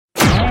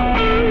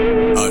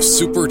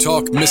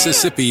SuperTalk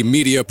Mississippi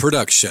media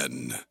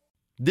production.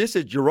 This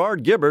is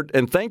Gerard Gibbert,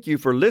 and thank you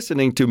for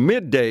listening to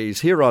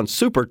Middays here on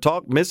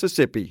SuperTalk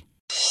Mississippi.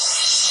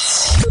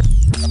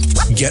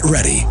 Get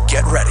ready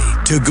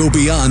to go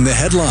beyond the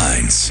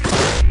headlines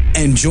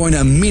and join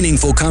a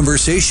meaningful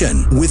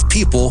conversation with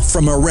people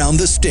from around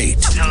the state.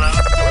 Hello?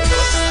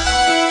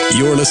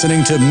 You're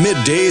listening to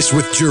Middays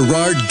with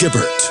Gerard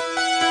Gibbert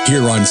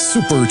here on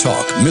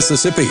SuperTalk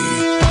Mississippi.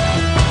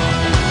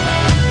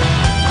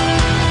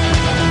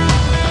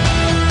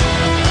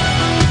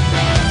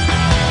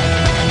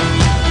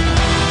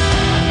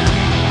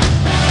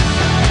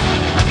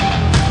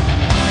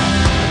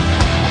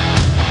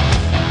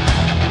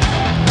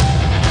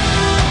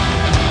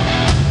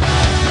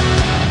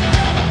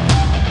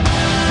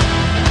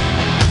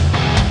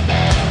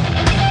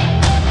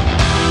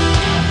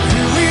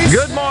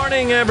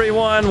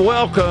 Everyone,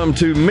 welcome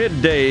to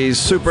Middays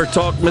Super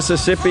Talk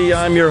Mississippi.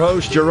 I'm your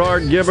host,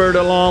 Gerard Gibbert,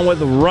 along with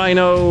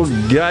Rhino,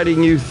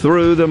 guiding you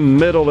through the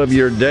middle of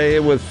your day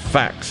with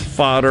facts,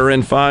 fodder,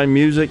 and fine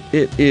music.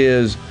 It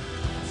is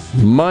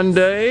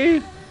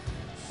Monday,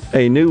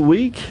 a new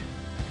week,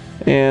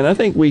 and I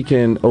think we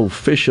can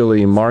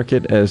officially mark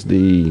it as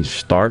the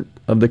start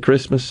of the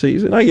Christmas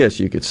season. I guess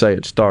you could say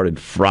it started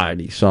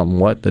Friday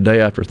somewhat, the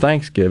day after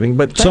Thanksgiving.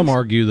 But some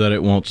argue that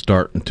it won't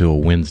start until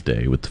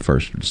Wednesday with the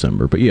 1st of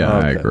December. But yeah,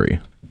 okay. I agree.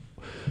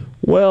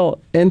 Well,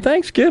 and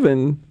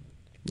Thanksgiving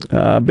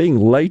being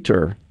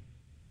later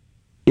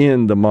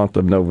in the month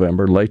of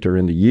November, later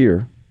in the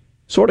year,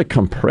 sort of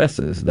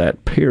compresses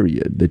that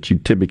period that you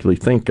typically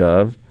think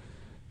of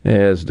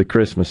as the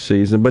Christmas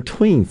season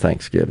between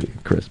Thanksgiving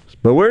and Christmas.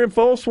 But we're in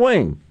full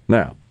swing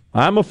now.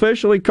 I'm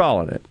officially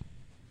calling it.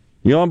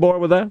 You on board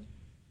with that?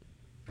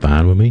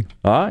 Fine with me.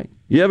 All right.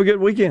 You have a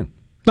good weekend?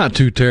 Not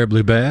too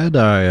terribly bad.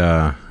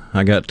 I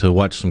got to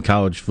watch some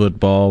college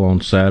football on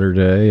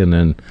Saturday, and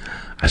then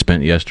I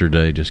spent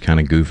yesterday just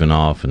kind of goofing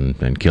off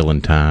and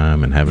killing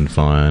time and having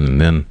fun, and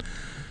then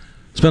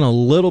spent a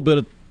little bit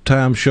of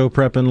time show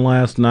prepping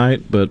last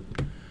night, but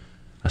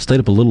I stayed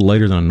up a little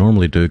later than I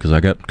normally do because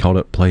I got caught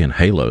up playing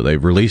Halo.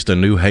 They've released a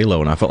new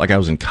Halo, and I felt like I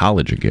was in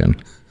college again.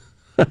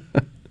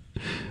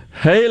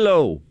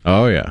 Halo.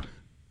 Oh, yeah.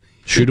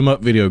 Shoot 'em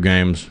up video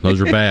games.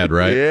 Those are bad,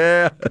 right?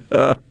 Yeah.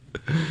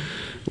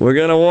 We're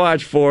going to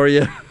watch for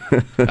you.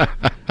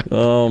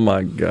 Oh,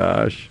 my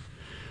gosh.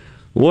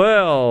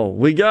 Well,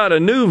 we got a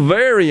new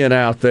variant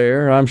out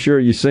there. I'm sure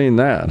you've seen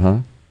that, huh?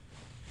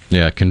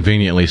 Yeah,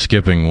 conveniently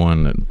skipping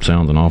one that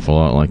sounds an awful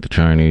lot like the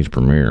Chinese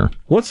premiere.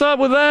 What's up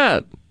with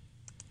that?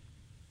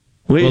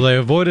 Well,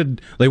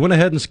 they went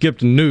ahead and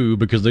skipped new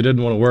because they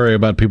didn't want to worry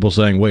about people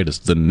saying, wait, it's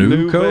the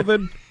new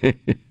COVID?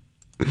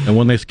 And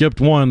when they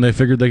skipped one, they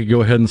figured they could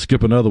go ahead and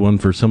skip another one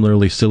for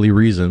similarly silly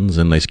reasons,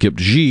 and they skipped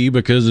Xi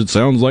because it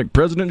sounds like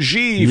President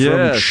Xi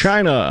from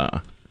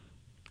China.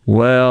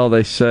 Well,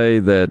 they say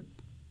that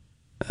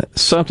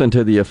something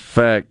to the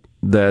effect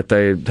that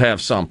they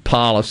have some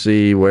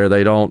policy where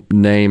they don't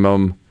name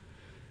them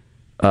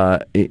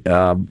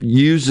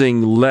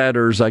using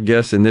letters, I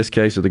guess in this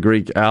case of the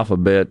Greek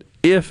alphabet,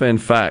 if in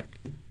fact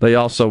they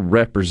also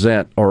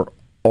represent or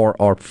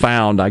are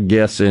found, I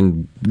guess,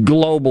 in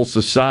global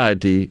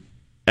society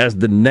as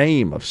the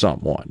name of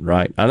someone,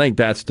 right? I think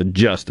that's the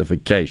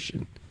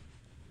justification.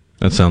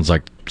 That sounds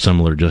like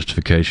similar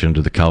justification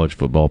to the college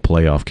football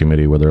playoff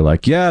committee where they're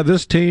like, yeah,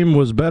 this team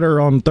was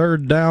better on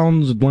third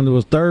downs when it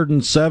was 3rd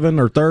and 7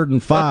 or 3rd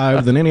and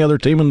 5 than any other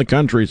team in the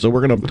country, so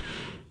we're going to...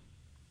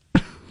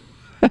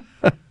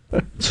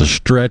 It's a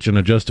stretch and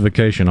a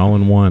justification all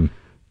in one.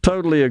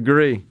 Totally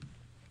agree.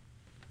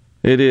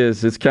 It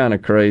is. It's kind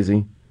of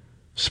crazy.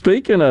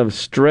 Speaking of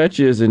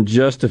stretches and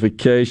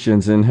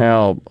justifications and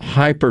how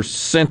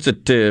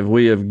hypersensitive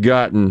we have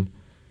gotten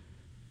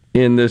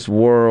in this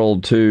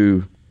world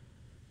to,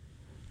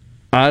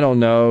 I don't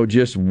know,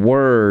 just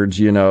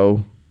words,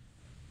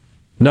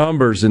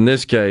 numbers in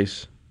this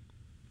case.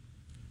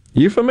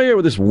 You familiar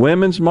with this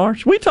Women's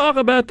March? We talk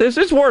about this.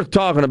 It's worth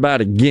talking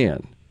about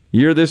again.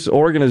 You're this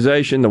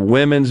organization, the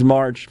Women's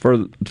March,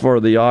 for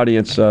the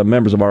audience,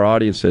 members of our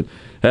audience that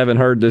haven't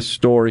heard this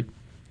story.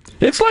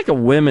 It's like a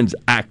women's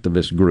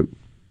activist group,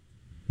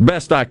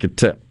 best I could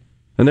tell.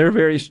 And there are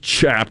various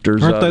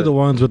chapters. Aren't they the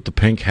ones with the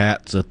pink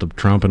hats at the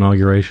Trump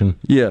inauguration?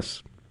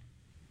 Yes.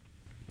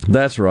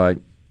 That's right.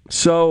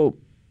 So,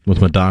 with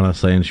Madonna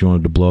saying she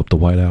wanted to blow up the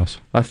White House.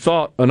 I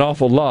thought an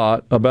awful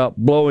lot about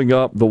blowing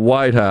up the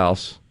White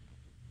House.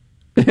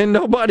 And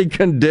nobody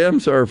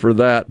condemns her for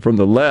that from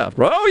the left.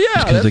 Oh,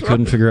 yeah. Because they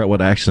couldn't figure out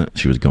what accent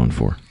she was going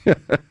for.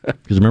 Because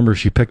remember,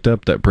 she picked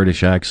up that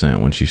British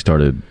accent when she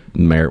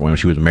when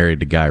she was married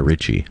to Guy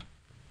Ritchie.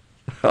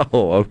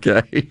 Oh,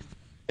 okay.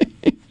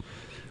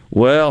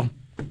 Well,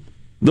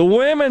 the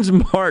Women's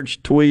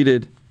March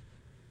tweeted,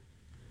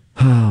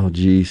 oh,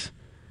 geez.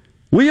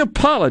 We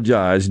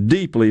apologize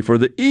deeply for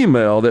the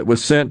email that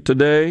was sent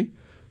today.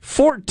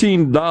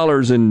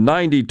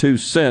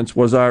 $14.92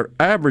 was our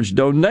average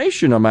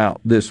donation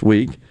amount this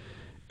week.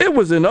 It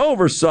was an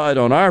oversight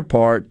on our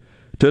part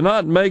to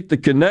not make the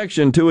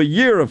connection to a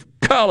year of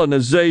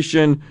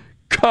colonization,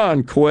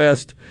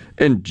 conquest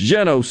and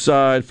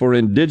genocide for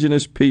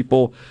indigenous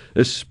people,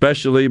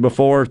 especially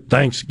before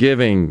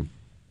Thanksgiving.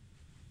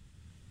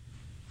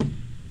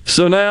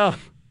 So now,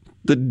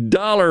 the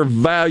dollar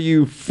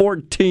value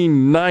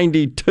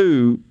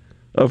 $14.92,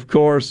 of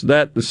course,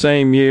 that the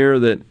same year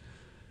that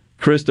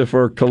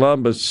Christopher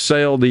Columbus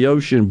sailed the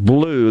ocean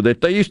blue,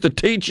 that they used to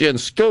teach in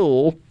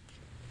school.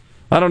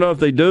 I don't know if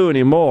they do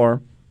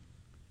anymore.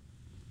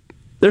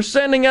 They're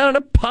sending out an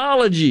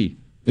apology.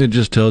 It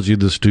just tells you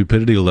the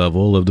stupidity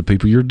level of the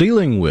people you're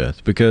dealing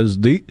with,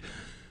 because the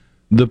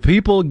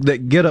people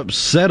that get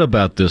upset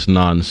about this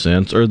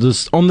nonsense are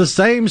on the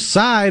same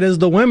side as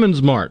the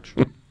Women's March.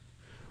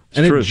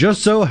 And true. It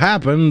just so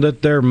happened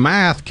that their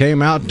math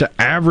came out to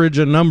average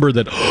a number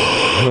that,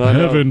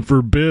 heaven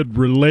forbid,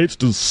 relates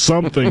to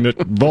something that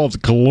involves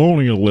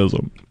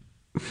colonialism.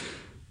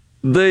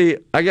 I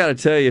got to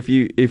tell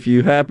you, if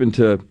you happen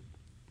to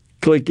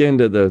click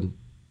into the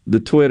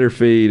Twitter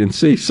feed and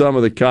see some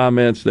of the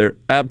comments, they're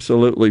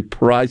absolutely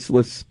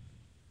priceless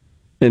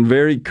and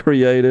very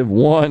creative.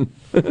 One,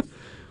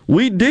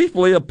 we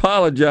deeply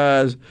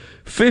apologize,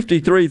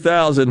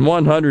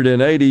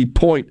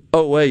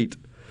 53,180.08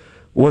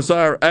 was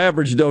our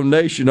average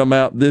donation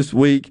amount this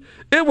week.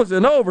 It was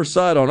an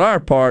oversight on our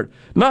part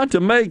not to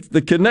make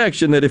the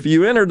connection that if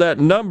you enter that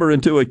number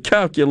into a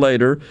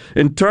calculator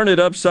and turn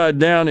it upside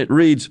down, it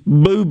reads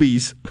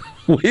boobies.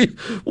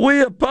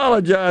 We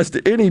apologize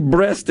to any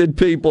breasted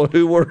people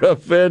who were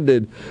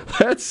offended.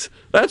 That's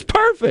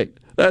perfect.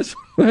 That's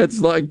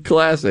like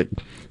classic.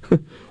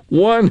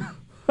 One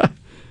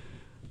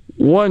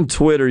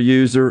Twitter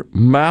user,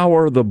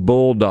 Mauer the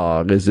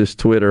Bulldog is his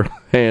Twitter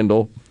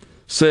handle,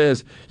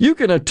 says, you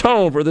can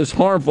atone for this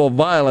harmful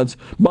violence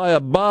by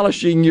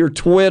abolishing your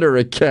Twitter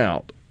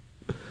account.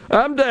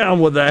 I'm down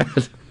with that.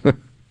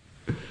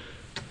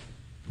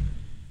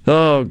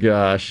 Oh,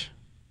 gosh.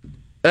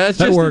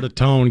 That word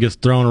atone gets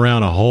thrown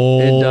around a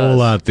whole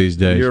lot these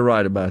days. You're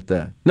right about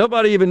that.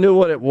 Nobody even knew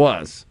what it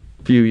was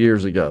a few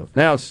years ago.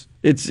 Now,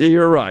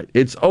 you're right.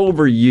 It's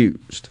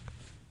overused.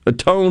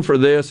 Atone for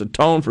this,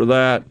 atone for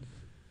that.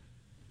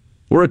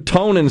 We're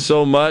atoning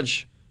so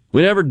much,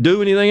 we never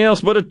do anything else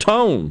but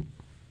atone.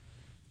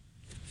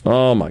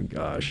 Oh, my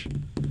gosh.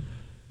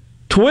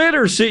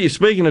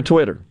 Speaking of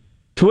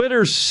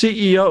Twitter's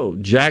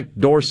CEO, Jack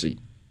Dorsey,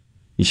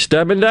 he's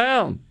stepping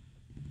down.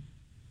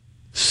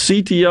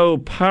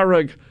 CTO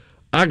Parag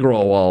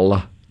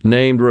Agrawal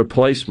named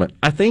replacement.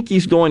 I think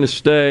he's going to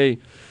stay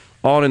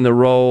on in the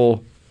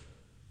role.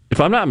 If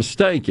I'm not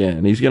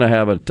mistaken, he's going to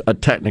have a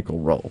technical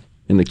role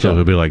in the company. So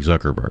he'll be like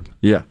Zuckerberg.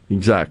 Yeah,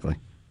 exactly.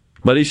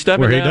 But he's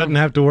stepping down. Where he doesn't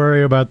have to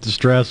worry about the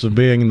stress of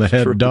being the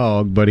head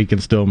dog, but he can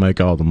still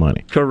make all the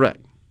money. Correct.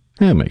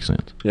 That makes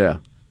sense. Yeah.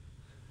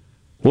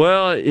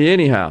 Well,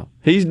 anyhow,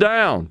 he's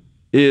down,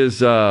 is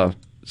the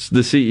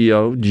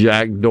CEO,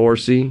 Jack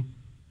Dorsey.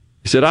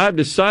 He said, I've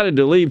decided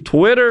to leave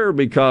Twitter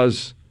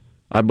because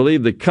I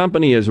believe the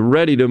company is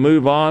ready to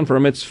move on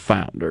from its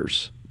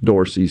founders,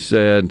 Dorsey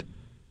said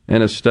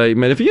in a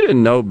statement. If you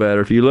didn't know better,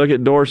 if you look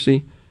at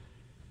Dorsey,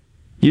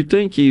 you'd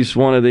think he's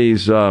one of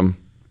these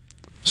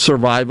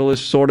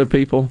survivalist sort of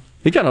people.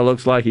 He kind of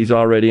looks like he's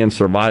already in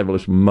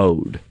survivalist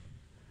mode.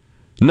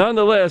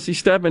 Nonetheless, he's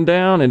stepping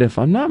down, and if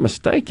I'm not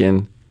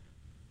mistaken,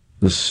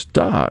 the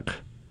stock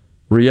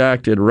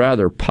reacted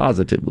rather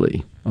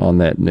positively on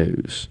that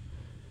news.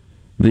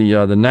 The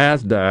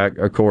NASDAQ,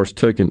 of course,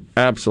 took an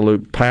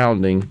absolute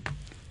pounding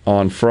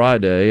on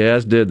Friday,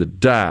 as did the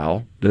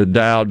Dow. The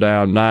Dow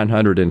down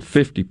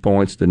 950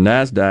 points. The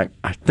NASDAQ,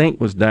 I think,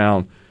 was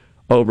down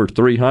over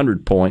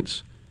 300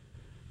 points.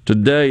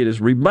 Today, it has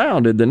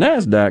rebounded the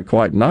NASDAQ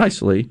quite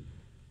nicely,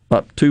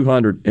 up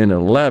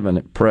 211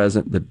 at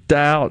present. The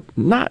Dow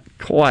not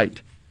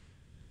quite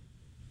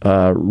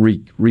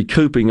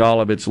recouping all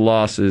of its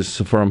losses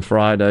from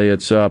Friday.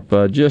 It's up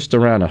just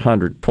around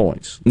 100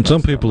 points. And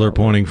some people are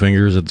pointing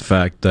fingers at the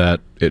fact that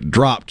it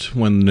dropped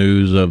when the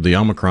news of the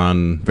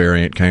Omicron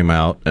variant came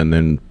out and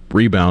then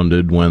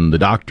rebounded when the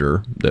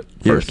doctor that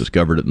first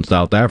discovered it in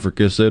South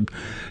Africa said,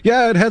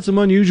 yeah, it had some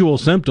unusual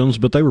symptoms,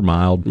 but they were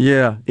mild.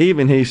 Yeah,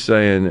 even he's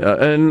saying,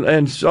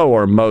 and so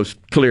are most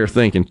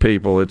clear-thinking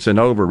people, it's an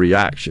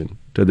overreaction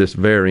to this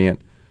variant.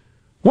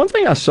 One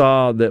thing I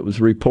saw that was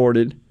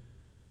reported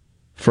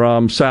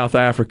from South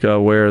Africa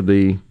where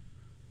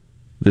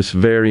this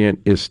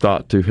variant is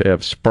thought to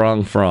have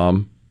sprung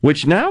from,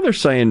 which now they're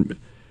saying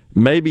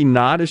maybe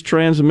not as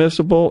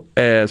transmissible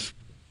as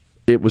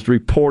it was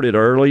reported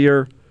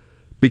earlier,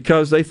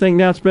 because they think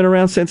now it's been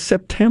around since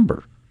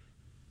September.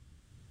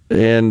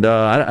 And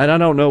I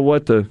don't know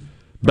what the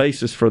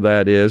basis for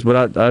that is,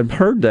 but I've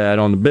heard that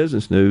on the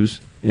business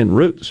news en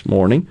route this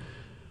morning.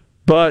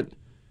 But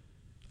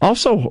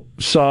also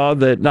saw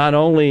that not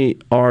only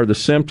are the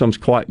symptoms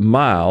quite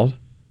mild,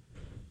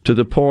 to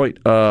the point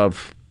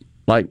of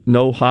like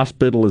no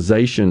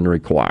hospitalization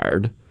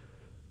required,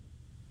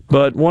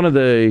 but one of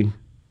the,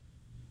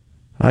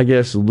 I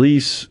guess,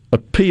 least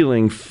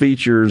appealing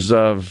features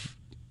of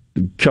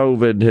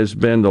COVID has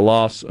been the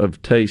loss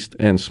of taste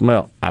and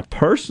smell. I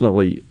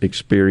personally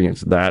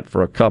experienced that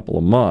for a couple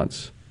of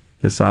months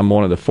Because I'm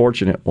one of the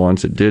fortunate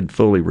ones that did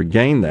fully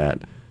regain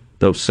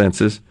those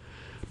senses.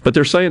 But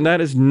they're saying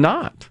that is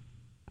not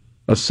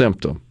a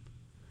symptom,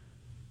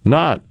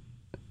 not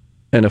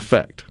an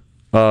effect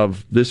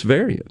of this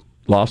variant,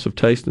 loss of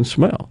taste and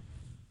smell,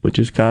 which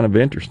is kind of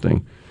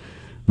interesting.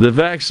 The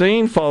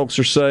vaccine folks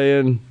are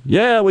saying,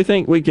 yeah, we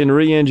think we can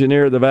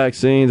re-engineer the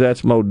vaccines.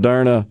 That's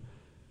Moderna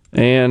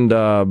and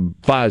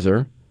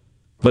Pfizer.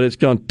 But it's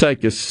going to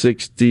take us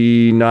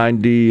 60,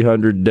 90,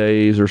 100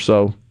 days or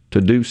so to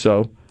do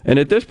so. And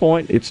at this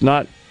point, it's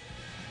not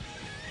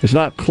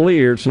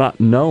clear, it's not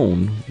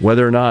known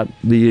whether or not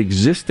the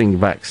existing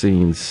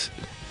vaccines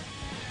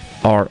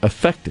are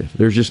effective.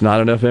 There's just not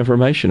enough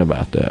information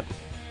about that.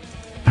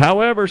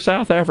 However,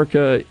 South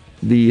Africa,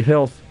 the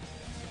health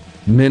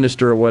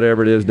minister or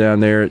whatever it is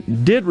down there,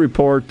 did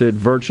report that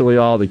virtually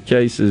all the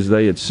cases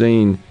they had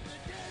seen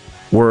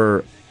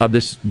were of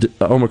this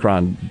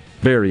Omicron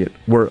variant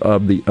were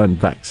of the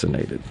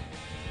unvaccinated.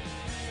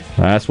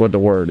 That's what the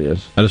word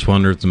is. I just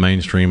wonder if the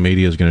mainstream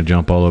media is going to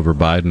jump all over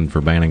Biden for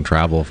banning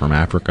travel from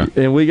Africa.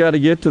 And we got to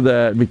get to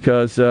that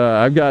because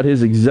I've got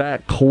his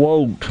exact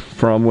quote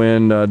from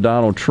when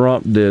Donald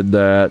Trump did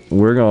that.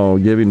 We're going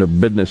to give him the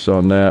business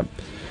on that.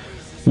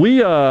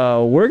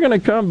 We're going to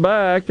come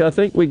back. I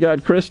think we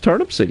got Chris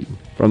Turnipseed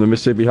from the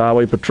Mississippi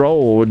Highway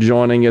Patrol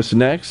joining us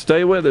next.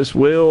 Stay with us.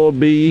 We'll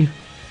be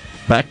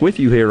back with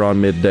you here on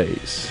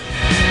Middays.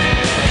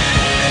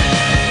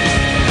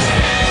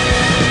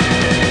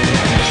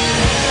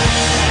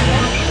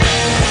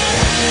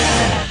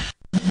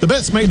 The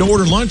best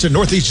made-to-order lunch in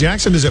Northeast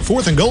Jackson is at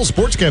 4th and Gold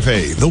Sports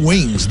Cafe. The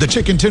wings, the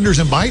chicken tenders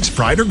and bites,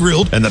 fried or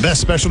grilled, and the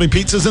best specialty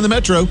pizzas in the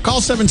metro. Call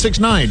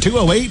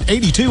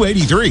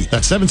 769-208-8283.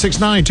 That's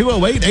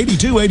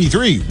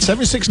 769-208-8283.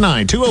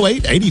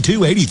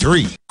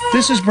 769-208-8283.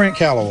 This is Brent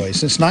Calloway.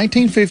 Since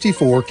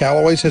 1954,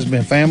 Calloway's has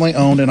been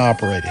family-owned and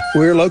operated.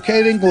 We're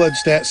located in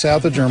Gladstadt,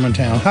 south of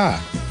Germantown High.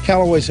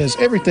 Calloway's has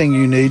everything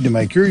you need to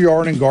make your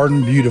yard and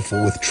garden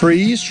beautiful with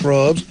trees,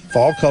 shrubs,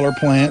 fall color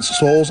plants,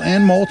 soils,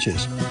 and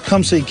mulches.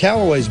 Come see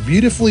Calloway's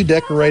beautifully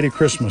decorated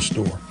Christmas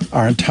store.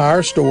 Our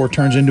entire store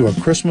turns into a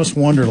Christmas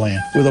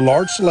wonderland with a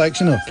large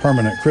selection of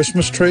permanent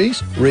Christmas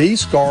trees,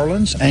 wreaths,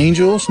 garlands,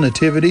 angels,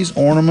 nativities,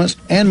 ornaments,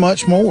 and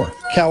much more.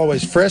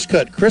 Calloway's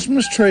fresh-cut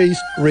Christmas trees,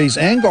 wreaths,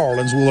 and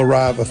garlands will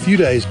arrive a few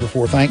days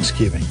before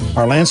Thanksgiving.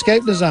 Our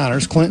landscape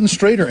designers, Clinton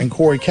Streeter and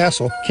Corey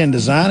Castle, can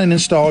design and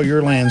install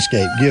your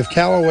landscape. Give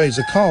Calloway's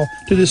a call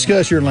to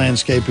discuss your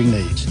landscaping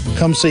needs.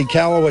 Come see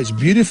Calloway's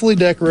beautifully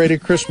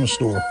decorated Christmas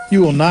store.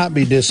 You will not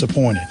be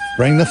disappointed.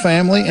 Bring the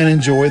family and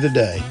enjoy the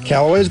day.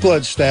 Calloway's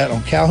Gladstadt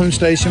on Calhoun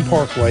Station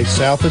Parkway,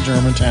 south of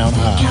Germantown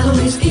High.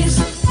 Calloway's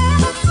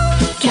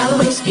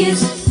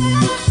is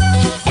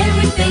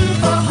everything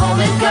for home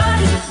and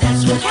garden.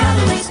 That's what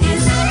Calloway's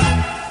is.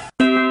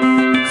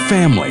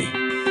 Family.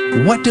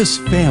 What does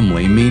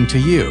family mean to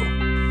you?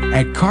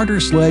 At Carter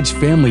Sledge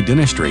Family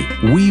Dentistry,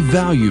 we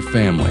value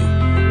family.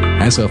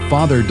 As a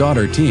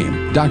father-daughter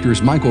team,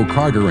 Doctors Michael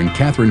Carter and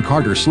Catherine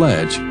Carter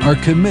Sledge are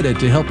committed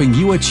to helping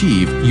you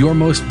achieve your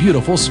most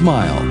beautiful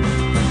smile.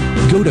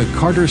 Go to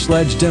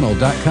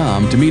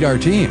CarterSledgeDental.com to meet our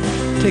team,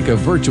 take a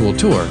virtual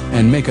tour,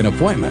 and make an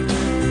appointment.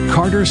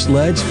 Carter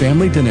Sledge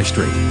Family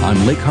Dentistry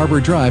on Lake Harbor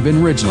Drive in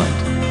Ridgeland.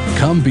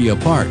 Come be a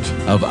part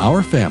of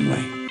our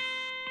family.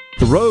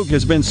 The Rogue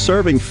has been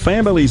serving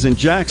families in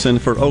Jackson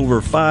for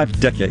over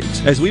 5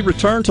 decades. As we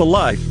return to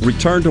life,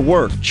 return to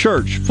work,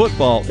 church,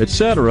 football,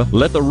 etc.,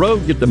 let the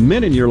Rogue get the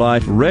men in your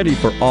life ready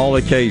for all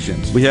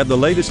occasions. We have the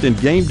latest in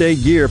game day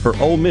gear for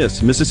Ole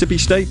Miss, Mississippi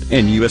State,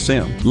 and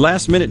USM.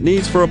 Last minute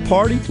needs for a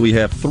party? We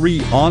have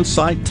 3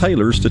 on-site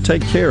tailors to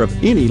take care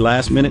of any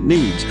last minute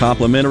needs.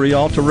 Complimentary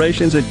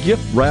alterations and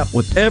gift wrap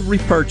with every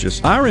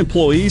purchase. Our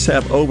employees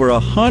have over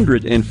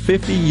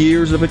 150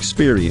 years of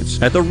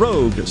experience at the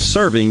Rogue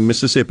serving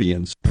Mississippians.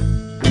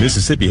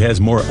 Mississippi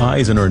has more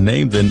eyes in our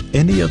name than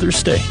any other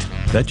state.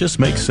 That just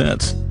makes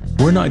sense.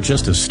 We're not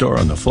just a star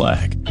on the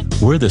flag.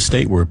 We're the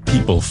state where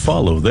people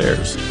follow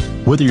theirs.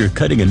 Whether you're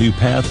cutting a new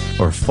path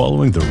or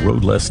following the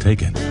road less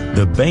taken,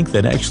 the bank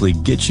that actually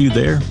gets you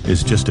there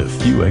is just a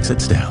few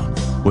exits down.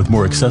 With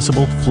more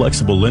accessible,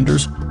 flexible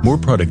lenders, more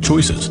product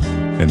choices,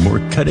 and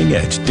more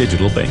cutting-edge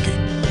digital banking.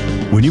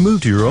 When you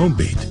move to your own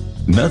beat,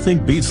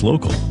 nothing beats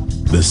local.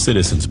 The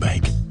Citizens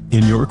Bank.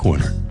 In your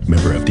corner.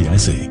 Member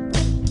FDIC.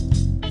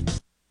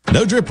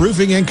 No Drip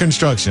Roofing and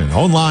Construction.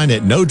 Online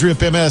at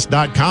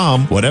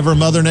NoDripMS.com. Whatever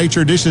Mother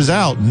Nature dishes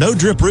out, No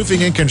Drip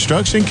Roofing and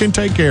Construction can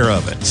take care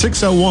of it.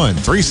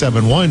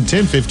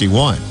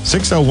 601-371-1051.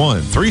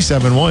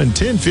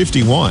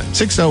 601-371-1051.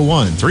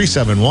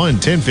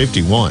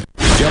 601-371-1051.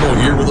 Gallo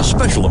here with a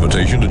special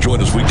invitation to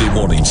join us weekday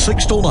morning,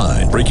 6 to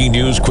 9. Breaking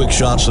news, quick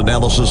shots,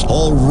 analysis,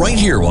 all right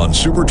here on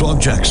Super Talk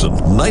Jackson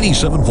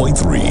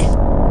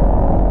 97.3.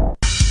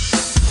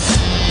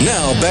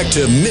 Now back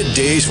to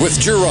Middays with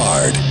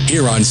Gerard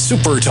here on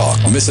Super Talk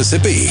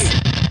Mississippi.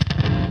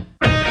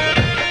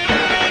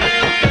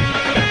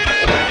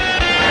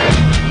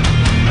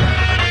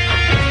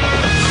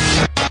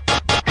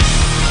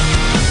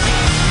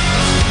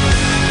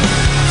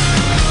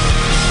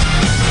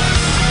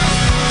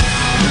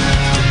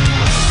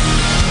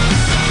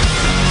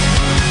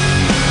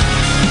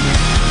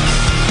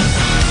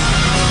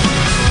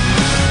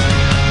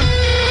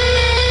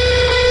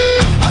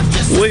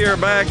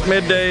 back,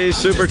 Midday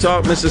Super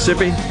Talk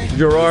Mississippi.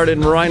 Gerard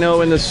and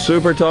Rhino in the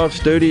Super Talk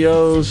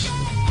studios.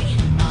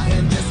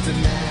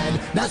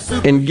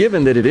 And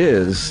given that it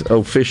is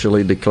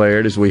officially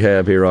declared, as we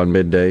have here on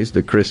Middays,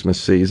 the Christmas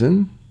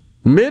season,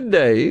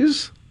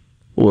 Middays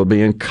will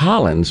be in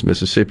Collins,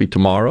 Mississippi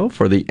tomorrow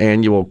for the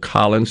annual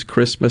Collins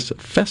Christmas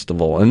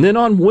Festival. And then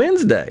on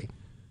Wednesday,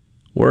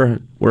 we're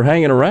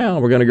hanging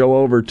around. We're going to go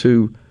over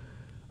to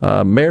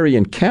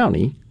Marion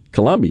County,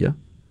 Columbia,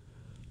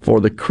 for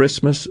the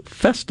Christmas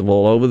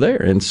Festival over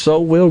there. And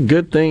so will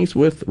Good Things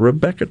with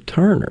Rebecca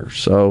Turner.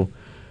 So,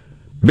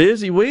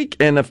 busy week.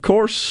 And, of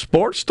course,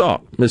 Sports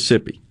Talk,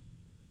 Mississippi.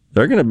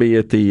 They're going to be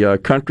at the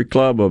Country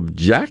Club of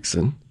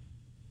Jackson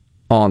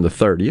on the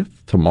 30th,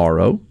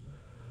 tomorrow,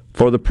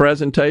 for the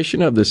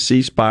presentation of the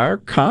C. Spire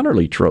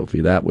Connerly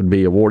Trophy. That would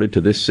be awarded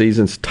to this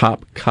season's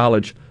top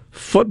college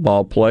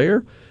football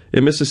player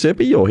in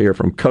Mississippi. You'll hear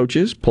from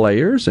coaches,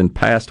 players, and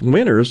past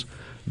winners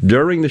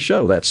during the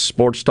show. That's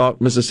Sports Talk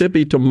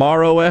Mississippi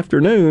tomorrow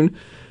afternoon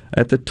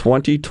at the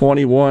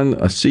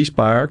 2021 C.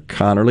 Spire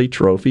Connerly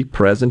Trophy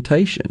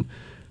presentation.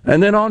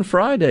 And then on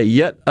Friday,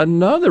 yet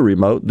another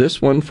remote,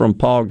 this one from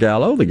Paul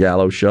Gallo. The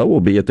Gallo Show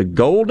will be at the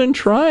Golden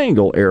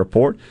Triangle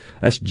Airport.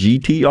 That's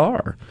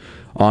GTR.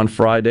 On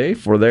Friday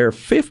for their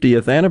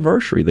 50th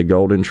anniversary. The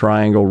Golden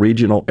Triangle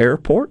Regional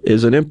Airport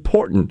is an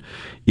important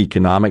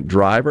economic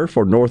driver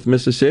for North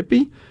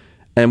Mississippi.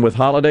 And with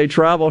holiday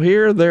travel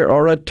here, there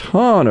are a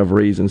ton of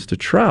reasons to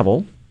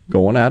travel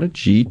going out of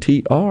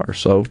GTR.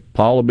 So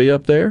Paul will be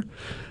up there.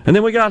 And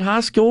then we got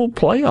high school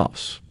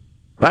playoffs.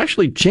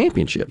 Actually,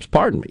 championships,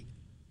 pardon me,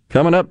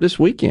 coming up this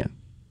weekend.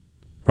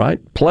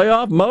 Right?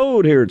 Playoff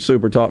mode here at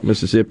Super Talk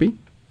Mississippi.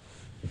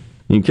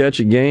 You can catch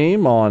a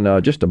game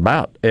on just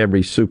about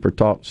every Super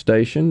Talk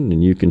station,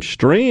 and you can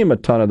stream a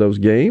ton of those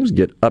games,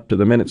 get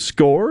up-to-the-minute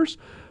scores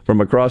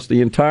from across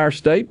the entire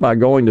state by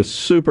going to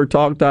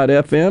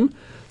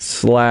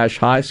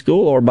supertalk.fm/high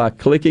school or by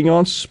clicking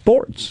on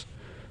sports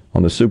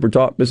on the Super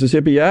Talk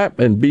Mississippi app.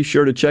 And be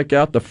sure to check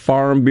out the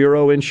Farm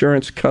Bureau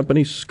Insurance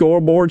Company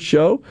scoreboard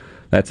show.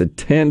 That's at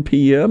 10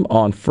 p.m.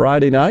 on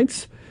Friday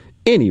nights,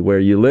 anywhere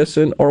you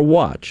listen or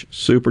watch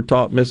Super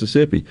Talk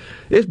Mississippi.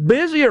 It's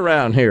busy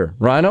around here,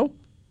 Rhino.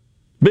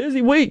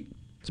 Busy week.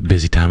 It's a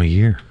busy time of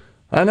year.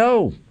 I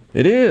know.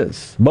 It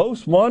is.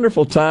 Most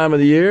wonderful time of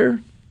the year.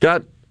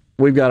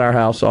 We've got our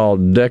house all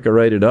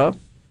decorated up.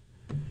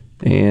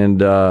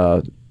 And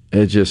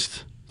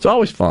it's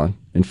always fun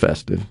and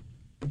festive.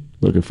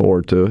 Looking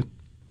forward to it.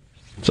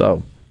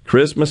 So,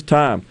 Christmas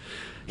time.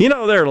 You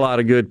know, there are a lot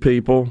of good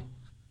people.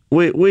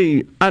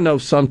 I know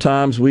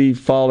sometimes we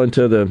fall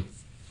into the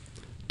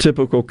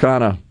typical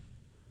kind of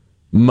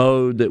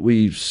mode that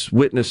we've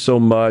witnessed so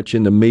much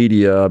in the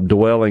media of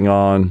dwelling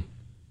on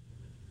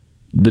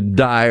the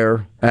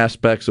dire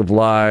aspects of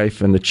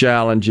life and the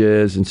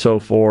challenges and so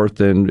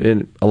forth.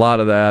 And a lot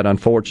of that,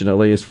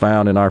 unfortunately, is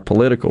found in our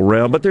political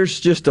realm. But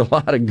there's just a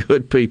lot of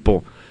good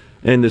people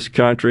in this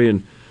country.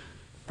 And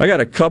I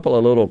got a couple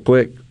of little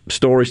quick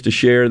stories to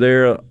share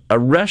there. A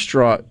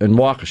restaurant in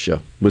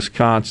Waukesha,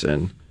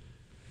 Wisconsin,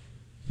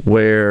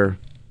 where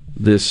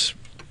this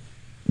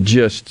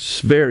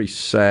just very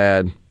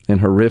sad and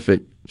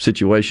horrific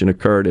situation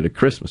occurred at a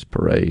Christmas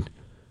parade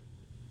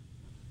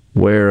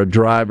where a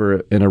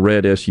driver in a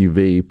red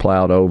SUV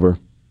plowed over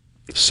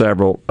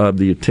several of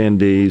the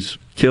attendees,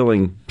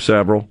 killing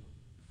several.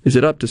 Is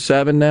it up to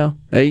 7 now?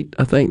 8,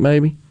 I think,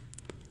 maybe?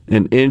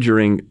 And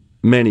injuring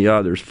many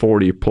others,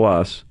 40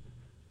 plus.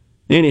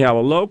 Anyhow,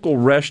 a local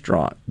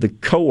restaurant, the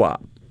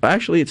Co-op,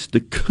 actually it's the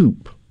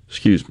Coop,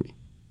 excuse me.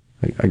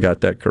 I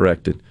got that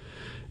corrected.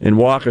 In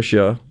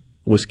Waukesha,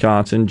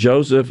 Wisconsin,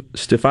 Joseph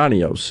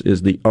Stefanios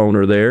is the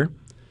owner there.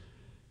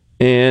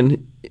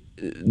 And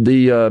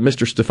the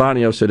Mr.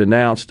 Stefanios had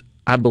announced,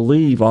 I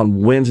believe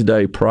on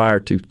Wednesday prior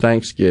to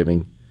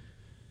Thanksgiving,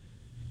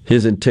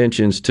 his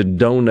intentions to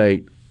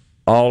donate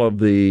all of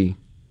the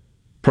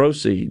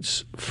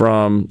proceeds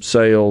from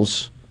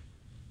sales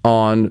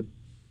on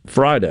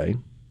Friday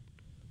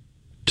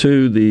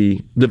to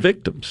the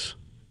victims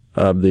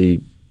of the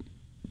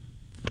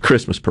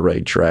Christmas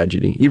parade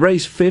tragedy. He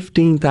raised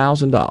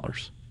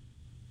 $15,000.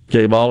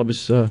 Gave all of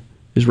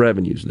his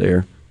revenues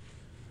there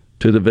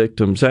to the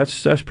victims.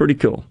 That's pretty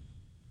cool.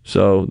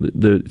 So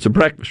it's a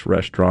breakfast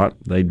restaurant.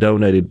 They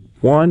donated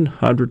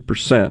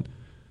 100%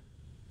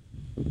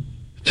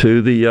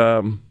 to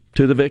the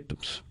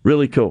victims.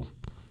 Really cool.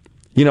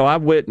 You know,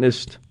 I've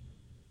witnessed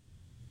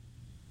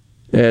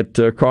at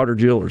Carter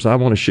Jewelers. I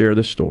want to share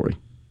this story.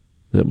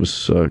 That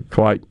was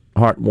quite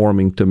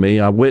heartwarming to me.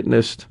 I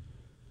witnessed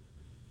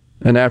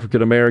an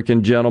African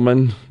American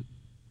gentleman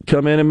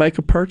come in and make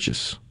a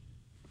purchase.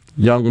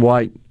 Young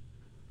white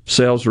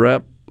sales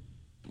rep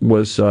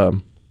was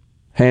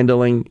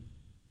handling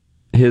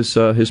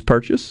his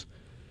purchase,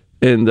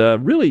 and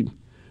really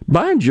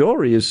buying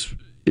jewelry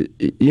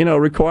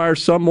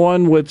requires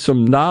someone with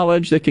some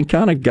knowledge that can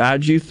kind of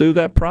guide you through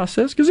that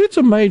process, because it's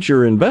a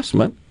major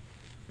investment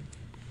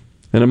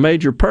and a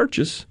major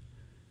purchase.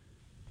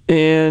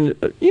 And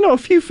a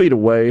few feet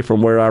away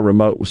from where our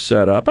remote was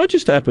set up, I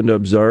just happened to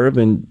observe,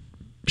 and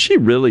she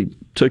really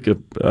took a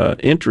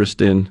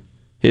interest in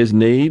his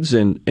needs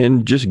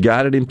and just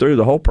guided him through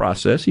the whole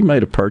process. He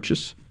made a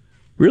purchase,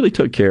 really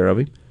took care of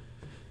him.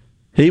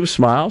 He was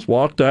smiles,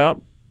 walked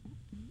out.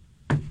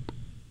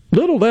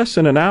 Little less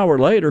than an hour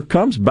later,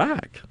 comes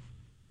back.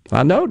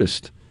 I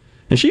noticed.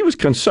 And she was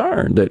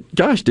concerned that,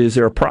 gosh, is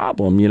there a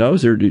problem?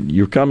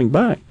 You're coming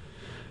back.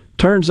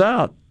 Turns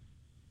out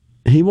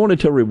he wanted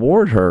to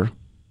reward her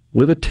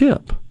with a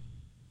tip.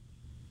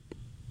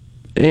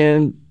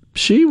 And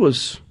she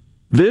was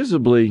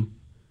visibly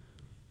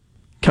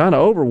kind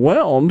of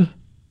overwhelmed,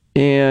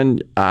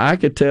 and I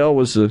could tell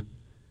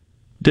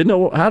didn't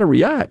know how to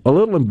react, a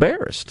little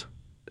embarrassed.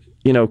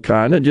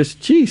 Kind of just,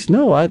 geez,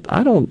 no, I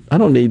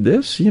don't need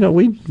this.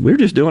 We're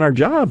just doing our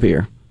job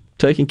here,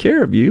 taking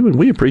care of you, and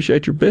we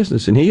appreciate your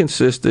business. And he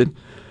insisted,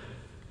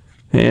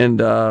 and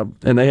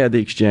they had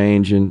the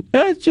exchange, and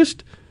it's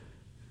just,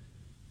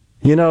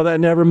 that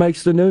never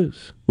makes the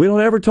news. We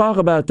don't ever talk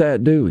about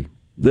that, do we?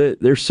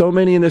 There's so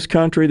many in this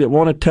country that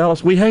want to tell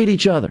us we hate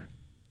each other,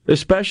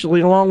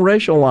 especially along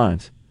racial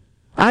lines.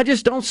 I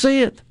just don't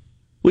see it.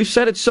 We've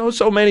said it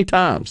so many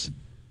times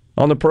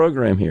on the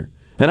program here,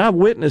 and I've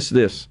witnessed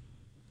this.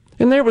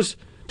 And there was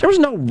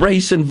no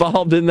race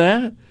involved in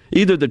that,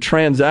 either the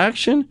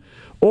transaction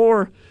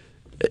or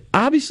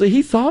obviously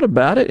he thought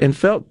about it and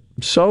felt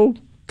so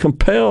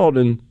compelled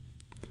and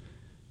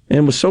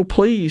was so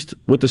pleased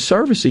with the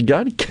service he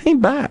got. He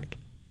came back.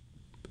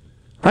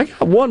 I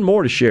got one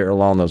more to share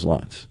along those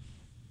lines.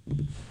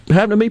 It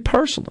happened to me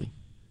personally.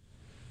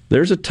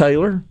 There's a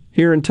tailor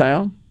here in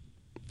town,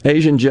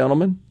 Asian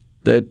gentleman,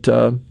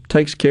 that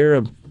takes care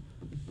of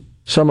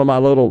some of my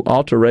little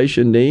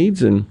alteration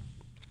needs, and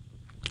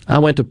I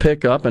went to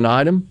pick up an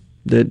item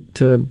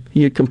that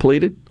he had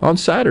completed on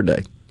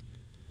Saturday.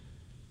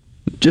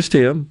 Just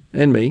him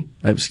and me.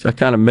 I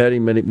kind of met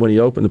him when he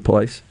opened the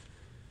place.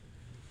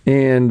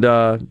 And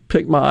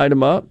picked my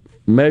item up,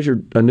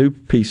 measured a new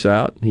piece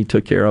out. He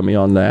took care of me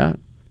on that.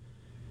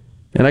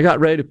 And I got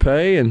ready to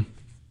pay and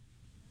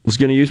was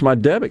going to use my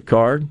debit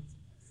card.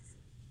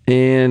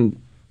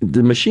 And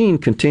the machine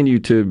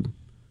continued to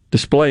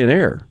display an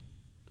error.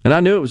 And I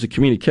knew it was a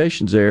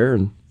communications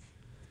error.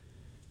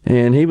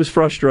 And he was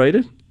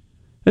frustrated.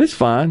 And it's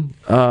fine.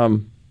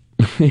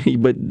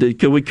 But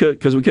because we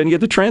couldn't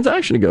get the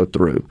transaction to go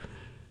through.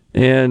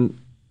 And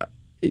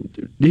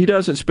he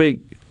doesn't speak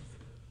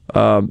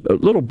a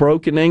little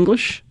broken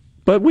English,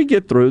 but we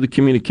get through the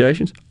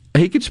communications.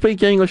 He could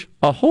speak English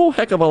a whole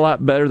heck of a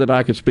lot better than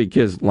I could speak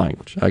his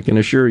language. I can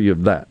assure you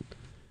of that.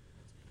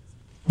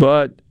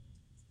 But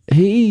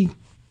he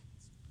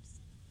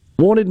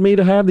wanted me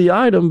to have the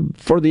item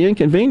for the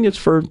inconvenience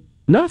for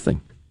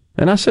nothing.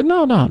 And I said,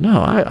 no,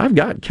 I've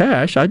got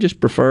cash. I just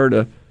prefer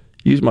to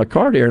use my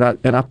card here.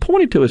 And I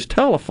pointed to his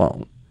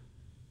telephone,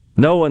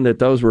 knowing that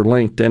those were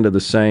linked into the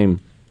same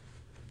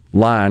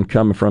line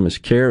coming from his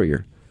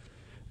carrier.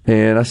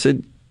 And I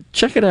said,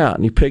 check it out.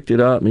 And he picked it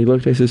up, and he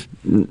looked at it and says,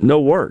 no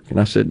work. And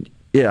I said,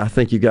 yeah, I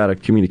think you got a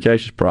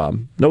communications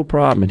problem. No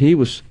problem. And he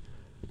was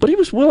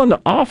willing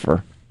to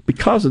offer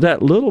because of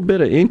that little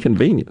bit of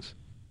inconvenience.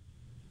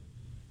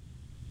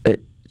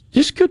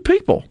 Just good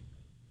people.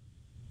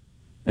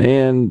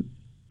 And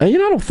I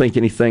don't think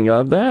anything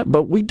of that,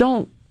 but we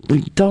don't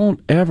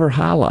ever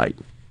highlight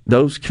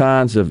those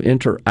kinds of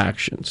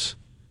interactions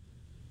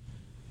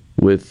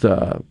with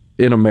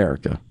in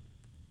America.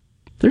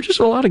 There's just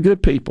a lot of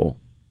good people,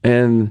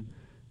 and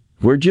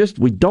we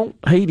don't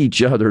hate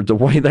each other the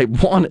way they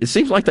want. It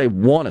seems like they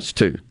want us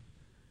to,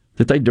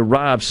 that they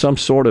derive some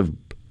sort of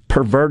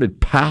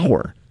perverted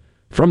power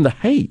from the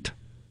hate.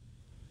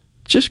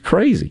 Just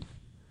crazy.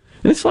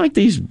 And it's like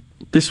this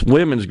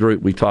women's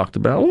group we talked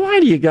about. Why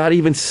do you got to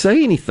even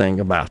say anything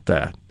about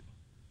that?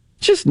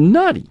 Just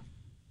nutty.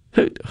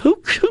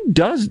 Who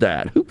does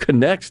that? Who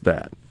connects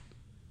that?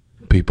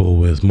 People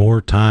with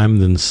more time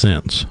than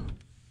sense.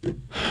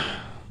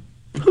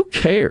 Who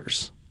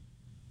cares?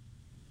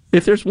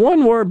 If there's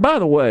one word, by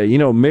the way,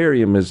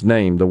 Merriam is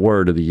named the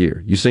word of the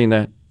year. You seen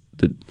that?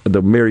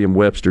 The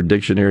Merriam-Webster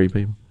dictionary,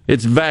 people?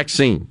 It's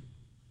vaccine.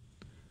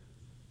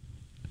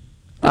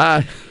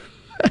 I'd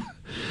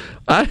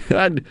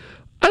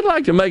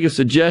like to make a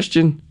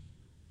suggestion,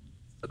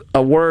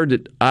 a word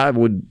that I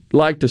would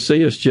like to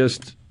see us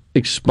just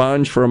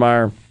expunge from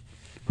our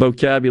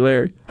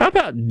vocabulary. How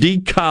about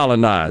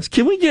decolonize?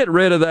 Can we get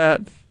rid of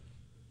that?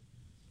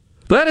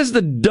 That is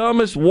the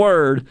dumbest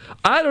word.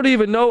 I don't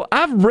even know.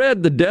 I've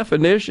read the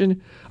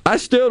definition. I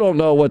still don't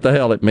know what the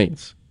hell it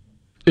means.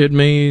 It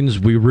means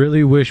we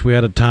really wish we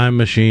had a time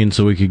machine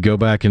so we could go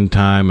back in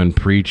time and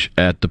preach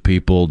at the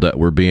people that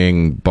were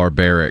being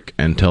barbaric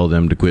and tell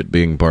them to quit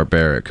being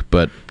barbaric.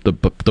 But the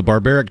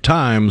barbaric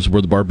times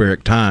were the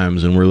barbaric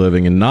times, and we're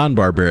living in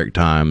non-barbaric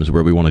times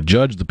where we want to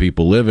judge the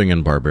people living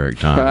in barbaric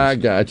times. I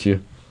got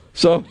you.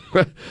 So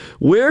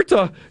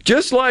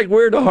just like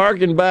we're to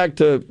harken back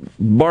to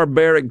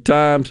barbaric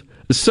times,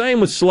 the same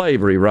with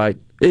slavery, right?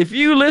 If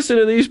you listen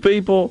to these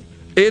people,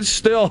 it's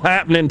still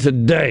happening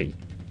today.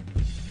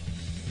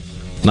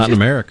 Not in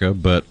America,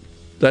 but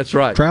that's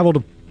right. Travel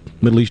to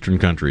Middle Eastern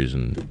countries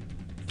and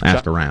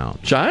asked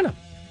around. China.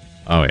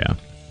 Oh, yeah.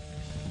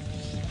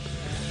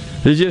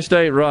 It just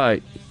ain't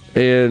right.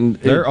 And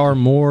there are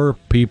more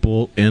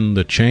people in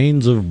the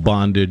chains of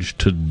bondage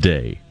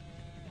today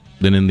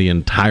than in the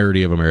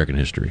entirety of American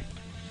history.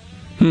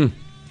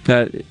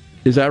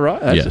 Is that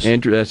right? That's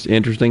Yes. That's an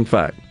interesting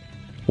fact.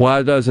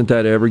 Why doesn't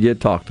that ever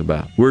get talked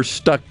about? We're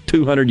stuck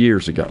 200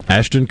 years ago.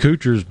 Ashton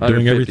Kutcher's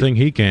doing 150. everything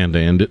he can to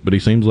end it, but he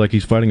seems like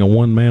he's fighting a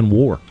one-man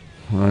war.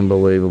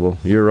 Unbelievable.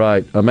 You're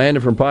right. Amanda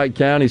from Pike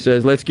County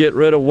says, let's get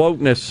rid of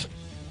wokeness.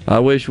 I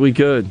wish we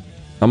could.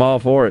 I'm all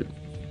for it.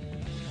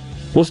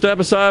 We'll step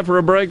aside for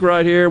a break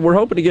right here. We're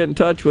hoping to get in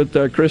touch with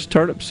Chris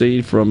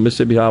Turnipseed from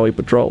Mississippi Highway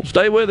Patrol.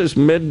 Stay with us,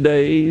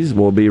 middays.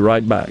 We'll be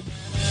right back.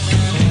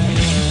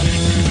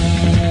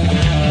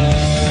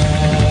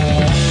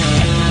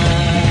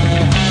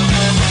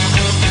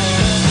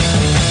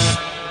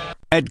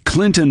 At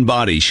Clinton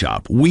Body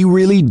Shop, we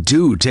really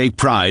do take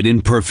pride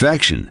in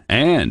perfection,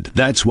 and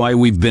that's why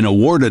we've been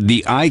awarded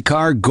the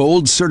ICAR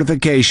Gold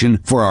certification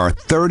for our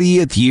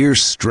 30th year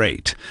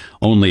straight.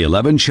 Only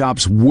 11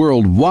 shops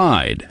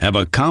worldwide have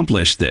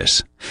accomplished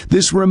this.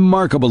 This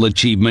remarkable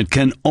achievement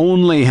can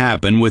only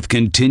happen with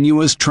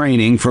continuous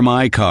training from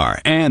ICAR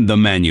and the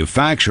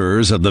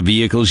manufacturers of the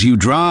vehicles you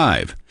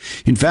drive.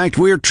 In fact,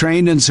 we're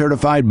trained and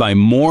certified by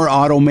more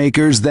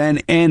automakers than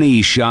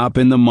any shop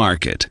in the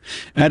market.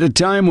 At a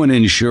time when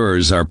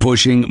insurers are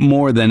pushing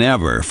more than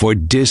ever for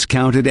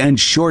discounted and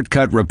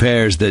shortcut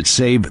repairs that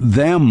save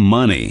them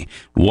money,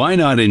 why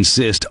not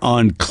insist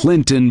on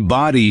Clinton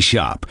Body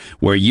Shop,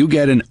 where you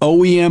get an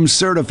OEM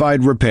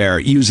certified repair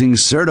using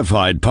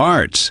certified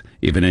parts?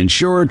 If an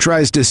insurer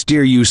tries to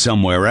steer you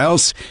somewhere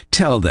else,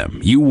 tell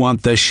them you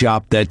want the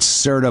shop that's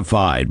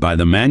certified by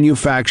the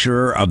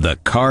manufacturer of the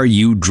car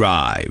you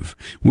drive.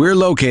 We're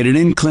located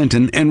in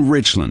Clinton and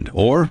Richland,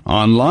 or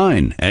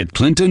online at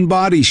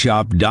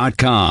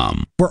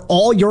ClintonBodyShop.com. For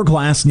all your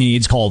glass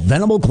needs, call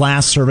Venable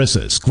Glass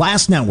Services.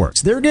 Glass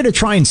Networks. They're going to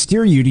try and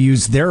steer you to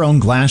use their own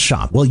glass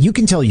shop. Well, you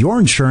can tell your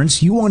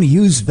insurance you want to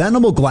use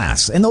Venable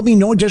Glass, and there'll be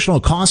no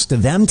additional cost to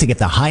them to get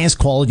the highest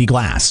quality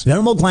glass.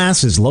 Venable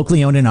Glass is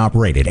locally owned and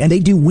operated, and they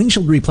do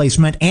windshield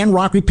replacement and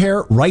rock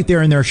repair right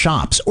there in their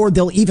shops, or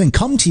they'll even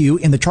come to you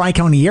in the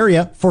Tri-County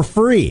area for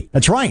free.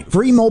 That's right,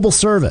 free mobile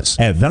service.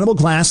 At Venable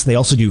Glass, they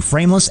also do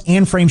frameless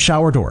and frame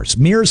shower doors,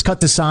 mirrors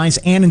cut to size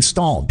and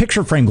installed,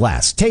 picture frame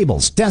glass,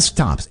 tables,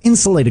 desktops,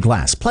 insulated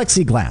glass,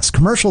 plexiglass,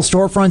 commercial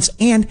storefronts,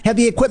 and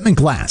heavy equipment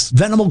glass.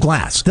 Venable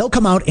Glass. They'll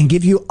come out and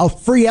give you a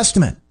free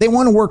estimate. They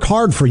want to work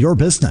hard for your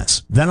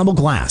business. Venable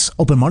Glass.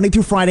 Open Monday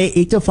through Friday,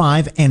 8 to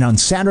 5, and on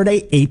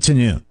Saturday, 8 to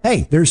noon.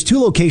 Hey, there's 2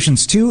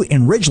 locations too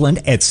in Ridgeland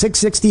at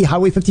 660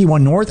 Highway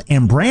 51 North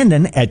and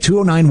Brandon at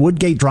 209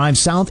 Woodgate Drive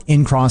South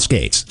in Cross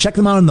Gates. Check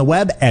them out on the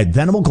web at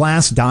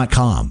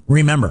venableglass.com.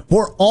 Remember,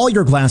 for all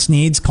your glass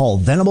needs, call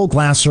Venable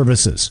Glass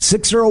Services,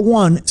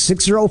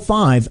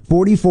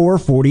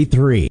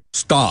 601-605-4443.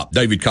 Stop.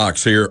 David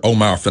Cox here,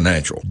 Omar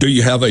Financial. Do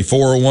you have a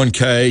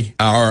 401k,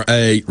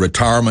 IRA,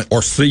 retirement,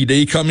 or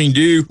CD coming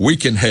due? We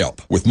can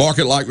help with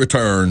market-like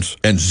returns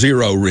and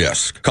zero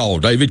risk. Call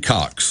David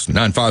Cox,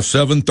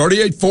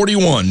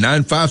 957-3841,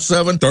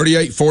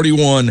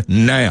 957-3841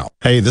 now.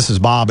 Hey, this is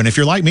Bob, and if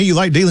you're like me, you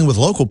like dealing with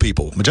local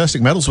people.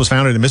 Majestic Metals was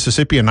founded in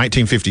Mississippi in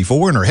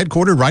 1954 and are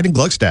headquartered right in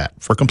Gluckstadt.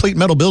 For complete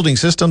metal building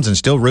systems and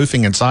steel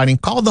roofing and siding,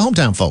 call the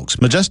hometown folks.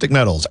 Majestic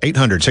Metals,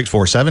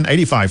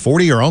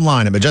 800-647-8540 or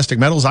online at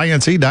majesticmetalsinc.com.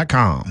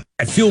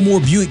 At Fillmore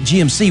Buick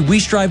GMC, we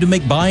strive to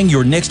make buying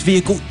your next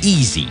vehicle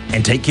easy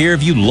and take care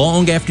of you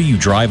long after you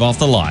drive off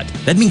the lot.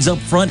 That means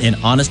upfront and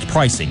honest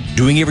pricing,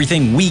 doing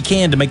everything we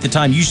can to make the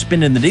time you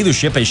spend in the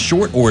dealership as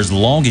short or as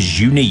long as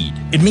you need.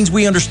 It means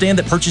we understand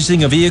that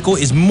purchasing a vehicle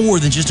is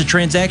more than just a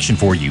transaction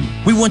for you.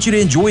 We want you to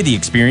enjoy the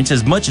experience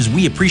as much as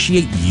we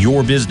appreciate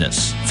your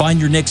business. Find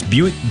your next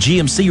Buick,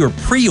 GMC, or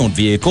pre-owned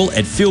vehicle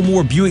at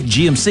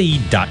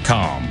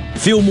FillmoreBuickGMC.com.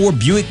 Fillmore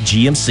Buick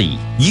GMC.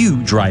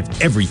 You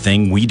drive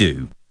everything we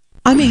do.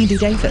 I'm Andy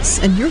Davis,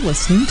 and you're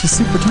listening to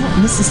Super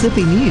Talk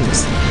Mississippi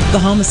News. The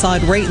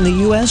homicide rate in the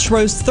U.S.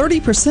 rose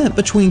 30%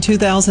 between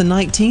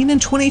 2019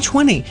 and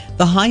 2020,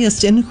 the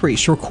highest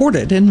increase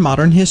recorded in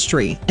modern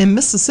history. And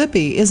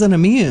Mississippi isn't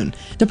immune.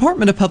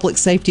 Department of Public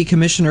Safety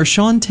Commissioner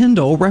Sean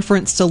Tyndall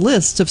referenced a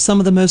list of some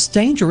of the most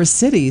dangerous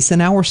cities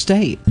in our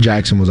state.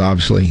 Jackson was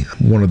obviously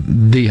one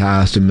of the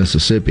highest in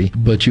Mississippi,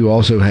 but you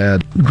also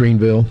had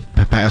Greenville.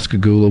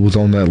 Pascagoula was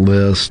on that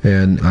list,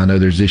 and I know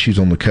there's issues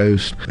on the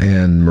coast,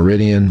 and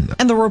Meridian.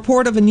 And the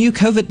report of a new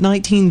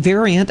COVID-19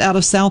 variant out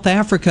of South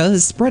Africa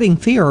is spreading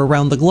fear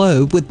around the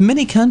globe, with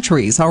many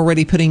countries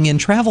already putting in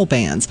travel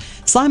bans.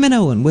 Simon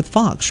Owen with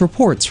Fox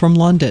reports from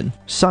London.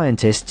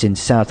 Scientists in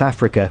South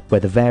Africa,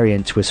 where the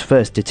variant was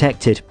first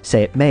detected,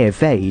 say it may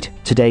evade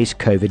today's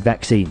COVID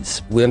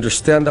vaccines. We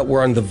understand that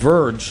we're on the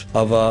verge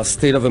of a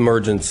state of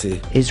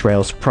emergency.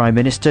 Israel's Prime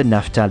Minister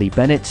Naftali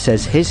Bennett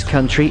says his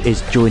country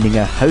is joining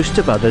a host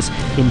of others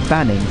in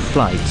banning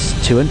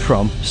flights to and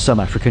from some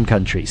African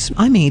countries.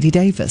 I'm Andy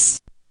Davis.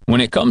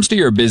 When it comes to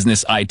your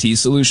business IT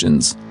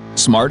solutions,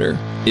 smarter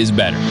is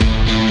better.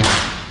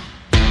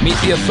 Meet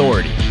the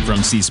Authority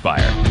from C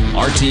Spire.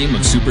 Our team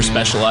of super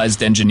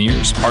specialized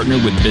engineers partner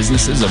with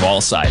businesses of all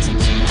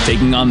sizes,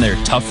 taking on their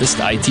toughest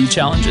IT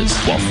challenges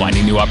while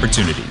finding new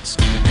opportunities.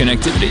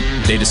 Connectivity,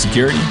 data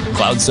security,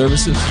 cloud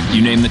services,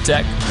 you name the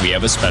tech, we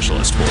have a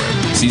specialist for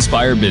it. C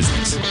Spire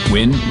Business.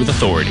 Win with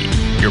Authority.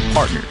 Your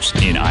partners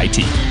in IT.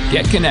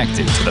 Get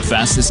connected to the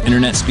fastest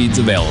internet speeds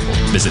available.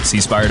 Visit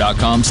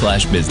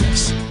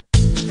cspire.com/business.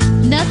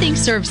 Nothing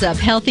serves up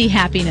healthy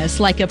happiness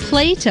like a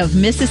plate of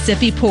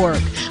Mississippi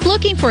pork.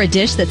 Looking for a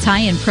dish that's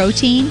high in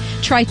protein?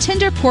 Try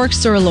tender pork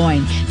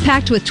sirloin,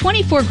 packed with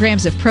 24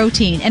 grams of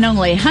protein and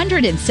only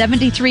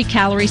 173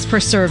 calories per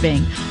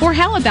serving. Or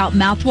how about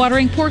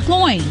mouthwatering pork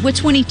loin with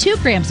 22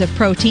 grams of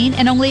protein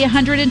and only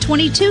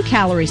 122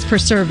 calories per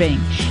serving?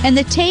 And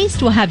the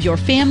taste will have your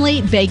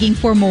family begging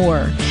for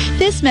more.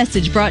 This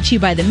message brought to you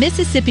by the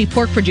Mississippi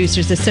Pork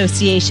Producers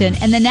Association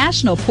and the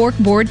National Pork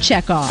Board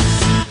Checkoff.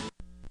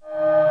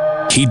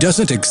 He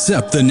doesn't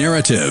accept the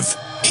narrative.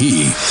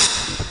 He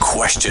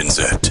questions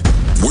it.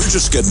 We're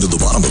just getting to the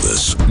bottom of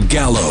this.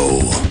 Gallo.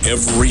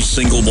 Every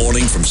single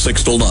morning from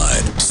 6 till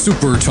 9.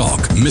 Super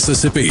Talk,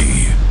 Mississippi.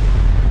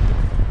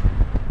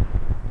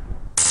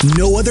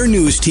 No other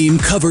news team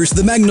covers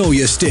the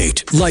Magnolia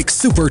State like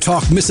Super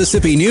Talk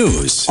Mississippi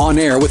News. On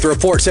air with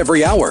reports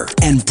every hour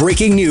and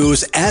breaking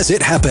news as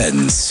it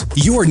happens.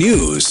 Your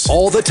news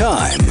all the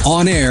time.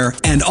 On air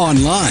and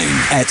online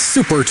at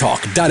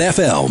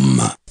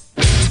supertalk.fm.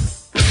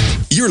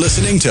 You're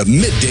listening to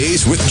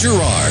Middays with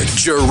Gerard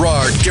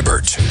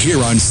Gibert,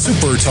 here on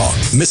Super Talk,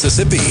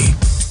 Mississippi.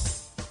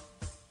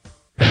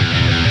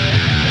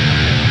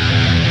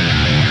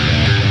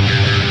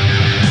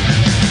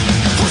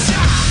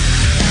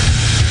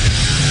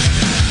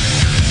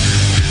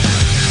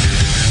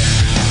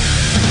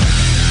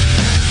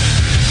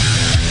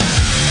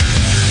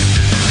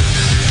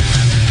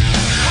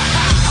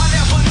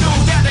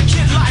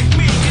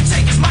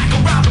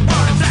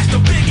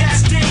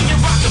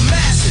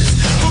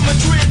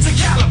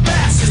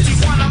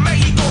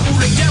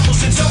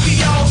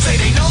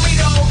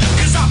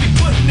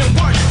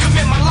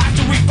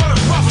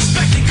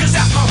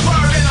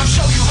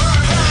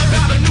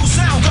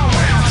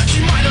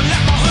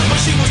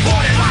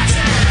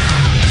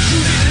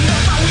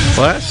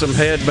 Well, that's some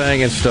head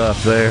banging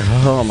stuff there.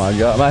 Oh my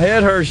God, my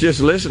head hurts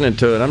just listening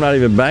to it. I'm not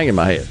even banging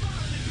my head.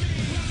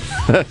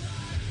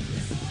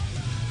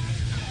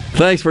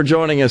 Thanks for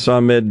joining us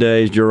on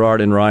Middays,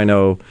 Gerard and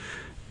Rhino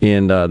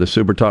in the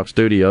Super Talk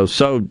studios.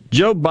 So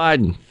Joe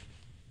Biden,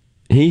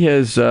 he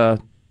has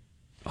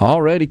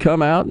already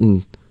come out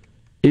and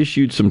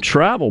issued some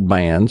travel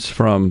bans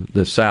from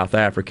the South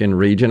African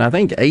region. I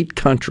think 8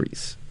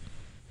 countries,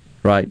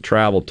 right,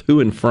 travel to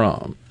and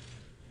from,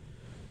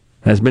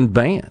 has been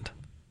banned.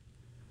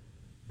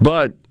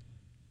 But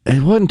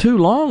it wasn't too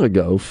long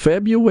ago,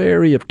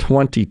 February of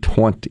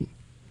 2020.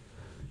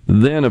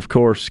 Then, of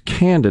course,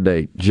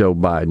 candidate Joe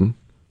Biden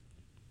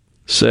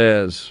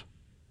says,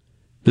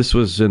 this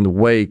was in the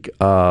wake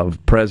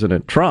of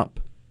President Trump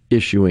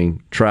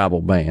issuing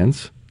travel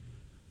bans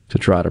to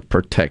try to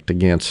protect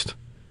against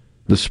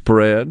the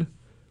spread,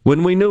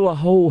 when we knew a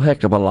whole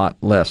heck of a lot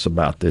less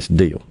about this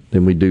deal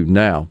than we do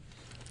now.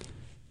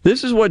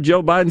 This is what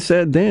Joe Biden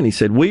said then. He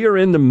said, we are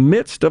in the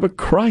midst of a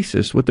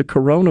crisis with the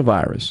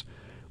coronavirus.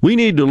 We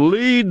need to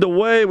lead the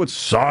way with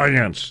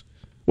science.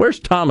 Where's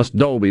Thomas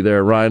Dolby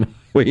there, Ryan?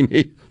 We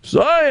need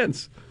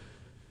science.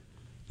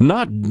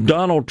 Not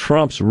Donald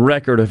Trump's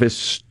record of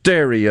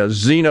hysteria,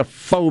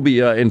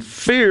 xenophobia, and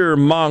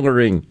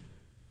fear-mongering.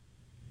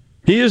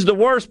 He is the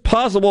worst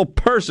possible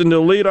person to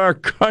lead our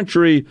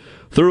country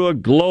through a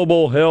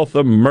global health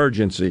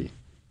emergency.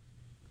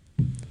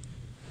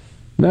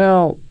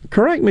 Now,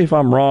 correct me if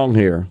I'm wrong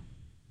here.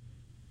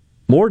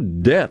 More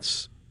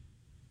deaths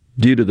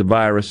due to the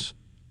virus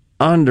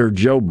under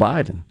Joe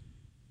Biden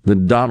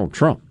than Donald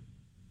Trump.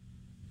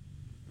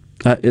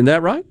 Isn't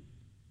that right?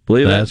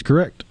 Believe that? That's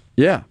correct.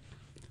 Yeah.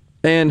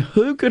 And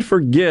who could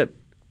forget,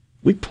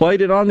 we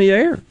played it on the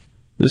air.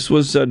 This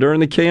was during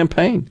the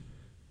campaign,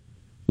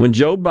 when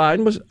Joe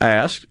Biden was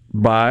asked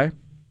by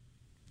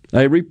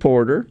a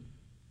reporter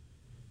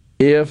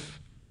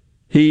if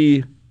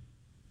he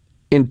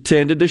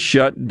intended to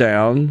shut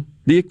down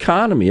the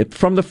economy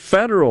from the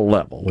federal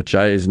level, which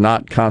is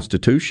not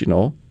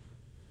constitutional,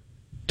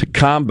 to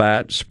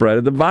combat spread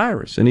of the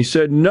virus. And he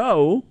said,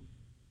 no,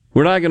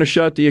 we're not going to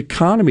shut the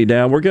economy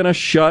down. We're going to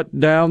shut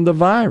down the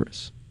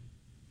virus.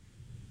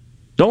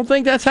 Don't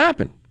think that's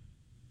happened.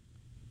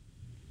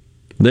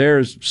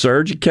 There's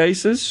surge of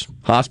cases,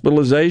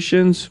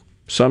 hospitalizations,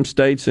 some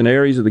states and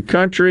areas of the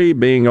country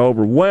being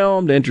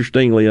overwhelmed.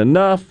 Interestingly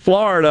enough,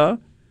 Florida,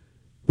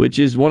 which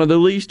is one of the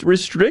least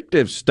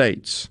restrictive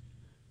states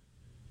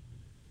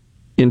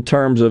in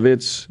terms of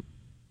its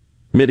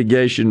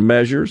mitigation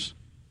measures,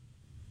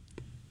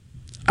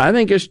 I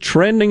think is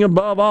trending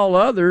above all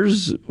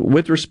others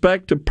with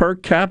respect to per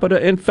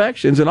capita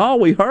infections. And all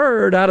we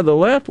heard out of the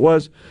left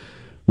was,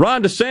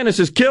 Ron DeSantis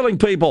is killing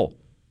people.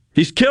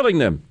 He's killing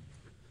them.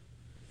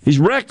 He's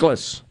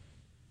reckless.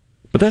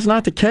 But that's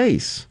not the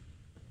case.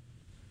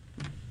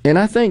 And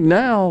I think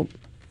now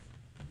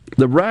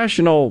the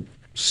rational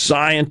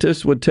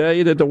scientists would tell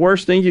you that the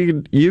worst thing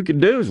you could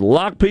do is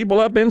lock people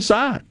up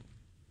inside.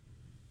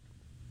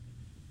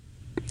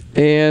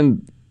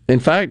 And, in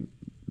fact,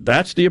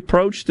 that's the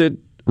approach that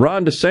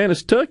Ron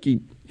DeSantis took.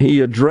 He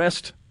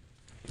addressed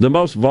the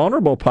most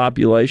vulnerable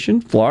population.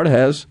 Florida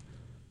has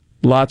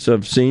lots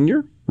of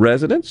senior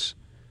residents.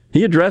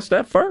 He addressed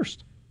that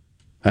first.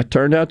 That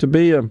turned out to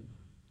be a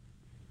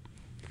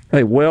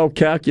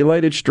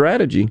well-calculated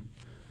strategy.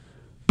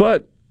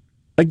 But,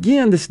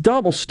 again, this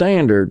double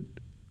standard,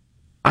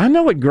 I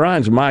know it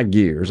grinds my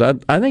gears. I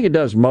think it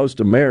does most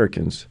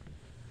Americans.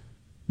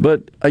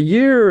 But a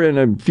year and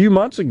a few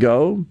months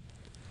ago,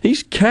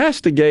 he's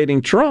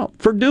castigating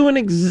Trump for doing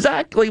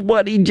exactly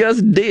what he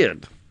just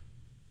did.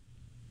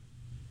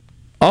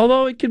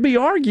 Although it could be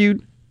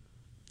argued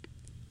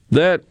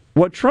that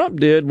what Trump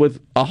did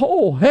with a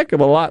whole heck of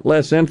a lot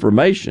less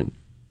information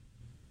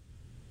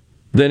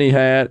than he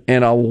had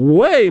and a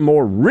way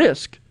more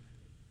risk.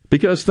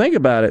 Because think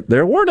about it,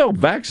 there were no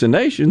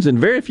vaccinations and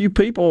very few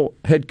people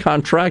had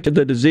contracted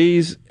the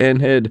disease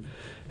and had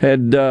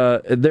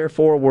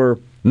therefore were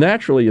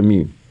naturally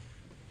immune.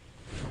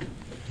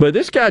 But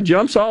this guy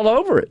jumps all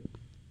over it.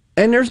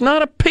 And there's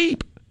not a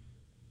peep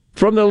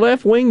from the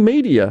left-wing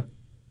media.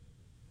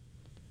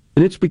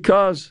 And it's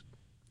because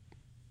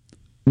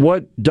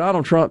what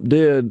Donald Trump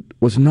did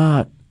was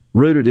not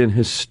rooted in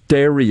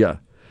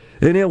hysteria.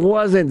 And it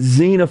wasn't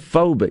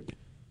xenophobic.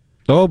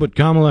 Oh, but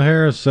Kamala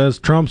Harris says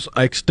Trump's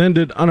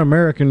extended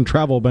un-American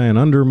travel ban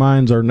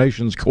undermines our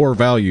nation's core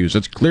values.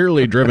 It's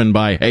clearly driven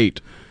by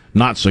hate,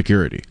 not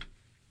security.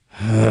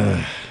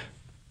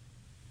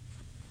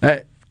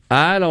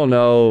 I don't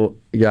know,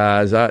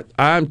 guys.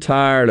 I'm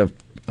tired of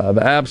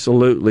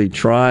absolutely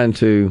trying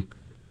to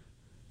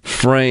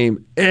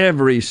frame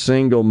every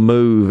single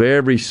move,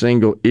 every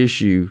single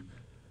issue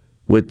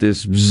with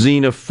this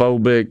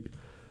xenophobic,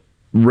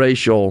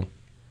 racial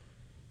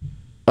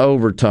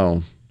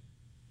overtone.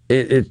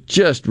 It's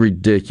just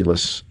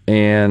ridiculous.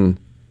 And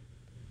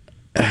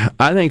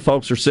I think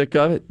folks are sick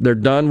of it. They're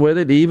done with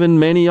it, even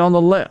many on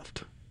the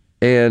left.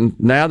 And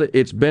now that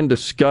it's been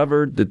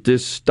discovered that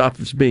this stuff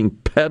is being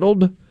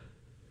peddled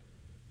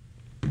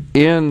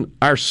in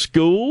our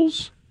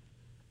schools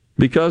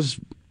because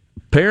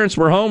parents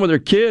were home with their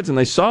kids and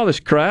they saw this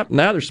crap,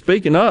 now they're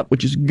speaking up,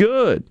 which is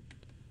good.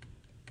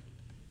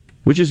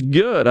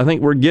 I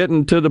think we're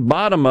getting to the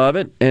bottom of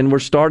it, and we're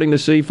starting to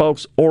see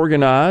folks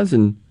organize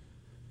and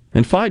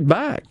fight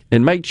back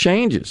and make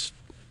changes.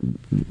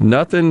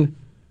 Nothing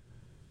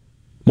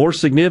more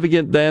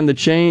significant than the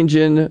change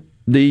in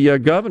the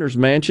governor's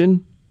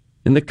mansion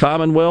in the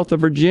Commonwealth of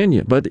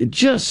Virginia. But it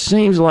just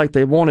seems like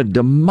they want to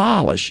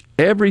demolish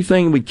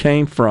everything we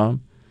came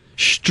from,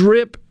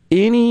 strip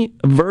any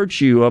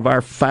virtue of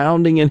our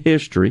founding and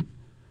history.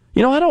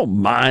 You know, I don't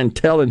mind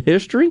telling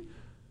history,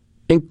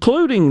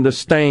 including the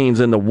stains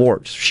and the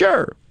warts.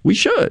 Sure, we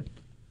should.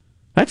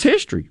 That's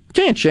history.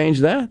 Can't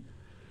change that.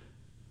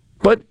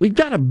 But we've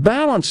got to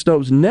balance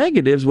those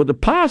negatives with the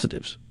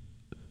positives.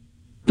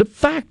 The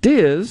fact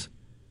is,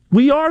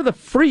 we are the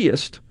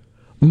freest,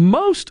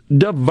 most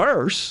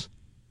diverse,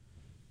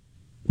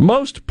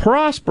 most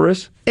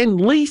prosperous, and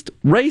least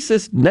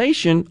racist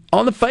nation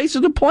on the face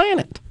of the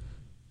planet.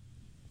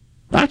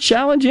 I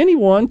challenge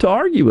anyone to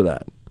argue with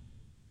that.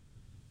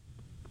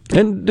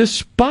 And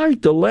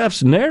despite the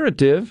left's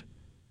narrative,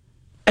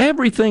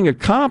 everything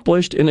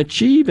accomplished and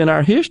achieved in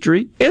our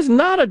history is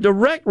not a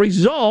direct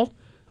result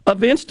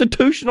of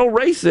institutional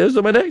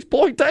racism and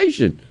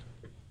exploitation.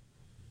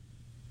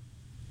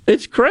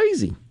 It's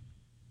crazy.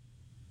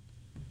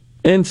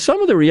 And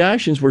some of the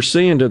reactions we're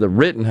seeing to the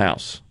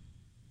Rittenhouse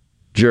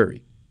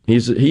jury,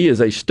 he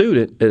is a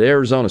student at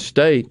Arizona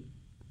State,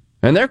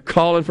 and they're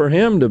calling for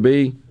him to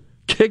be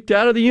kicked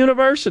out of the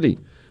university.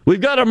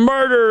 We've got a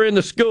murderer in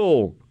the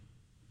school.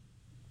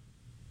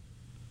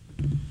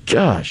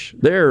 Gosh,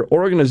 there are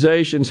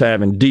organizations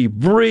having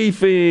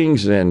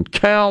debriefings and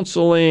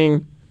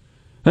counseling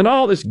and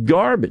all this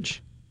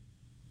garbage.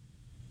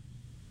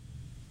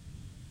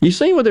 You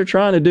see what they're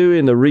trying to do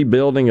in the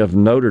rebuilding of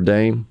Notre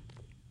Dame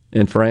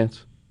in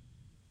France?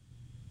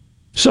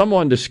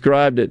 Someone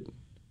described it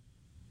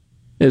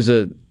as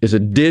a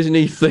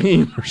Disney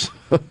theme or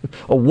something.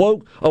 a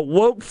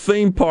woke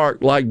theme park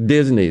like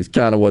Disney is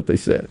kind of what they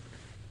said.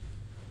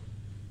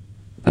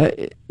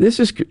 This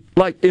is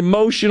like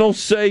emotional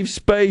safe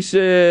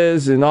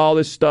spaces and all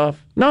this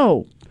stuff.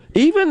 No,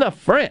 even the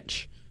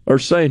French are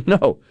saying,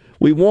 no,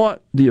 we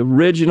want the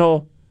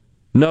original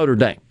Notre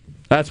Dame.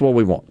 That's what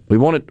we want. We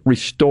want it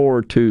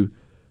restored to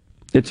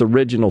its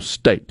original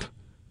state.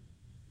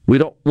 We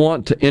don't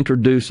want to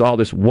introduce all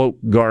this woke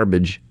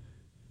garbage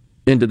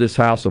into this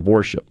house of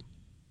worship.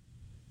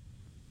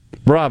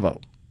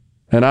 Bravo.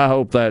 And I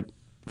hope that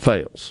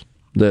fails,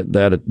 that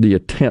the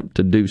attempt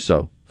to do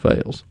so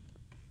fails.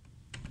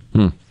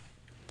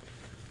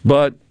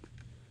 But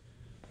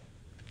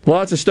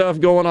lots of stuff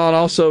going on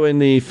also in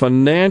the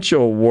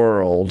financial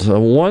world.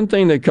 One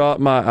thing that caught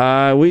my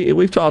eye,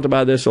 we've talked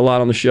about this a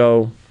lot on the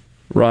show,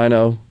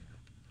 Rhino.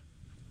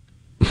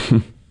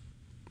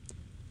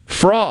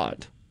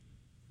 Fraud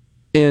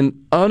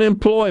in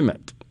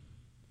unemployment.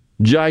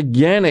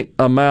 Gigantic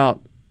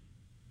amount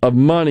of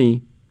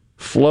money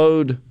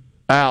flowed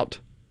out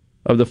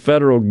of the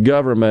federal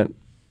government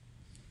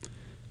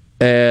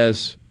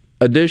as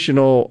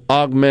additional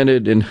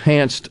augmented,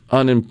 enhanced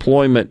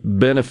unemployment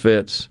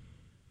benefits.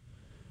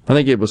 I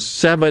think it was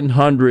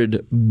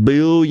 $700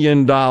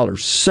 billion.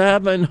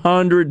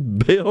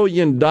 $700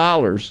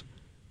 billion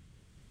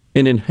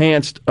in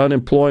enhanced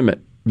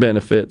unemployment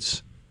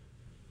benefits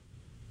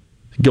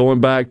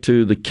going back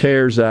to the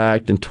CARES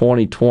Act in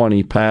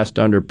 2020 passed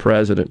under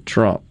President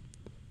Trump.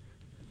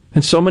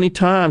 And so many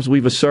times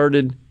we've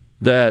asserted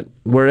that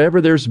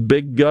wherever there's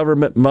big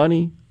government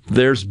money,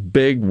 there's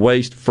big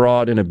waste,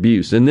 fraud, and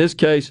abuse. In this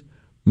case,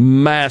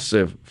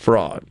 massive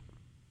fraud.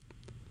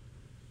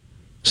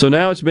 So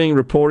now it's being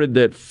reported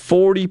that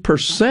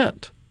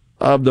 40%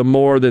 of the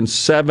more than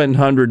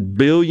 $700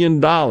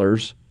 billion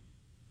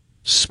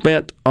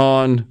spent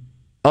on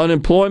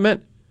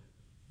unemployment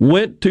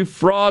went to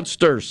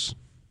fraudsters.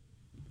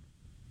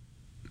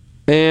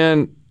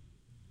 And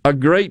so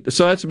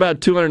that's about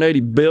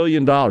 $280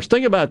 billion.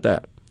 Think about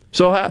that.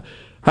 So how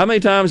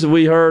many times have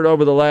we heard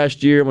over the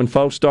last year when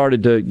folks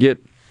started to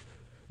get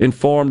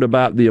informed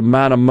about the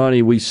amount of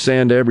money we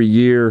send every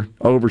year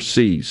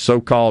overseas,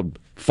 so-called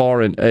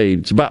foreign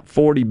aid? It's about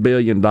 $40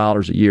 billion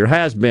a year,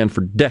 has been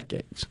for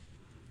decades.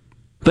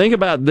 Think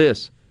about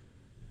this.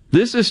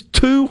 This is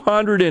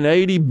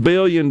 $280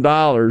 billion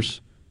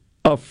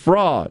of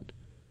fraud,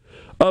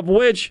 of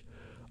which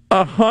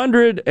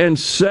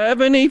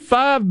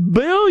 $175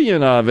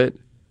 billion of it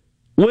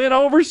went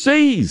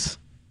overseas.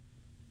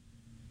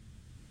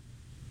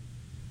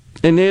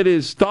 And it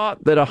is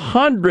thought that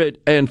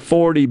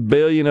 $140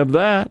 billion of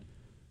that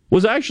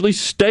was actually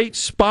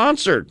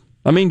state-sponsored.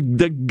 I mean,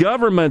 the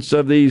governments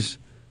of these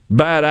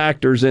bad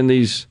actors in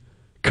these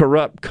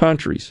corrupt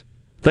countries,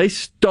 they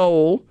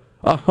stole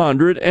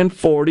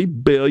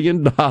 $140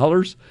 billion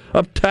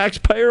of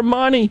taxpayer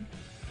money.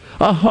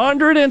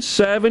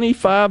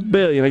 $175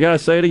 billion, I got to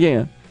say it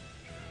again,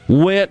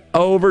 went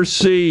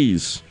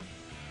overseas.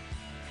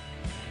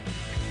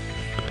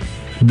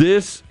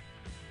 This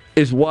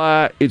is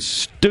why it's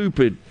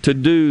stupid to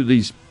do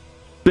these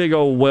big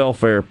old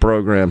welfare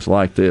programs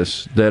like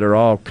this that are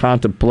all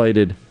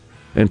contemplated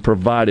and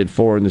provided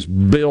for in this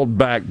Build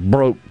Back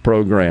Broke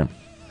program.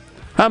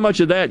 How much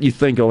of that you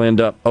think will end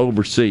up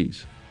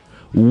overseas?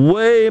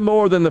 Way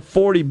more than the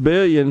 $40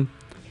 billion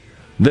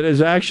that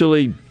is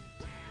actually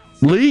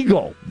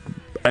legal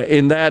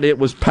in that it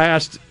was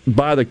passed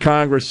by the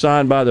Congress,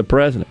 signed by the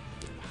president.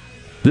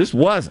 This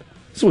wasn't.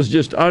 This was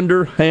just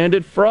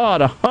underhanded fraud.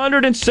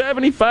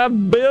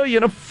 $175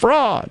 billion of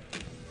fraud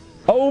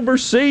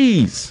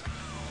overseas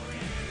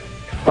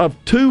of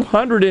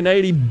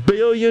 $280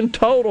 billion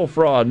total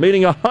fraud,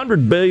 meaning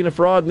 $100 billion of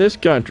fraud in this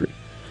country.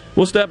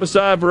 We'll step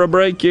aside for a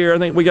break here. I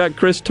think we got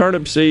Chris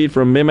Turnipseed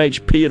from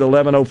MHP at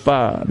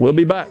 11:05. We'll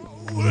be back.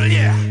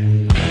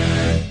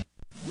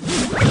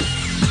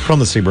 From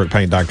the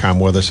SeabrookPaint.com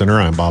Weather Center,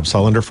 I'm Bob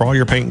Sullender. For all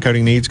your paint and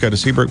coating needs, go to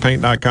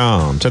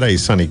SeabrookPaint.com.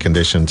 Today's sunny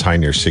conditions, high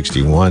near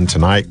 61.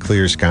 Tonight,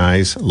 clear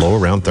skies, low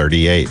around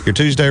 38. Your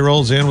Tuesday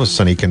rolls in with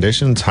sunny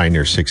conditions, high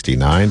near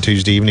 69.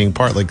 Tuesday evening,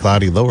 partly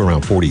cloudy, low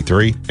around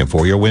 43. And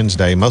for your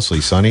Wednesday, mostly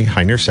sunny,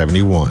 high near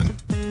 71.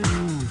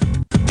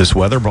 This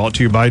weather brought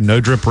to you by No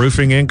Drip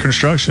Roofing and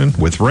Construction.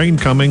 With rain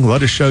coming,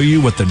 let us show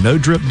you what the No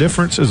Drip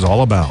difference is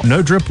all about.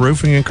 No Drip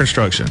Roofing and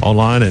Construction.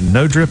 Online at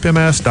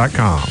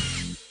NoDripMS.com.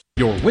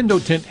 Your window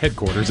tint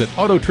headquarters at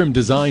Auto Trim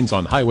Designs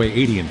on Highway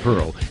 80 in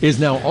Pearl is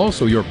now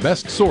also your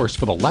best source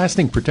for the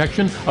lasting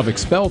protection of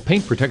Expel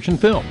paint protection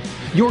film.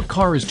 Your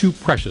car is too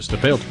precious to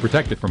fail to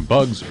protect it from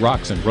bugs,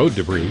 rocks, and road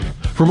debris.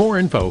 For more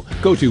info,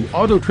 go to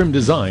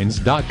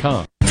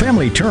AutoTrimDesigns.com.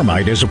 Family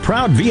Termite is a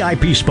proud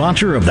VIP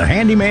sponsor of the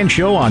Handyman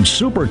Show on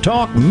Super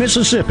Talk,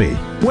 Mississippi.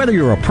 Whether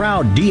you're a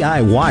proud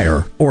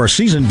DIYer or a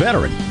seasoned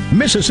veteran,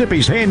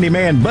 Mississippi's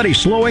handyman Buddy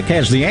Slowick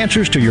has the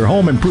answers to your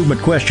home improvement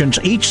questions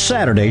each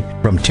Saturday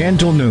from 10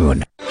 till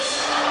noon.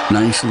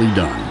 Nicely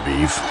done,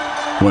 Beef.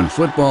 When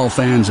football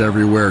fans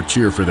everywhere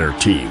cheer for their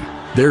team,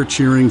 they're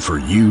cheering for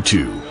you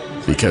too,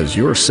 because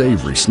your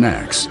savory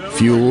snacks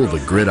fuel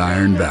the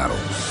gridiron battle.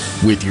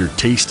 With your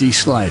tasty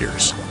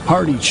sliders,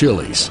 hearty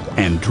chilies,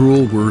 and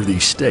drool-worthy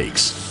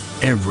steaks,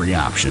 every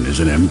option is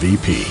an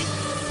MVP.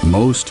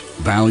 Most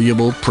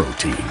valuable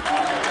protein.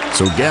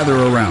 So gather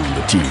around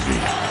the TV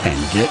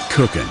and get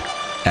cooking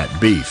at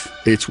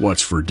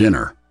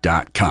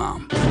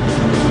BeefIt'sWhat'sForDinner.com.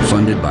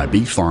 Funded by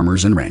beef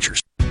farmers and ranchers.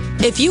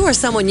 If you or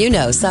someone you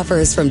know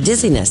suffers from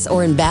dizziness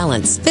or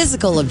imbalance,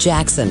 Physical of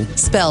Jackson,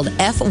 spelled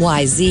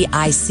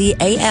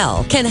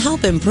F-Y-Z-I-C-A-L, can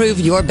help improve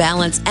your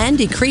balance and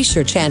decrease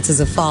your chances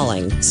of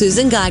falling.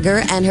 Susan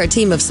Geiger and her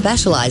team of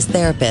specialized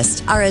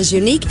therapists are as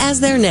unique as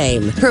their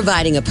name,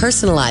 providing a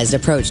personalized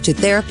approach to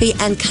therapy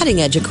and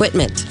cutting-edge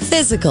equipment.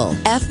 Physical,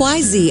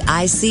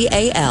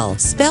 F-Y-Z-I-C-A-L,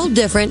 spelled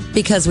different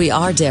because we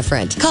are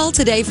different. Call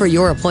today for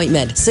your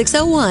appointment,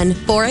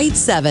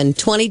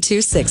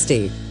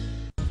 601-487-2260.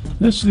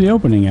 This is the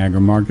opening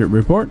agri-market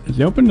report. At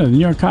the open of the New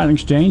York Cotton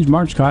Exchange,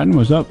 March cotton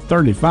was up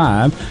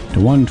 35 to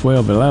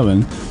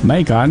 112.11.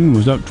 May cotton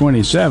was up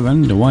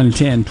 27 to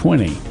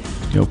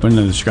 110.20. The open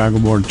of the Chicago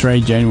Board of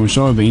Trade, January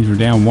soybeans were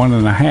down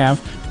 1.5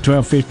 to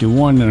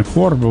 12.51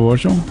 1/4 per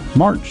bushel.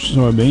 March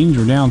soybeans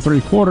were down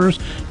 3/4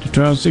 to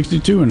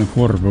 12.62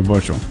 1/4 per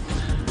bushel.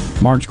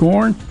 March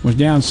corn was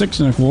down 6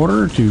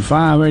 1/4 to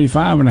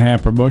 5.85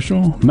 1/2 per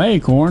bushel. May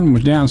corn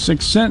was down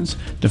 6 cents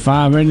to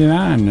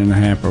 5.89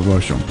 1/2 per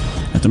bushel.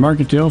 At the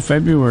mercantile,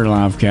 February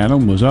live cattle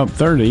was up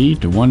 30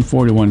 to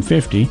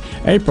 141.50.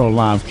 April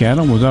live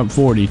cattle was up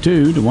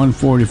 42 to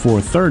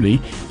 144.30.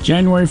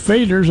 January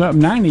feeders up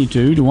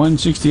 92 to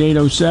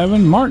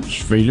 168.07.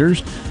 March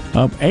feeders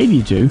up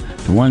 82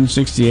 to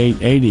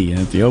 168.80. And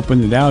at the open,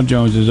 the Dow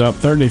Jones is up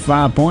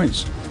 35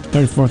 points,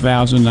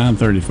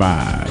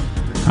 34,935.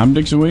 I'm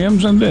Dixon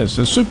Williams, and this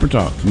is Super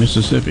Talk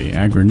Mississippi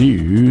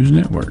Agri-News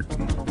Network.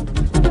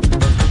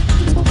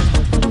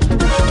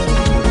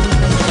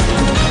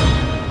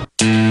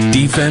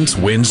 Defense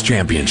wins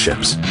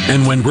championships.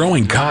 And when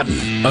growing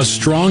cotton, a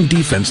strong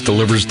defense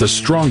delivers the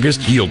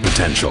strongest yield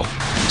potential.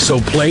 So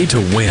play to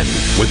win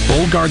with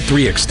Bollgard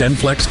 3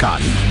 XtendFlex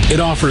Cotton. It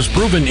offers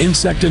proven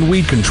insect and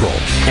weed control,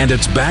 and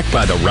it's backed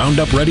by the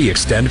Roundup Ready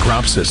Extend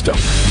crop system.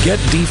 Get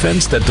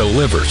defense that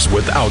delivers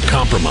without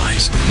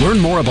compromise. Learn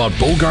more about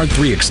Bollgard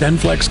 3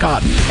 XtendFlex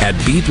Cotton at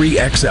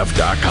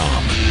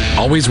b3xf.com.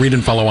 Always read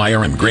and follow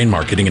IRM, grain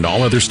marketing, and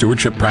all other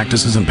stewardship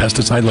practices and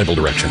pesticide label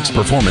directions.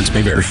 Performance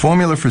may vary. The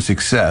formula for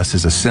success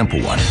is a simple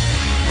one.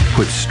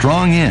 Put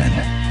strong in,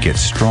 get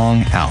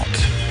strong out.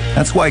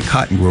 That's why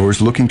cotton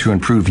growers looking to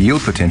improve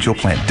yield potential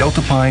plant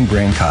Delta Pine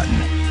Grand Cotton,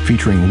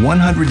 featuring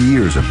 100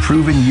 years of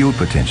proven yield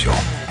potential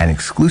and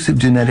exclusive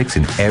genetics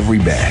in every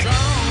bag.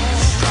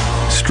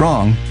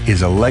 Strong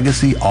is a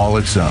legacy all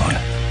its own.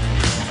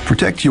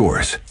 Protect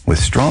yours with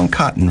strong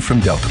cotton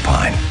from Delta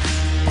Pine.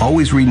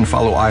 Always read and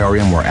follow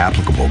IRM where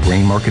applicable,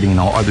 grain marketing, and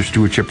all other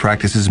stewardship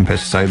practices and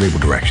pesticide label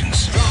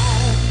directions.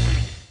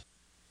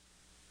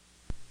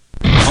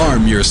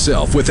 Arm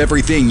yourself with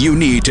everything you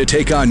need to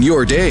take on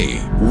your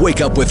day.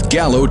 Wake up with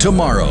Gallo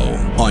tomorrow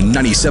on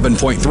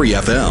 97.3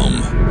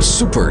 FM.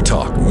 Super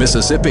Talk,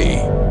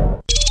 Mississippi.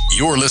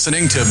 You're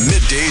listening to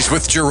Middays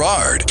with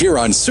Gerard here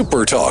on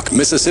Super Talk,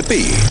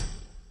 Mississippi.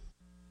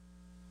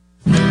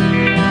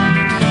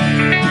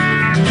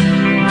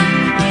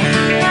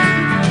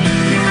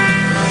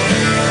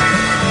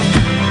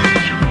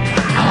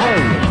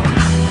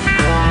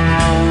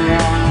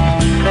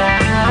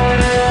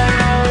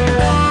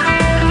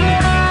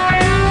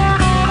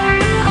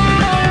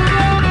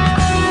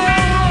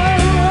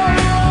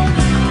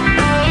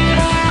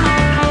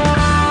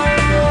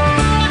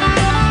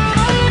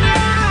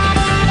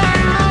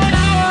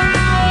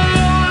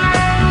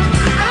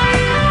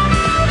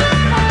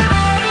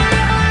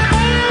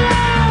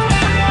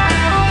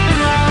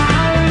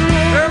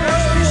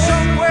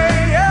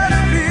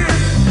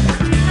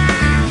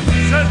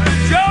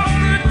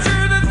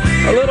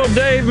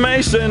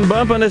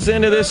 Bumping us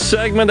into this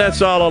segment.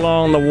 That's all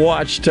along the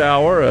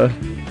Watchtower.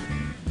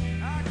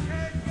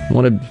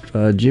 One of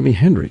Jimi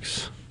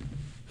Hendrix'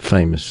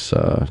 famous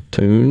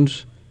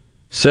tunes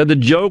said the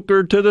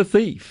Joker to the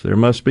thief. There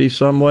must be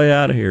some way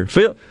out of here.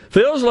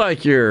 Feels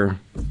like you're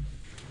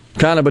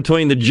kind of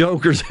between the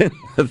Jokers and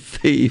the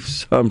thief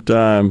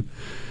sometime.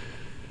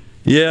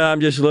 Yeah,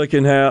 I'm just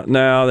looking out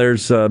now.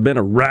 There's been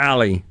a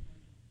rally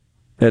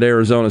at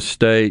Arizona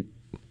State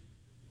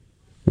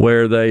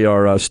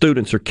where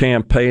students are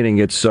campaigning.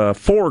 It's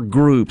 4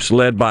 groups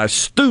led by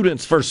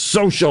Students for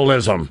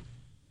Socialism.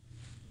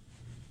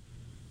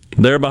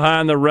 They're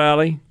behind the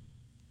rally.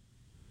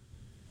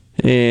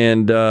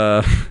 And,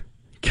 golly,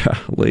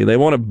 they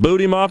want to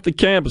boot him off the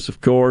campus, of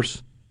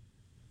course.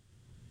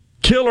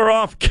 Killer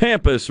off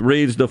campus,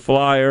 reads the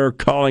flyer,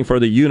 calling for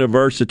the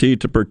university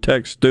to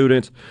protect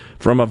students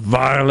from a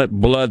violent,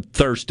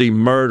 bloodthirsty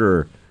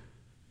murderer.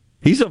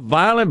 He's a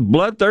violent,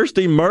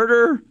 bloodthirsty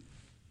murderer?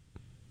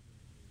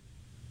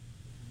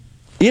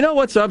 You know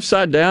what's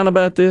upside down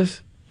about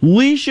this?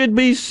 We should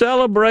be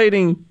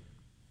celebrating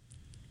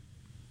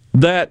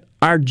that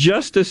our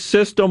justice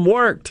system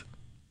worked.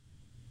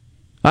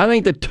 I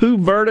think the 2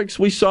 verdicts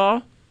we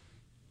saw,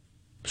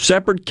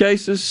 separate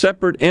cases,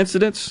 separate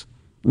incidents,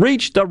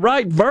 reached the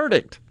right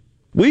verdict.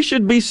 We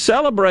should be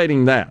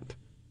celebrating that.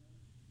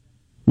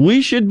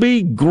 We should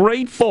be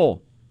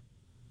grateful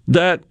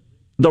that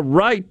the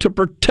right to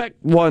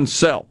protect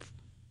oneself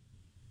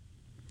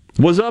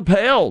was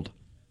upheld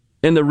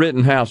in the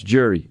Rittenhouse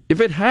jury.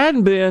 If it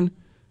hadn't been,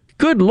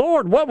 good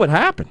Lord, what would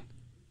happen?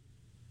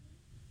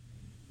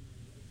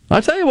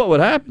 I tell you what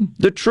would happen.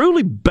 The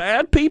truly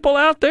bad people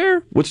out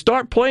there would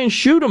start playing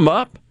shoot 'em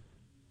up.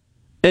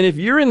 And if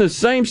you're in the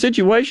same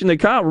situation that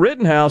Kyle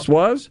Rittenhouse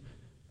was,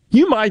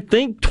 you might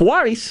think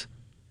twice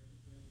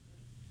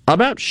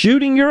about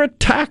shooting your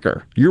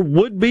attacker, your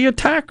would-be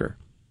attacker.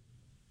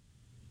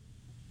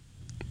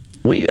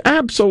 We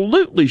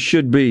absolutely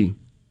should be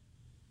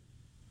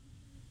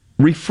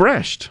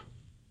refreshed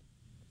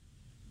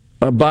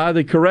by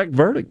the correct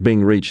verdict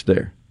being reached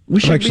there. We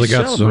should I've actually be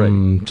got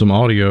celebrating. some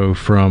audio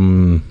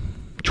from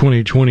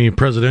 2020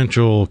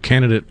 presidential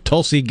candidate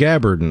Tulsi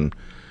Gabbard, and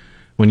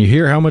when you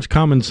hear how much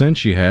common sense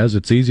she has,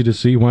 it's easy to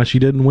see why she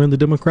didn't win the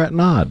Democrat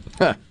nod.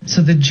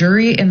 So the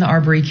jury in the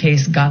Arbery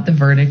case got the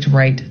verdict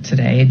right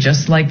today,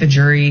 just like the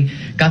jury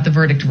got the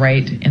verdict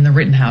right in the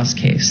Rittenhouse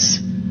case.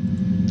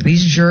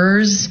 These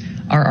jurors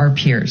are our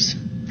peers.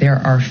 They are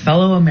our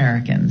fellow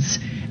Americans.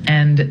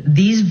 And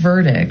these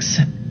verdicts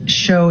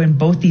show in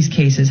both these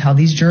cases how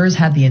these jurors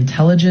had the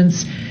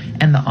intelligence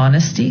and the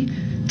honesty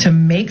to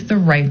make the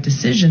right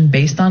decision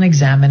based on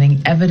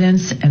examining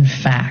evidence and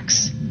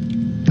facts,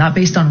 not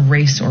based on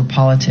race or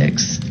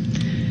politics.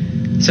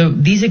 So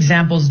these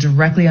examples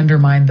directly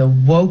undermine the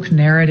woke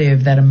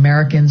narrative that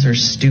Americans are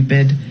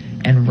stupid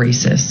and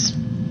racist.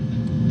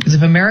 Because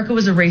if America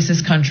was a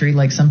racist country,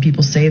 like some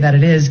people say that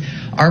it is,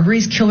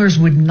 Arbery's killers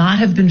would not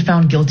have been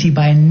found guilty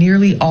by a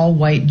nearly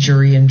all-white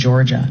jury in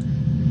Georgia.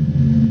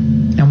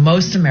 Now,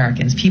 most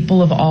Americans,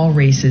 people of all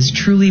races,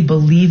 truly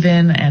believe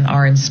in and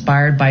are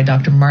inspired by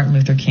Dr. Martin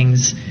Luther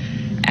King's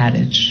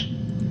adage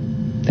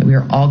that we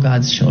are all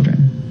God's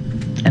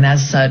children. And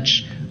as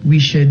such, we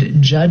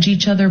should judge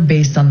each other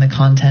based on the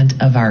content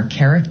of our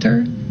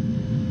character,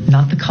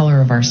 not the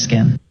color of our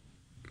skin.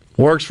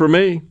 Works for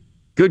me.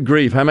 Good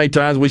grief. How many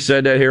times we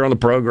said that here on the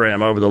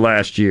program over the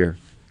last year?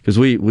 Because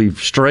we've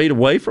strayed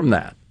away from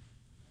that.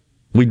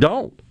 We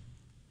don't.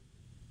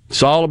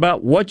 It's all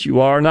about what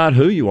you are, not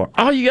who you are.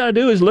 All you got to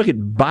do is look at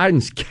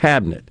Biden's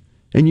cabinet,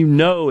 and you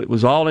know it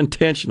was all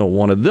intentional.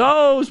 One of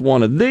those,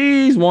 one of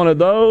these, one of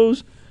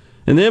those.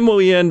 And then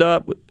we end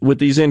up with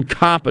these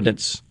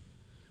incompetents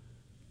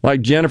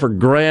like Jennifer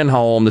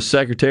Granholm, the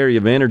Secretary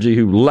of Energy,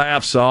 who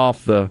laughs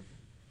off the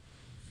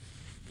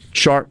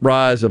sharp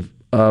rise of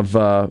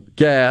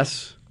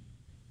gas.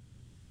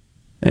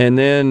 And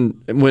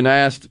then when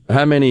asked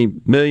how many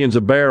millions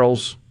of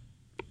barrels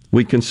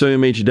we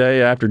consume each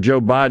day after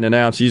Joe Biden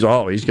announced he's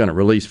going to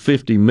release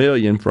 50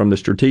 million from the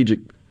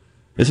strategic.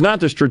 It's not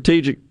the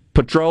strategic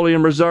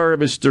petroleum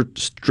reserve, it's the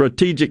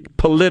strategic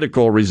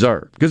political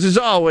reserve, because it's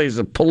always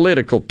a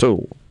political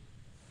tool.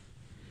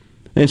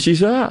 And she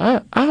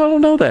said, I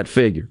don't know that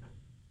figure.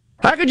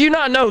 How could you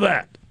not know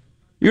that?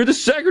 You're the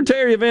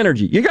Secretary of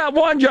Energy. You got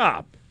one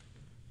job.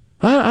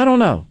 I don't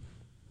know.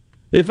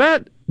 If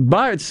that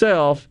by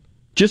itself,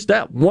 just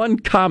that one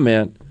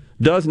comment,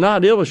 does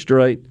not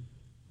illustrate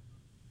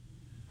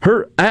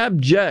her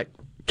abject,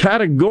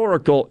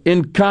 categorical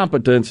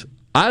incompetence,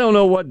 I don't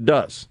know what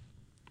does.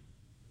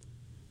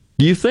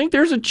 Do you think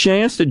there's a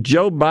chance that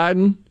Joe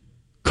Biden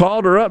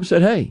called her up and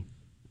said, hey,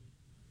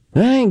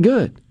 that ain't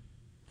good?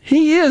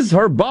 He is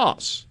her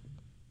boss.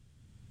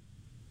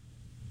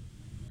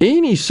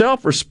 Any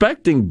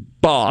self-respecting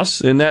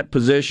boss in that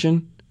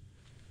position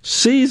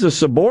sees a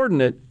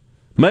subordinate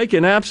make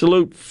an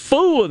absolute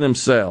fool of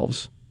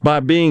themselves by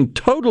being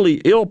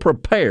totally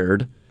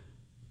ill-prepared.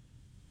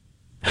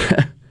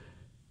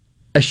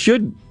 I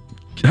should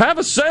have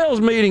a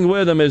sales meeting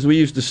with him, as we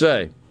used to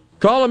say.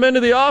 Call him into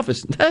the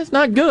office. That's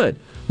not good.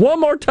 One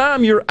more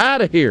time, you're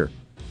out of here.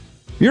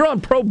 You're on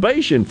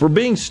probation for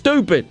being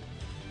stupid.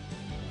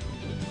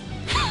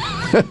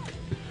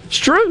 It's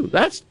true.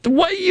 That's the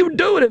way you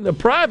do it in the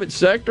private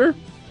sector.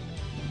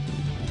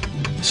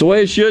 It's the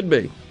way it should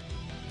be.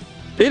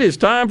 It is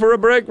time for a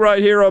break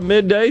right here on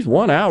Middays.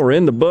 1 hour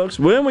in the books.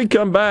 When we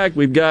come back,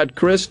 we've got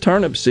Chris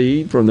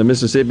Turnipseed from the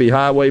Mississippi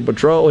Highway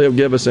Patrol. He'll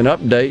give us an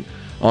update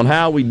on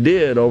how we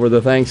did over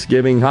the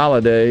Thanksgiving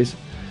holidays.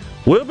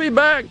 We'll be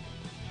back.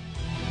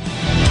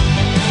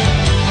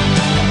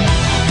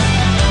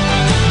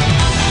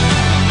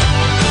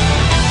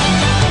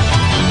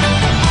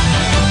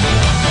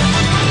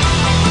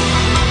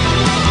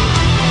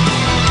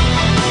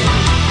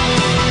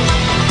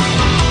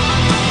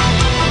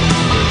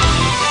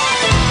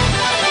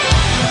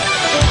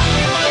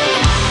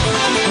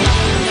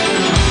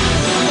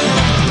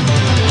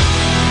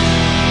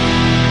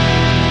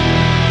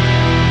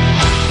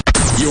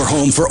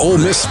 Home for Ole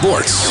Miss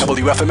sports.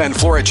 WFMN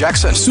Flora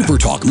Jackson. Super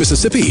Talk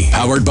Mississippi.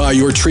 Powered by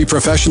your tree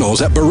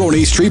professionals at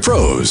Baroni's Tree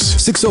Pros.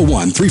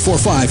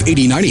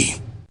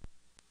 601-345-8090.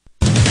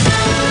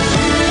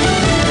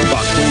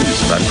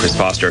 I'm Chris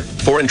Foster.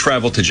 Foreign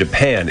travel to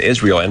Japan,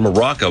 Israel, and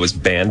Morocco is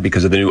banned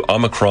because of the new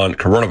Omicron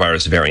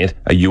coronavirus variant.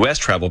 A U.S.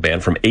 travel ban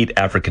from 8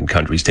 African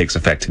countries takes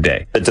effect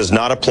today. It does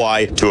not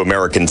apply to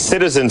American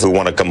citizens who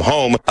want to come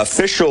home.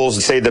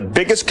 Officials say the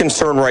biggest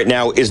concern right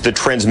now is the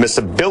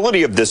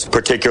transmissibility of this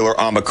particular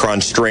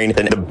Omicron strain.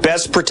 And the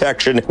best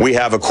protection we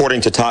have,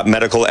 according to top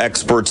medical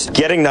experts,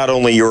 getting not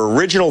only your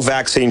original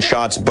vaccine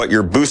shots, but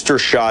your booster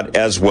shot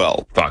as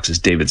well. Fox's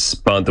David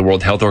Spunt. The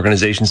World Health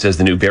Organization says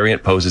the new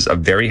variant poses a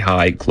very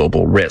high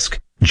global risk.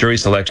 Jury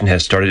selection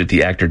has started at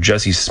the actor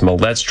Jussie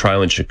Smollett's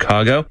trial in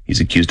Chicago. He's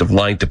accused of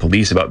lying to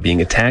police about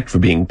being attacked for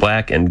being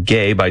black and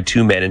gay by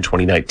 2 men in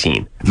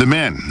 2019. The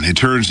men, it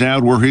turns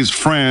out, were his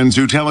friends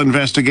who tell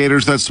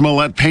investigators that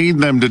Smollett paid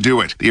them to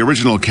do it. The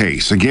original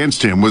case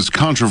against him was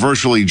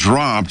controversially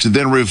dropped,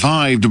 then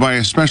revived by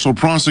a special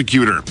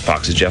prosecutor.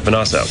 Fox's Jeff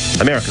Manasso.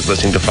 America's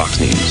listening to Fox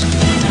News.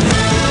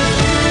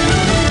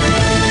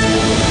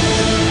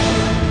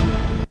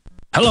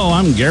 Hello,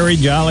 I'm Gary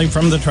Jolly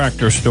from the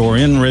Tractor Store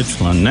in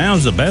Richland.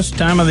 Now's the best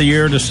time of the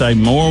year to save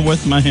more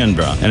with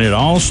Mahindra, and it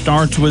all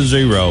starts with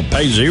zero.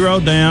 Pay zero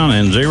down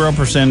and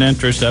 0%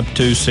 interest up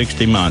to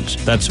 60 months.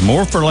 That's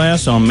more for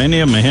less on many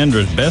of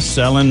Mahindra's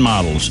best-selling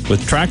models,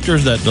 with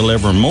tractors that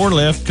deliver more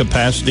lift,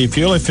 capacity,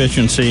 fuel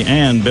efficiency,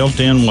 and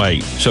built-in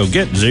weight. So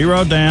get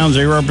zero down,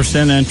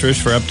 0%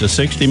 interest for up to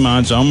 60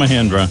 months on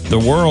Mahindra, the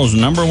world's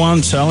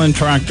 #1 selling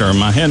tractor,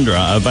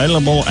 Mahindra,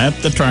 available at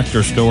the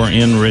Tractor Store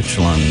in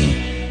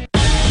Richland.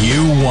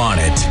 You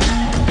want it.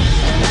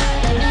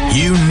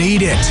 You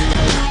need it.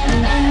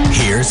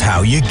 Here's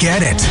how you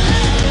get it.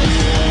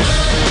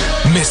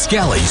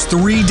 Miskelly's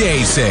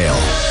 3-day sale.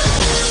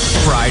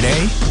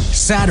 Friday,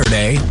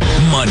 Saturday,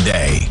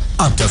 Monday.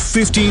 Up to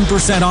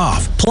 15%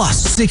 off,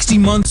 plus 60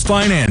 months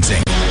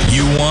financing.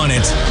 You want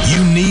it.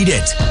 You need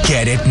it.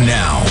 Get it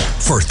now.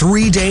 For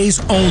 3 days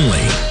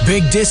only.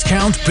 Big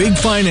discount, big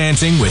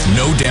financing with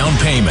no down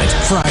payment.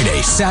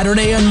 Friday,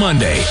 Saturday, and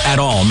Monday at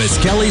all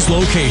Miskelly's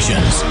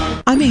locations.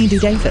 I'm Andy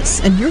Davis,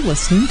 and you're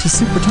listening to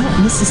Super Talk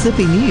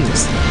Mississippi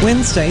News.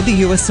 Wednesday, the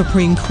U.S.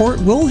 Supreme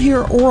Court will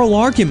hear oral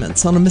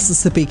arguments on a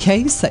Mississippi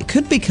case that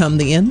could become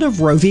the end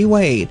of Roe v.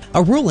 Wade,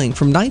 a ruling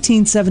from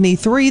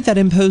 1973 that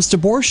imposed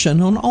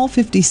abortion on all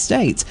 50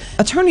 states.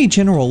 Attorney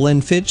General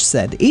Lynn Fitch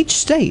said each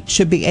state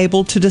should be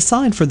able to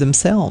decide for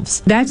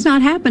themselves. That's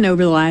not happened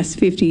over the last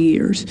 50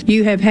 years.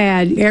 You have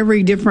had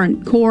every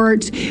different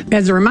court,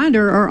 as a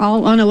reminder, are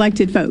all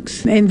unelected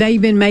folks, and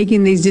they've been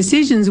making these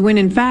decisions when,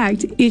 in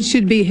fact, it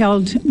should be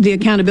held the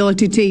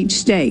accountability to each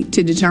state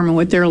to determine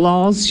what their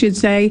laws should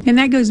say. And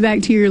that goes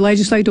back to your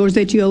legislators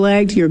that you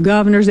elect, your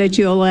governors that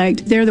you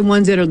elect. They're the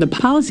ones that are the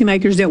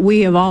policymakers that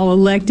we have all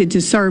elected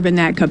to serve in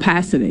that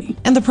capacity.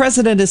 And the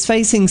president is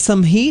facing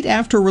some heat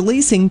after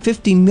releasing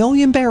 50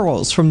 million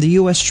barrels from the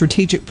U.S.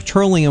 Strategic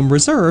Petroleum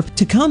Reserve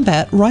to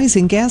combat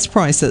rising gas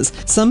prices.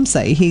 Some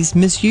say he's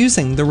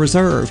misusing the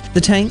reserve.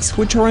 The tanks,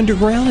 which are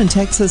underground in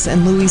Texas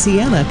and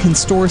Louisiana, can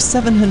store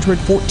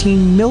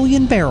 714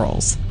 million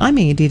barrels. I'm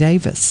Andy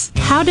Davis.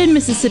 How did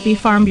Mississippi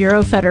Farm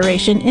Bureau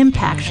Federation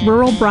impact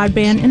rural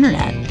broadband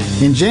internet?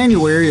 In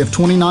January of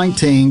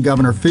 2019,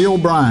 Governor Phil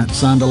Bryant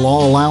signed a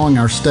law allowing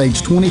our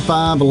state's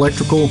 25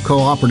 electrical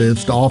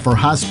cooperatives to offer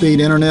high-speed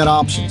internet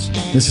options.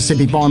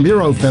 Mississippi Farm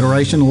Bureau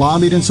Federation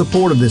lobbied in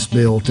support of this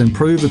bill to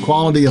improve the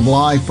quality of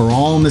life for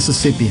all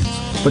Mississippians.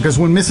 Because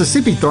when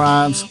Mississippi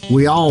thrives,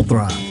 we all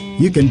thrive.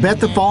 You can bet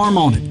the farm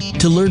on it.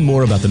 To learn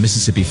more about the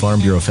Mississippi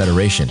Farm Bureau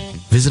Federation,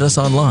 visit us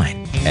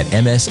online at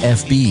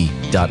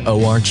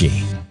msfb.org.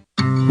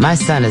 My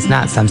son is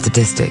not some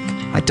statistic.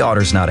 My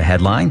daughter's not a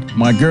headline.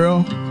 My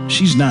girl,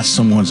 she's not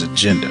someone's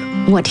agenda.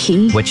 What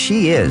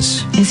she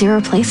is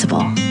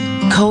irreplaceable.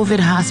 COVID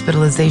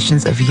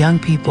hospitalizations of young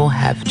people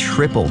have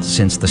tripled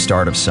since the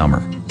start of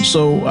summer.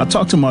 So I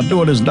talked to my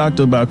daughter's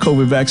doctor about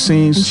COVID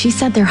vaccines. And she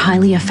said they're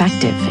highly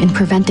effective in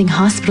preventing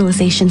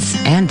hospitalizations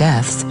and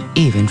deaths,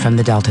 even from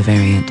the Delta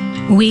variant.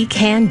 We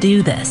can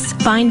do this.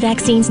 Find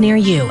vaccines near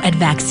you at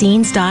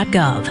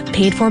vaccines.gov.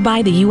 Paid for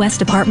by the U.S.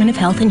 Department of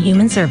Health and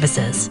Human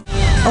Services.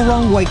 A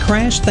wrong-way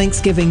crash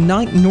Thanksgiving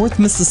night in North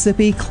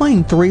Mississippi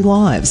claimed 3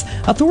 lives.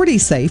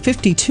 Authorities say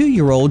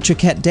 52-year-old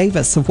Jaquette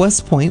Davis of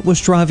West Point was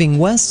driving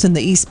west in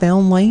the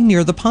eastbound lane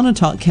near the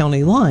Pontotoc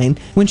County line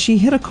when she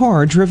hit a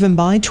car driven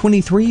by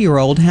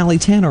 23-year-old Hallie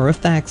Tanner of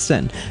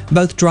Thaxton.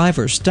 Both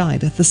drivers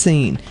died at the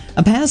scene.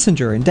 A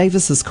passenger in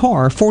Davis's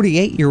car,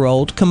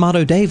 48-year-old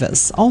Kamado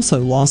Davis, also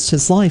lost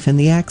his life in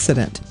the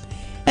accident.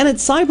 And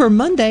it's Cyber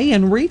Monday,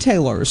 and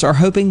retailers are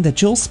hoping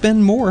that you'll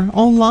spend more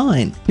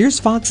online. Here's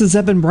Fox's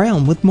Eben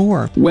Brown with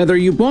more. Whether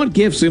you bought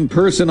gifts in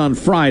person on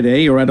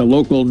Friday or at a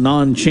local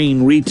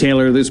non-chain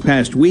retailer this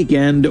past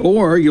weekend,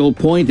 or you'll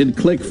point and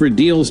click for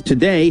deals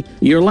today,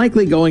 you're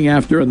likely going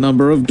after a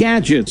number of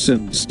gadgets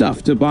and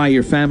stuff to buy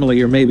your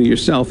family or maybe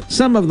yourself.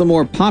 Some of the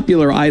more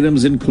popular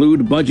items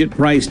include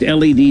budget-priced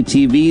LED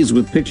TVs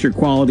with picture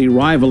quality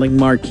rivaling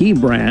marquee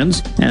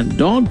brands, and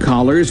dog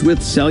collars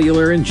with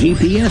cellular and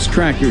GPS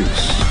trackers.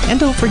 And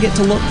don't forget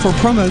to look for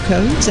promo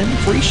codes and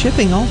free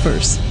shipping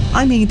offers.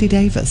 I'm Andy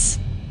Davis.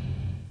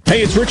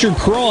 Hey, it's Richard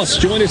Cross.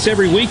 Join us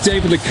every weekday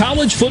for the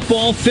College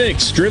Football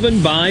Fix,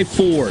 driven by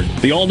Ford.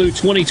 The all-new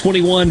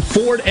 2021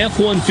 Ford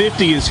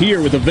F-150 is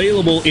here with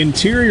available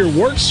interior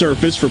work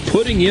surface for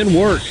putting in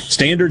work.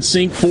 Standard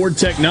sync Ford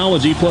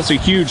technology plus a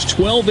huge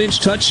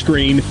 12-inch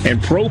touchscreen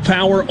and Pro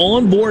Power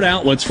onboard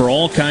outlets for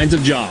all kinds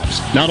of jobs.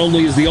 Not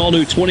only is the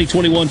all-new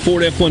 2021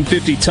 Ford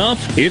F-150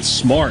 tough, it's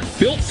smart.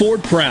 Built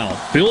Ford proud.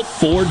 Built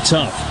Ford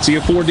tough. See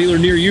a Ford dealer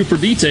near you for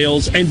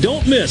details, and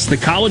don't miss the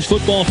College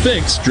Football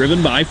Fix,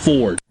 driven by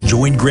Ford.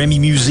 Join Grammy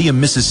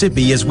Museum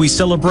Mississippi as we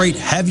celebrate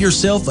Have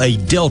Yourself a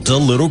Delta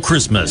Little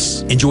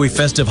Christmas. Enjoy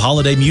festive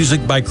holiday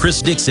music by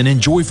Chris Dixon and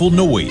Joyful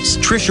Noise,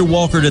 Trisha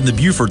Walker and the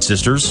Buford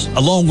Sisters,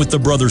 along with the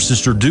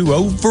brother-sister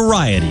duo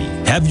Variety.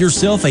 Have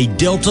Yourself a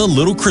Delta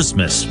Little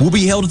Christmas will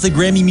be held at the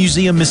Grammy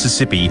Museum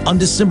Mississippi on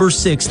December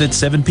 6th at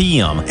 7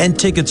 p.m. and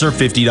tickets are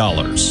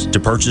 $50. To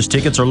purchase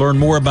tickets or learn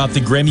more about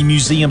the Grammy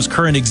Museum's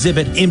current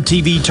exhibit,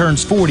 MTV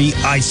Turns 40,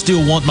 I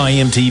Still Want My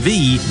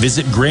MTV,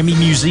 visit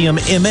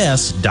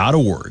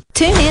GrammyMuseumMS.org. Hour.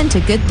 Tune in to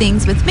Good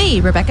Things with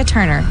me, Rebecca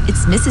Turner.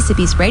 It's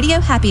Mississippi's Radio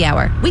Happy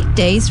Hour,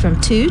 weekdays from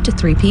 2 to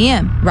 3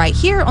 p.m., right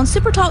here on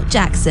Super Talk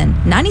Jackson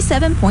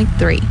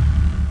 97.3.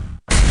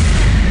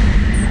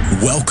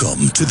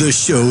 Welcome to the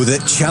show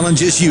that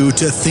challenges you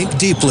to think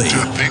deeply,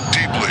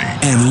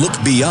 and look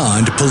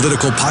beyond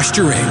political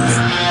posturing.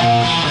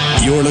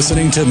 You're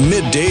listening to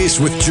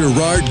Middays with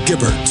Gerard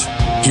Gibbert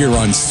here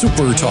on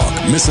Super Talk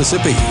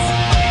Mississippi.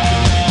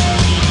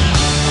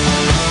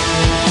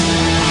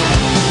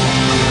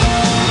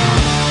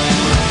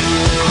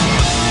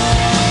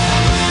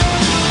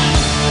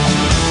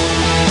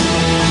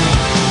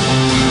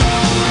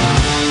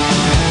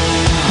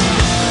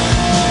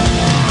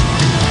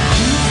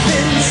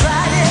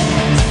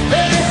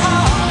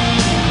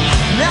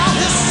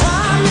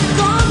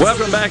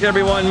 Welcome back,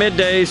 everyone.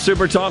 Midday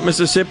Super Talk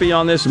Mississippi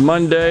on this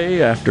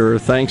Monday after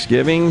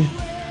Thanksgiving.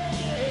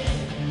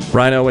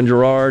 Rhino and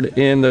Gerard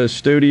in the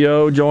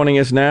studio. Joining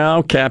us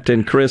now,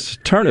 Captain Chris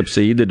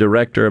Turnipseed, the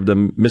director of the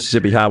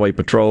Mississippi Highway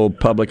Patrol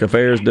Public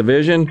Affairs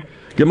Division.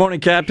 Good morning,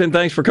 Captain.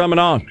 Thanks for coming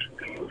on.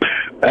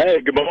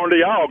 Hey, good morning to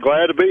y'all.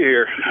 Glad to be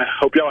here.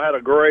 Hope y'all had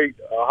a great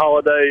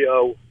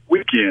holiday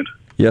weekend.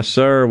 Yes,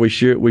 sir. We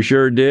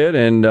sure did,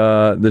 and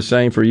the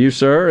same for you,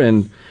 sir,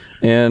 and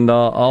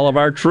all of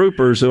our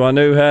troopers who I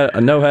know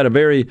had a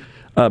very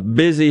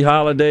busy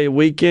holiday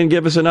weekend.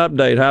 Give us an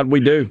update. How'd we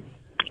do?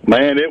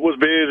 Man, it was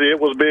busy. I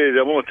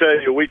want to tell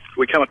you, we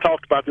kind of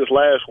talked about this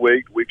last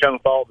week. We kind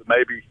of thought that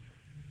maybe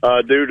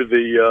due to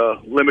the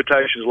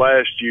limitations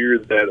last year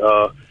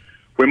that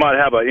we might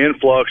have an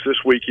influx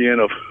this weekend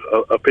of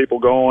people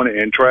going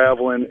and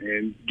traveling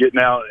and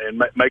getting out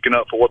and making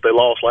up for what they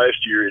lost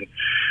last year. And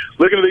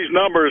looking at these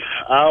numbers,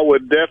 I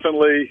would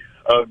definitely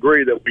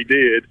agree that we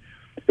did.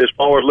 As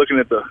far as looking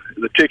at the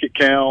ticket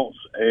counts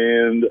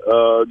and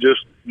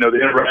just the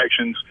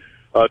interactions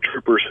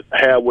troopers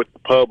have with the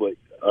public,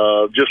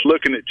 just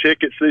looking at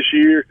tickets this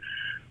year,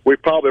 we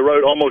probably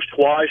wrote almost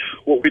twice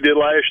what we did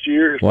last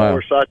year as far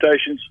as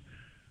citations.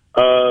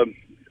 Our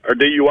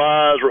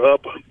DUIs were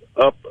up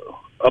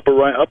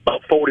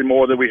about 40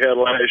 more than we had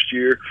last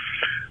year.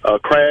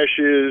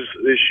 Crashes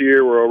this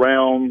year were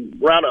around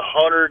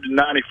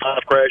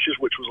 195 crashes,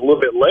 which was a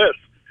little bit less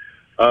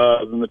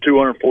than the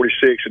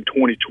 246 in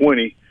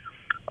 2020.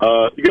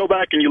 You go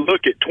back and you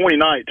look at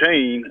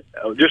 2019,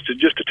 just to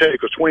tell you,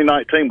 because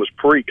 2019 was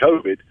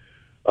pre-COVID,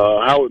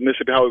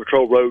 Mississippi Highway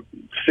Patrol wrote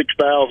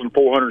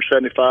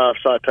 6,475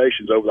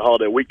 citations over the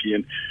holiday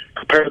weekend.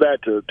 Compare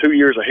that to 2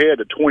 years ahead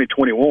to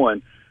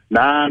 2021,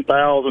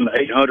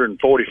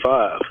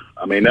 9,845.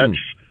 I mean, that's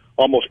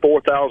almost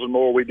 4,000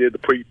 more we did the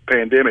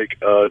pre-pandemic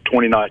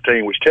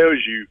 2019, which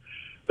tells you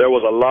there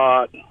was a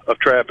lot of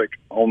traffic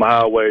on the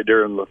highway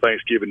during the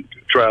Thanksgiving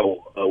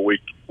travel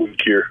week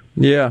here.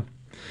 Yeah.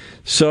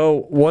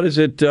 So what is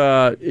it?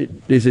 Does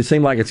it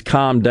seem like it's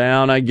calmed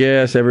down, I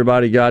guess?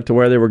 Everybody got to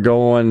where they were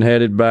going,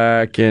 headed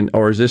back,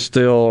 or is this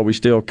still? Are we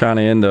still kind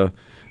of in the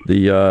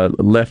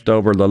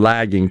leftover, the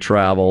lagging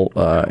travel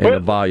and the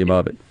volume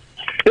of it?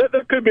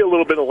 There could be a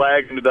little bit of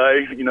lagging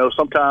today.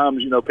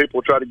 Sometimes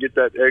people try to get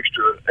that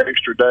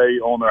extra day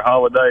on their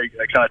holiday.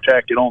 They kind of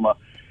tack it on the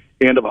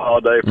end of a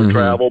holiday for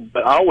travel.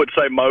 But I would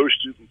say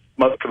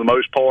for the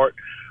most part,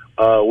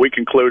 we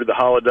concluded the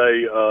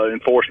holiday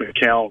enforcement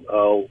count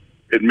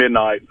at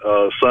midnight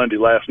Sunday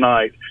last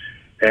night,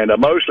 and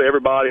mostly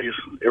everybody's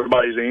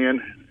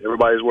in.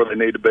 Everybody's where they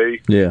need to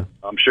be. Yeah,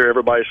 I'm sure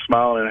everybody's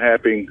smiling and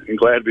happy and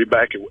glad to be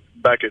back at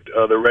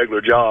their regular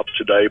jobs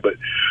today. But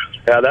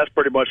that's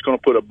pretty much going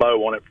to put a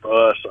bow on it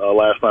for us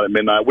last night at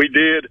midnight. We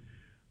did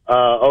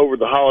over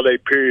the holiday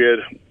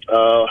period.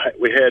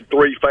 We had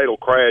 3 fatal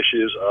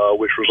crashes,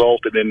 which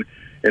resulted in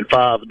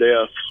 5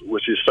 deaths,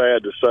 which is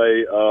sad to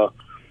say.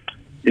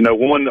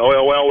 One. I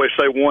always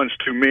say one's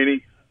too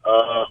many.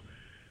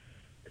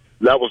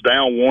 That was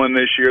down 1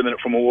 this year than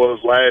from what it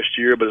was last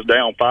year, but it's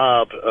down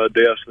 5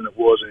 deaths than it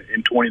was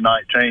in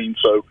 2019.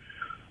 So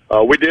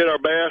we did our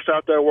best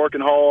out there working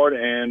hard,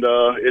 and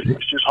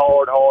it's just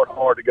hard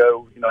to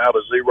go, have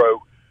a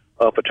 0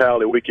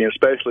 fatality weekend,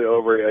 especially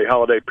over a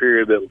holiday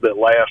period that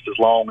lasts as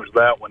long as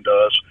that one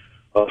does,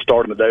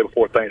 starting the day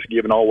before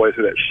Thanksgiving all the way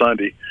through that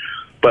Sunday.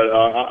 But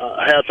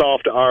hats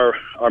off to our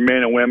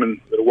men and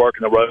women that are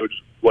working the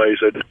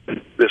roadways at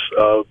this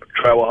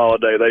travel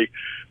holiday.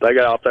 They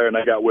got out there and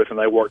they got with, and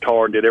they worked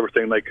hard and did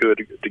everything they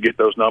could to get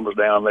those numbers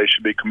down. They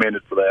should be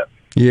commended for that.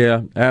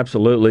 Yeah,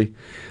 absolutely.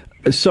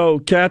 So,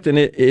 Captain,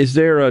 is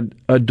there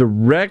a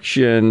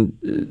direction,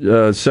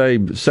 say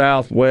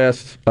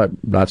southwest,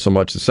 not so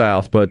much the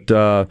south, but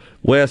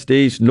west,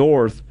 east,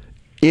 north,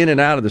 in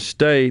and out of the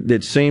state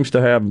that seems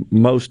to have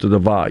most of the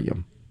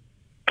volume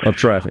of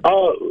traffic?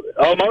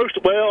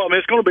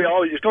 It's going to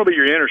be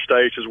your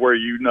interstates is where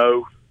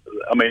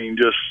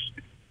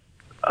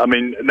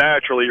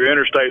naturally your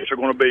interstates are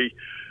going to be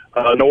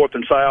north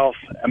and south.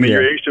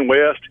 Your east and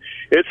west.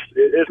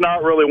 It's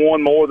not really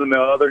one more than the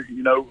other.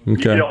 You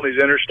get on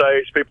these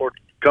interstates, people are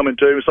coming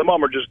to. Some of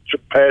them are just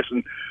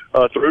passing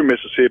through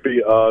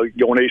Mississippi,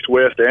 going east,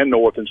 west, and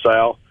north and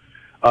south.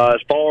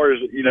 As far as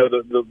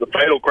the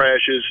fatal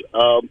crashes,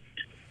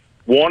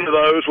 One of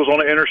those was on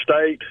an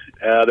interstate.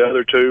 The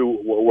other two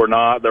were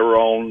not. They were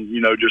on,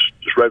 just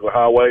regular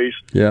highways.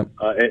 Yeah.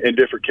 In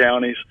different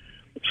counties.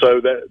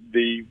 So that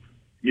you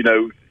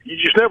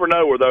just never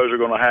know where those are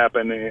going to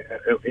happen.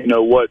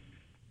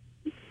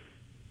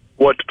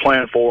 What to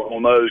plan for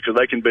on those, because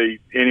they can be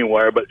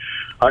anywhere. But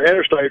our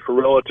interstates were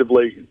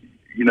relatively,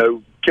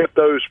 kept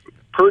those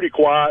pretty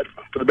quiet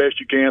for the best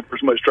you can for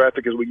as much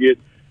traffic as we get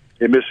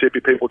in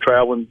Mississippi, people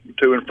traveling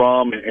to and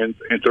from and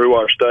through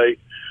our state.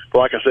 But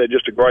like I said,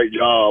 just a great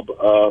job.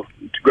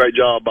 Great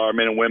job by our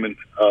men and women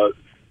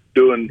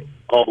doing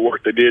all the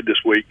work they did this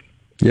week.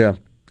 Yeah,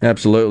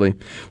 absolutely.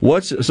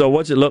 What's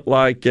it look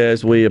like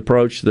as we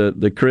approach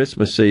the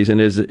Christmas season?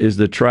 Is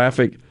the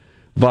traffic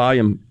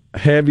volume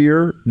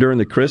heavier during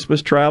the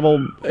Christmas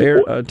travel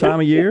time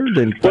of year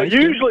than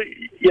Thanksgiving?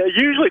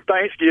 Usually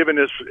Thanksgiving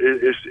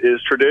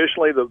is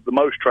traditionally the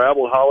most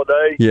traveled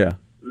holiday. Yeah.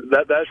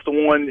 That's the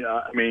one.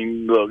 I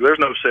mean, look, there's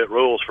no set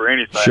rules for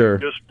anything. Sure.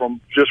 Just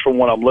from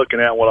what I'm looking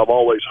at, what I've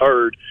always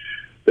heard,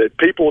 that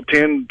people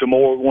tend to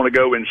more want to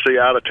go and see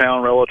out of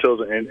town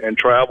relatives and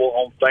travel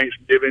on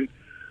Thanksgiving.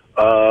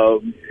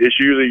 It's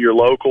usually your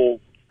local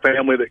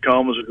family that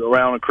comes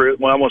around and Christmas.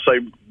 Well, I want to say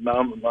I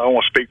don't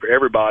want to speak for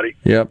everybody.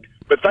 Yep.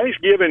 But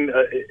Thanksgiving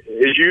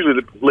is usually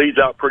leads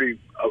out pretty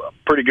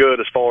good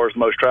as far as the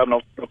most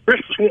travel. Now,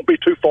 Christmas won't be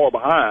too far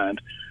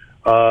behind.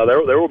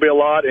 There will be a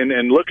lot,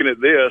 and looking at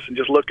this and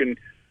just looking,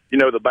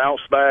 the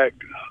bounce back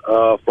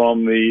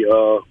from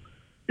the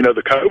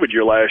the COVID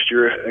year last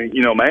year.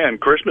 Man,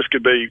 Christmas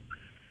could be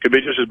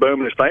just as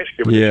booming as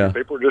Thanksgiving. Yeah.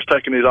 People are just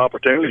taking these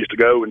opportunities to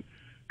go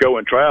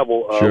and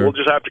travel. Sure. We'll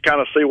just have to kind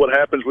of see what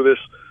happens with this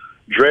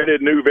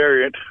dreaded new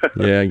variant.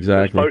 Yeah,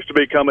 exactly. It's supposed to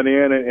be coming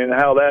in, and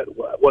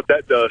what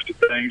that does to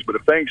things. But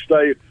if things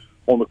stay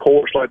on the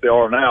course like they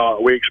are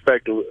now, we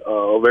expect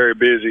a very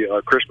busy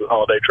Christmas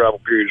holiday travel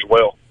period as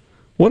well.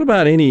 What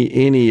about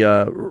any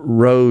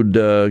road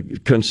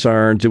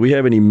concerns? Do we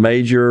have any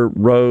major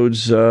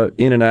roads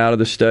in and out of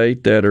the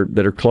state that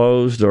are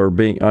closed or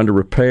being under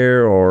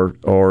repair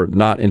or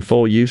not in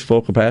full use,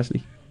 full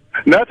capacity?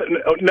 Nothing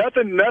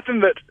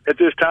that at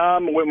this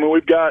time. When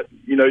we've got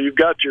you've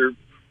got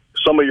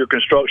some of your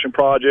construction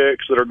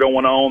projects that are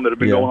going on that have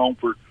been going on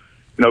for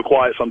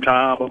quite some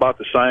time, about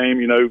the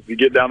same. You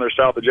get down there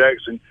south of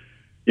Jackson,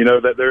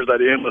 that there's that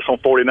endless on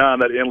 49,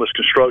 that endless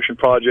construction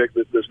project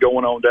that's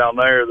going on down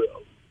there.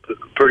 The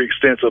pretty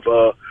extensive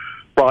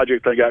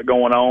project they got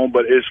going on.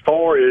 But as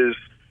far as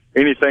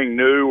anything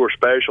new or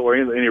special or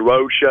any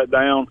road shut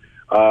down,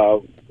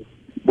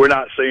 we're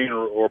not seeing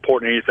or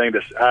reporting anything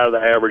that's out of the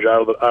average,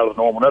 out of the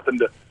normal.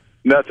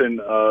 Nothing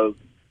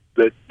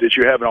that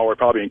you haven't already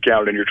probably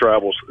encountered in your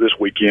travels this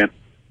weekend.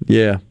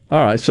 Yeah.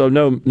 All right. So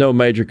no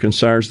major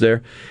concerns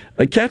there.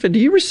 Captain, do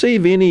you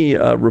receive any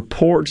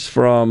reports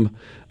from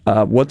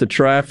what the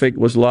traffic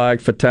was like,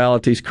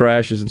 fatalities,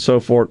 crashes, and so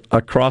forth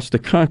across the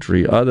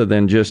country, other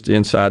than just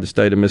inside the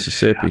state of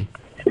Mississippi?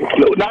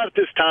 Not at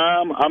this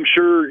time. I'm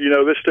sure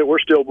we're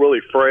still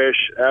really fresh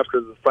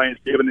after the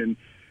Thanksgiving, and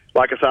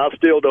like I said, I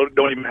still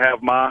don't even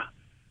have my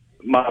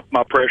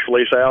press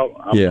release out.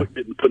 I'm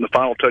putting the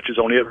final touches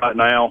on it right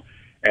now,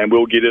 and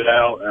we'll get it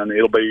out, and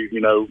it'll be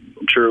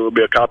I'm sure there'll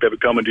be a copy of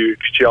it coming to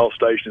y'all's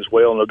station as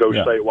well, and it'll go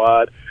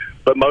statewide.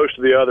 But most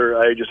of the other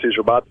agencies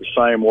are about the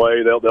same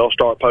way. They'll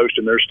start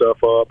posting their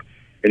stuff up,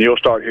 and you'll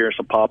start hearing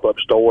some pop-up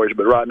stories.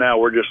 But right now,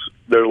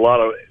 there's a lot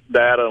of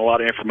data and a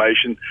lot of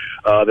information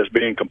that's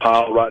being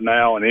compiled right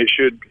now, and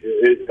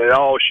it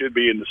all should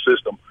be in the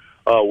system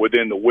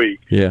within the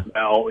week. Yeah.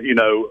 Now,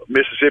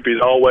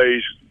 Mississippi's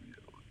always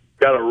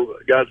got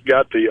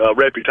the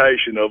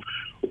reputation of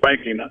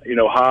ranking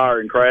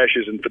higher in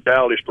crashes and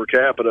fatalities per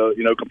capita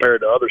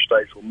compared to other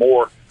states with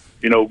more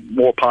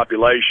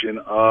population.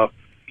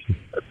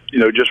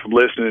 Just from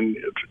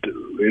listening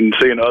and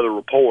seeing other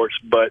reports.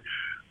 But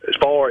as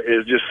far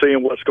as just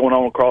seeing what's going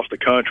on across the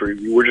country,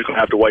 we're just going to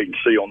have to wait and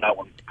see on that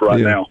one for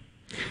right now.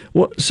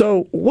 Well,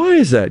 so why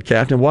is that,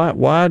 Captain?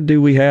 Why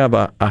do we have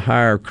a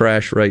higher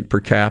crash rate per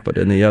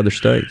capita in the other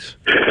states?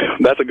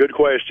 That's a good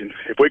question.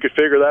 If we could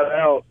figure that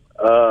out,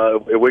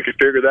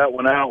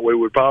 we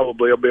would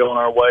probably be on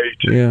our way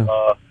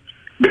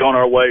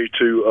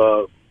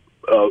to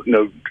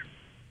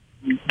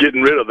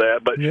getting rid of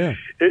that. But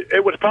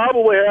it would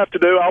probably have to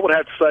do, I would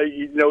have to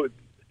say,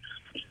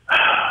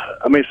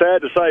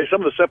 sad to say,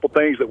 some of the simple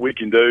things that we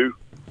can do,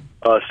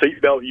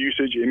 seatbelt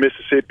usage in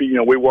Mississippi,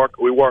 we work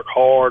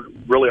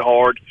really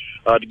hard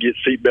to get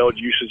seatbelt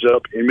usage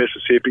up in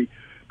Mississippi,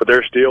 but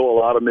there's still a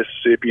lot of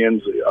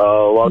Mississippians, a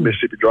lot of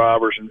Mississippi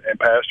drivers and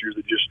passengers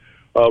that just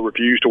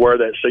refuse to wear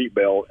that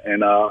seatbelt.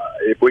 And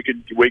if we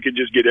could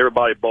just get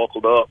everybody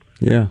buckled up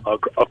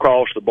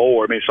across the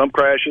board. I mean, some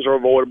crashes are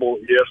avoidable,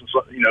 yes, and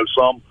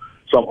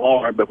some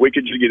aren't. But if we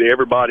could just get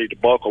everybody to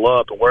buckle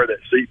up and wear that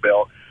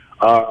seatbelt,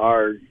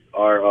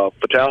 our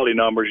fatality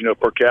numbers,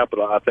 per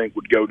capita, I think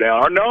would go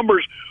down. Our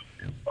numbers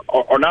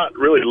are not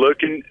really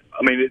looking.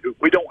 I mean,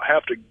 we don't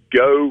have to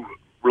go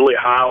really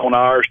high on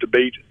ours to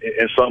beat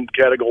in some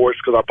categories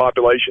because our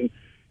population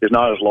is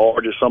not as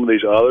large as some of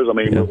these others. I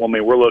mean,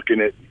 we're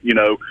looking at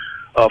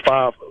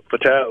 5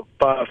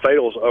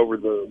 fatals over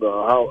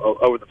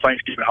the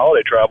Thanksgiving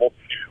holiday travel,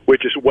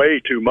 which is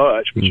way too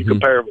much. But you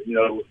compare,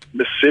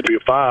 Mississippi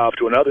 5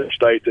 to another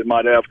state that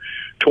might have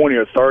 20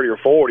 or 30 or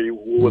 40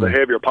 with a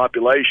heavier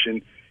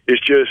population.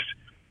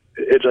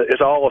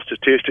 It's all a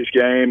statistics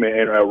game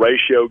and a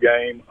ratio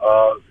game.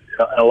 And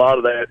a lot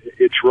of that,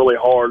 it's really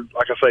hard.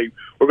 Like I say,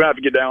 we're going to have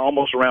to get down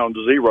almost around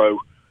to zero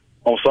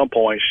on some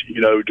points,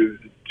 to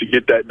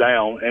get that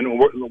down. And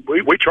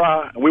we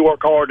try, and we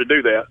work hard to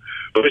do that,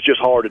 but it's just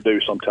hard to do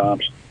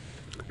sometimes.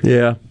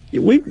 Yeah.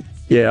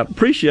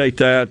 Appreciate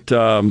that,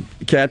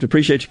 Captain.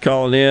 Appreciate you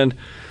calling in.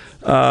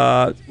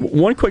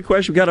 One quick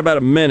question. We've got about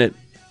a minute.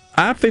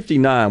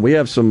 I-59, we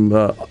have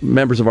some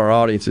members of our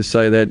audience that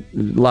say that a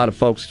lot of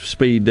folks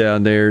speed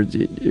down there. Are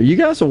you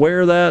guys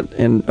aware of that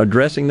and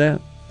addressing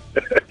that?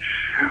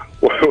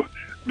 Well,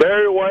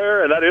 very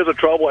aware, and that is a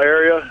trouble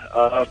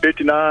area.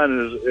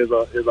 59 is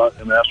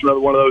that's another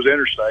one of those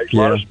interstates. A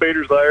lot of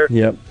speeders there.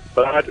 Yep.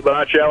 But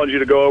I challenge you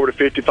to go over to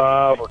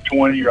 55 or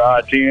 20 or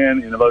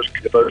I-10.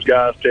 If those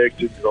guys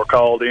texted or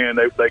called in,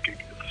 they could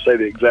say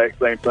the exact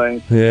same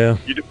thing. Yeah.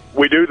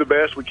 We do the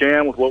best we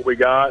can with what we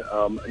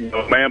got.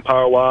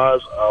 Manpower wise,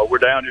 we're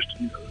down just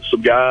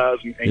some guys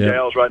and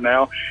gals right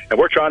now, and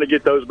we're trying to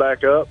get those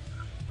back up.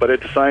 But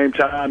at the same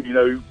time,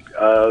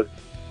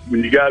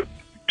 when you got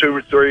 2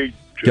 or 3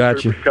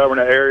 covering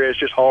an area, it's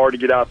just hard to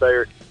get out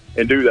there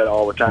and do that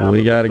all the time.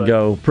 We got to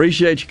go.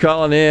 Appreciate you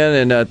calling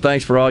in, and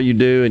thanks for all you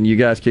do, and you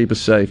guys keep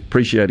us safe.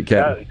 Appreciate it,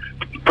 Captain.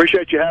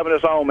 Appreciate you having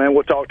us on, man.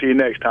 We'll talk to you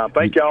next time.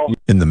 Thank y'all.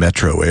 In the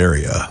metro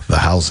area, the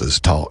houses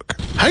talk.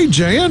 Hey,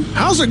 Jan,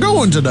 how's it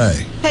going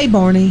today? Hey,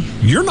 Barney.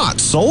 You're not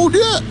sold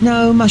yet?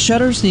 No, my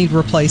shutters need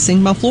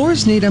replacing, my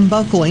floors need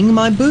unbuckling,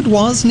 my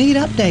boudoirs need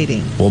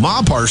updating. Well,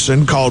 my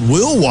person called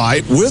Will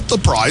White with the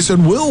price,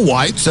 and Will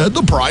White said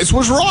the price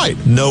was right.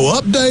 No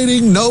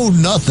updating, no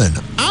nothing.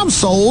 I'm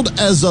sold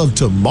as of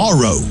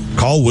tomorrow.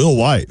 Call Will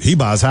White. He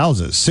buys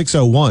houses.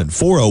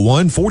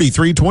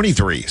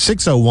 601-401-4323.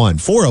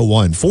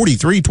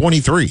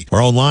 601-401-4323.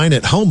 Or online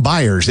at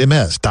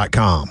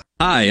homebuyersms.com.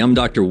 Hi, I'm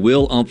Dr.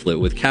 Will Umflett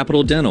with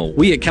Capital Dental.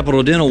 We at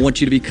Capital Dental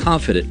want you to be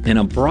confident in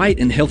a bright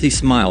and healthy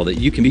smile that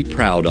you can be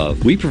proud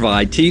of. We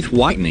provide teeth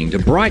whitening to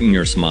brighten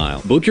your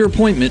smile. Book your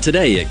appointment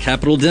today at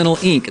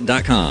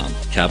CapitalDentalInc.com.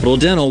 Capital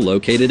Dental,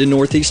 located in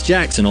Northeast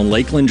Jackson on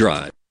Lakeland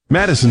Drive.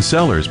 Madison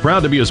Cellars,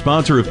 proud to be a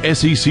sponsor of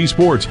SEC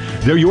Sports.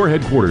 They're your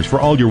headquarters for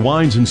all your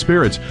wines and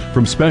spirits.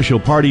 From special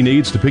party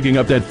needs to picking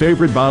up that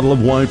favorite bottle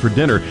of wine for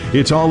dinner,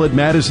 it's all at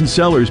Madison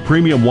Cellars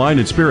Premium Wine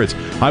and Spirits,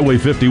 Highway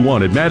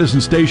 51 at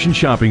Madison Station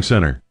Shopping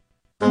Center.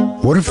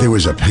 What if there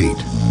was a paint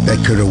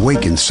that could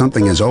awaken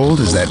something as old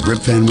as that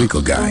Rip Van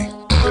Winkle guy?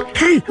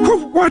 Hey,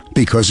 what?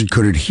 Because it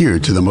could adhere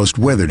to the most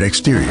weathered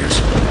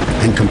exteriors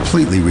and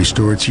completely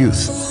restore its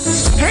youth.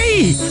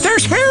 Hey,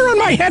 there's hair on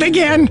my head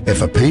again.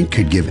 If a paint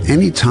could give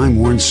any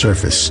time-worn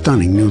surface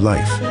stunning new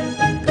life,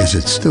 is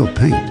it still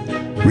paint?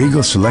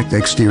 Regal Select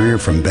Exterior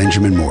from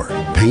Benjamin Moore.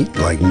 Paint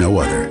like no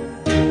other.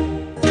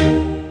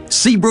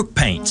 Seabrook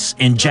Paints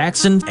in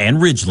Jackson and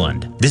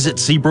Ridgeland. Visit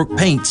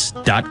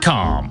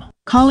SeabrookPaints.com.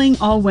 Calling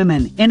all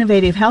women.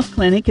 Innovative Health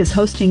Clinic is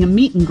hosting a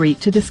meet and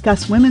greet to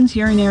discuss women's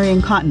urinary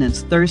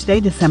incontinence Thursday,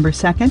 December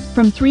 2nd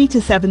from 3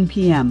 to 7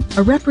 p.m.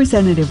 A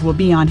representative will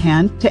be on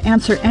hand to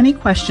answer any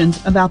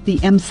questions about the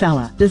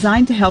Emsella,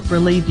 designed to help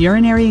relieve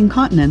urinary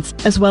incontinence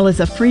as well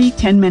as a free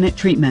 10-minute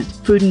treatment.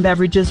 Food and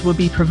beverages will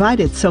be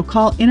provided, so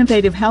call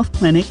Innovative Health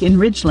Clinic in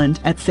Ridgeland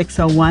at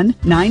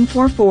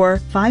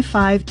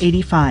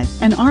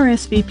 601-944-5585 and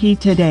RSVP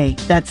today.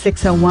 That's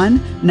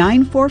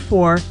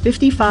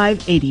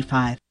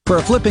 601-944-5585. For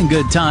a flipping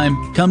good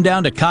time, come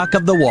down to Cock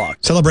of the Walk.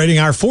 Celebrating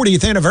our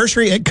 40th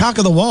anniversary at Cock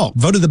of the Walk.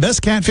 Voted the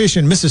best catfish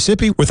in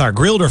Mississippi with our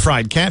grilled or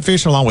fried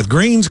catfish along with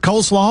greens,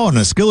 coleslaw, and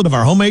a skillet of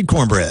our homemade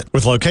cornbread.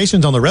 With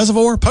locations on the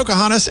Reservoir,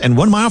 Pocahontas, and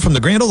 1 mile from the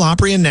Grand Ole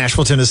Opry in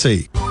Nashville,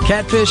 Tennessee.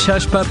 Catfish,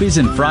 hush puppies,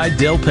 and fried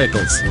dill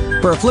pickles.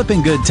 For a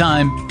flipping good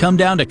time, come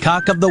down to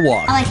Cock of the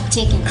Walk. I like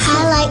chicken.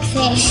 I like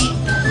fish.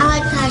 I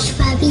like hush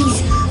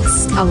puppies.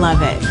 I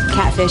love it.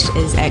 Catfish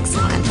is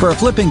excellent. For a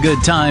flipping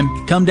good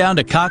time, come down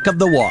to Cock of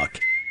the Walk.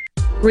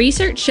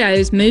 Research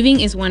shows moving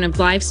is one of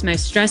life's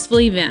most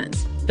stressful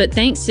events, but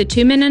thanks to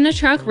 2 Men and a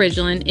Truck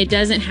Ridgeland, it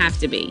doesn't have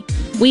to be.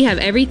 We have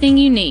everything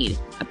you need: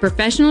 a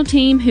professional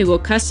team who will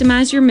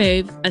customize your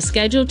move, a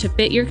schedule to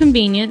fit your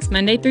convenience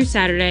Monday through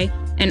Saturday,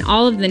 and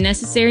all of the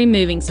necessary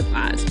moving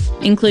supplies,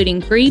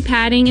 including free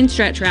padding and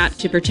stretch wrap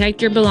to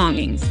protect your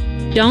belongings.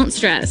 Don't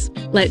stress.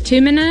 Let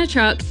 2 Men and a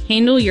Truck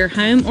handle your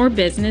home or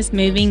business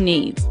moving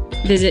needs.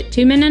 Visit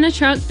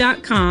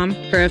 2menandatruck.com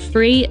for a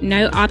free,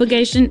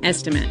 no-obligation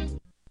estimate.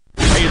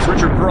 Hey, it's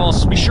Richard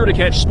Cross. Be sure to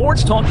catch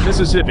Sports Talk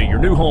Mississippi, your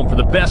new home for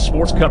the best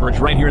sports coverage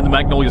right here in the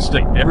Magnolia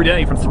State. Every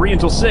day from 3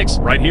 until 6,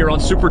 right here on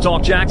Super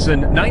Talk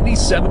Jackson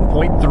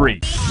 97.3.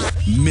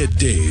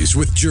 Middays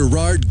with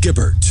Gerard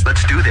Gibbert.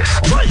 Let's do this.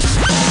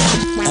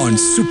 On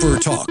Super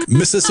Talk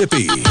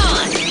Mississippi.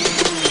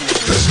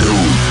 Let's go.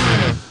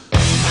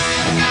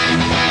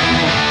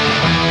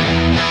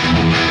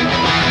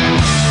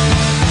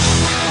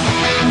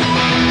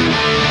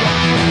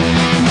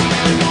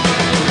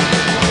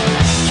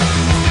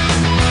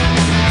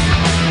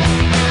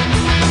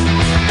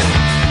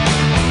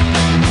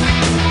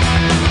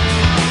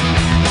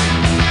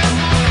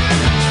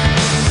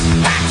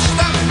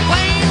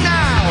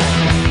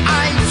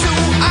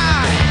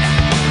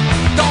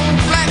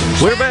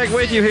 We're back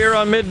with you here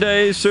on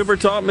Middays, Super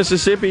Talk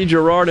Mississippi.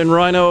 Gerard and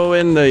Rhino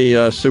in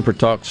the Super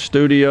Talk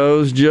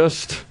studios.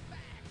 Just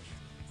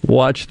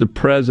watched the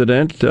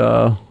president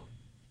on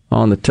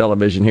the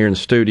television here in the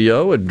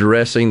studio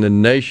addressing the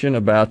nation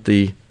about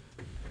the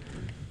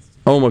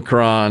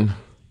Omicron,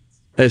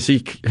 as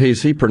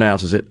he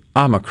pronounces it,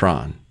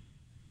 Omicron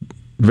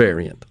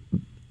variant.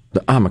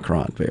 The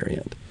Omicron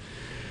variant.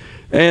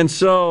 And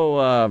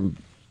so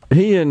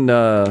he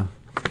and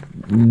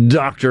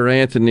Dr.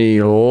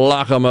 Anthony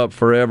lock him up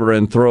forever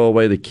and throw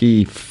away the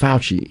key.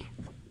 Fauci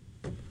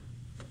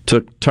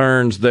took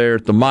turns there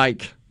at the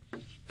mic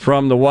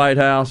from the White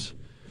House.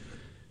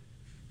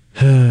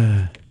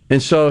 And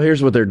so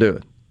here's what they're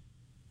doing.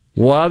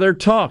 While they're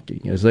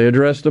talking, as they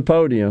address the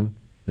podium,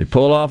 they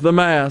pull off the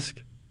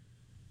mask.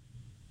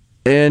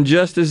 And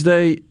just as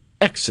they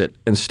exit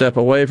and step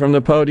away from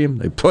the podium,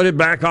 they put it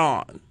back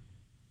on.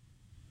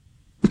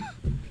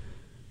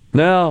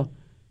 Now,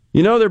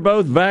 you know they're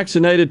both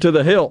vaccinated to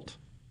the hilt.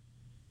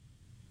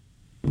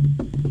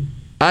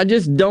 I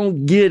just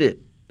don't get it.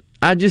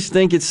 I just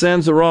think it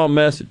sends the wrong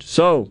message.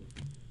 So,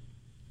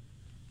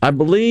 I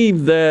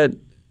believe that,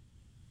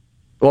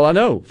 well, I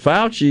know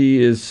Fauci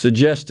is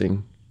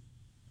suggesting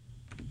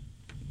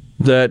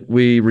that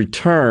we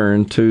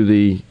return to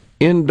the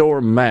indoor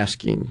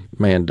masking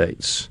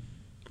mandates.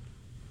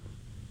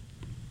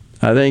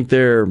 I think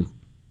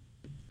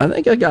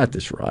I got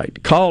this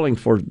right. Calling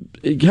for,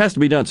 it has to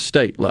be done at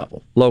state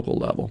level, local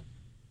level,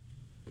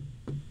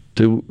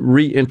 to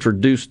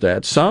reintroduce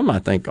that. Some, I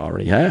think,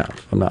 already have,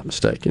 if I'm not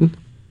mistaken.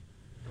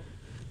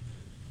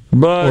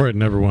 Or it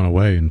never went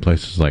away in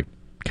places like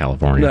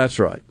California. That's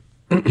right.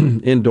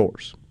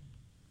 Indoors.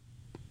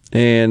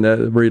 And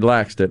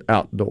relaxed it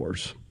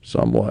outdoors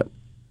somewhat.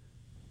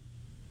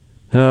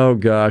 Oh,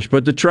 gosh.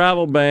 But the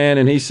travel ban,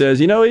 and he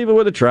says, even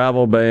with a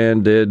travel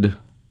ban, did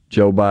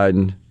Joe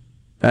Biden,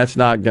 that's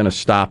not going to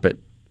stop it.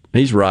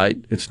 He's right.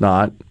 It's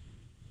not.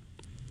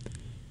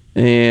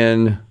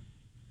 And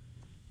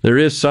there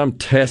is some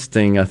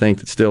testing, I think,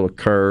 that still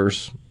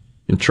occurs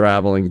in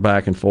traveling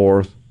back and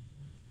forth.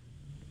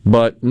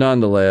 But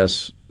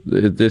nonetheless,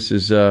 this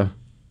is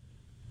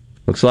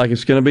looks like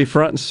it's going to be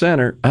front and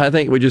center. I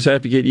think we just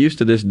have to get used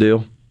to this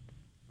deal.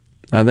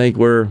 I think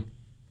we're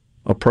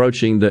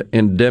approaching the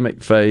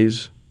endemic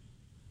phase,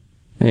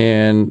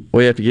 and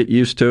we have to get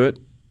used to it,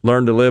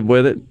 learn to live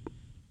with it.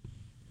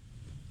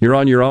 You're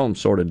on your own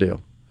sort of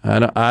deal.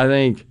 And I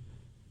think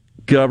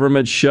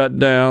government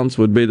shutdowns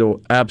would be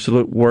the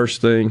absolute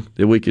worst thing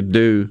that we could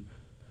do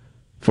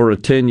for a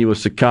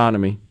tenuous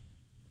economy.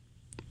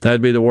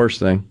 That'd be the worst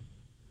thing.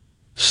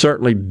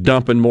 Certainly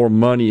dumping more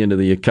money into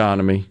the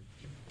economy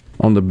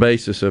on the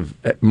basis of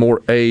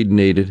more aid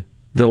needed.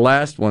 The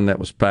last one that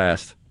was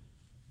passed,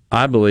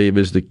 I believe,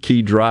 is the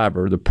key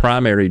driver, the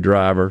primary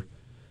driver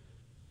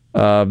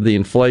of the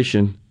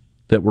inflation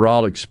that we're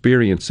all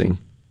experiencing.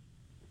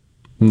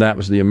 And that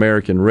was the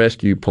American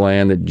Rescue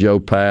Plan that Joe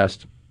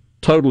passed,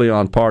 totally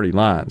on party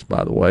lines,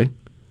 by the way,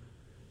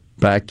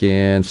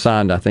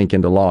 signed, I think,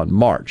 into law in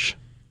March.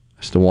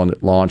 That's the one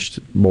that launched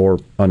more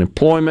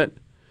unemployment,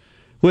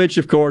 which,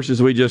 of course,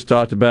 as we just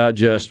talked about,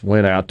 just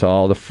went out to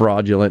all the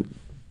fraudulent,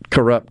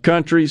 corrupt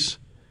countries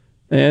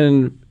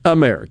and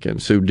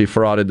Americans who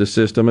defrauded the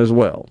system as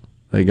well.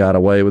 They got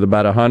away with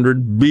about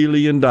 $100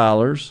 billion.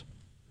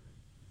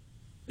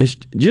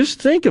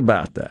 Just think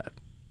about that.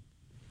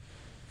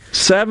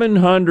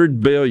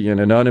 $700 billion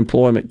in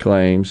unemployment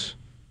claims,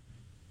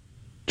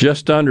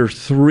 just under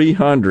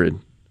 300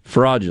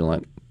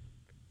 fraudulent,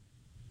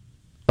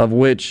 of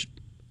which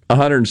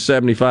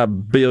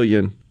 $175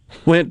 billion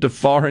went to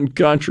foreign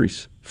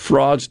countries,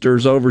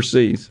 fraudsters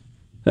overseas.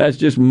 That's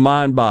just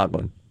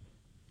mind-boggling.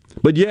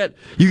 But yet,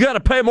 you got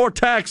to pay more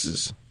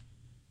taxes.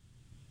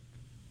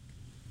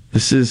 The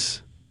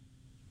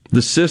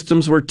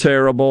systems were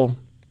terrible.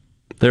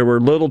 There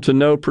were little to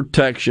no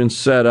protections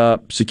set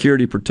up,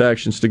 security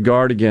protections to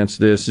guard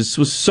against this. This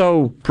was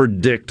so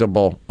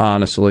predictable,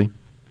 honestly.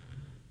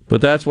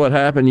 But that's what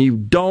happened. You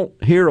don't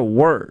hear a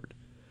word.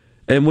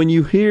 And when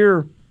you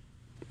hear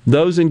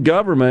those in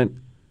government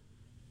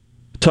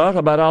talk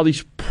about all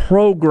these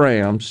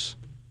programs,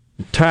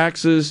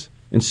 taxes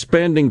and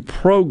spending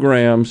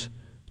programs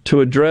to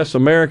address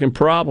American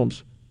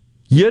problems,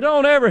 you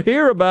don't ever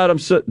hear about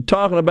them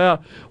talking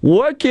about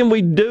what can we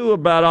do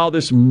about all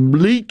this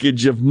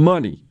leakage of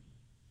money.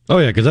 Oh,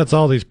 yeah, because that's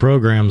all these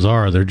programs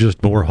are. They're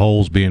just more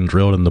holes being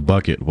drilled in the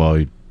bucket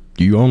while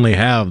you only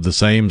have the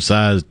same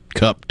size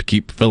cup to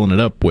keep filling it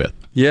up with.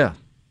 Yeah,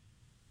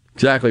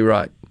 exactly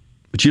right.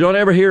 But you don't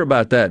ever hear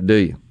about that, do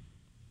you?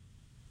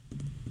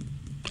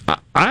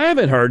 I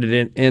haven't heard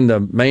it in the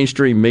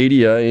mainstream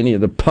media, any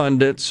of the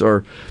pundits,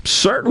 or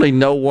certainly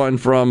no one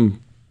from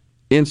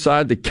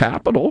inside the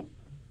Capitol,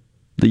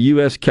 the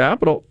U.S.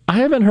 Capitol. I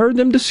haven't heard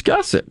them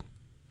discuss it.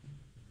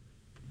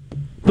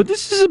 But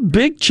this is a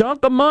big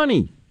chunk of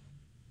money.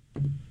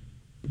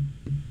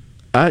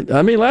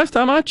 I mean, last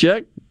time I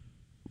checked,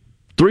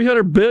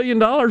 $300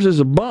 billion is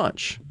a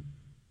bunch.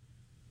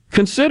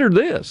 Consider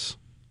this.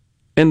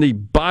 In the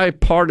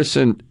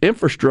bipartisan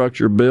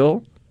infrastructure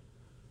bill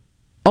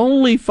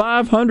only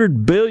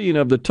 $500 billion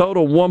of the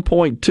total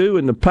 $1.2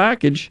 in the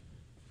package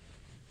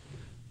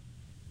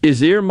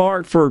is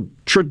earmarked for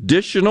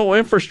traditional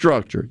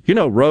infrastructure. You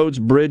know, roads,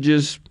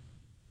 bridges,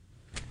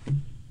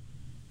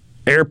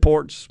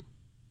 airports.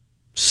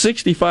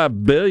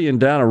 $65 billion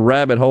down a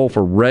rabbit hole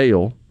for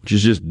rail, which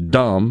is just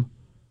dumb.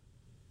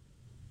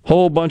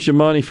 Whole bunch of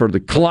money for the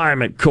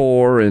Climate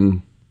Corps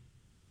and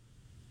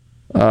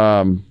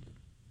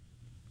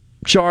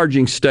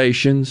charging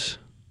stations,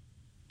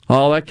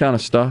 all that kind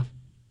of stuff.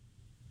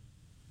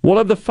 Well,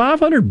 of the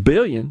 $500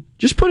 billion,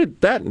 just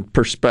put that in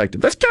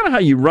perspective. That's kind of how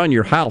you run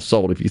your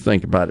household if you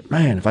think about it.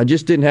 Man, if I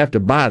just didn't have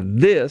to buy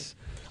this,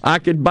 I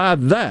could buy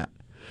that.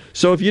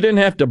 So if you didn't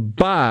have to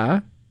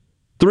buy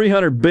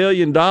 $300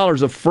 billion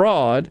of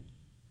fraud,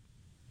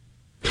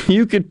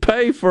 you could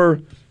pay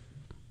for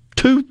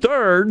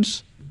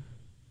 2/3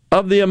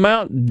 of the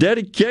amount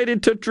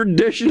dedicated to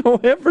traditional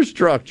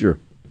infrastructure.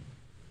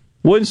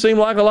 Wouldn't seem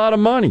like a lot of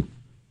money.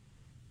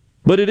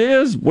 But it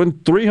is when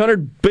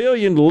 $300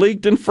 billion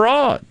leaked in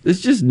fraud.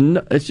 It's just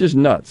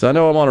nuts. I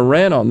know I'm on a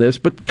rant on this,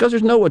 but because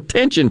there's no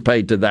attention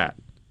paid to that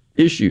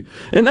issue.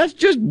 And that's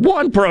just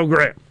one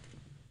program.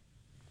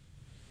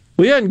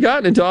 We hadn't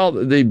gotten into all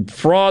the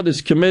fraud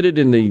that's committed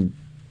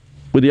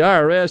with the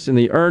IRS and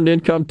the earned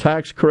income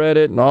tax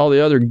credit and all the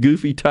other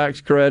goofy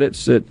tax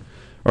credits that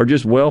are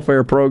just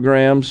welfare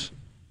programs.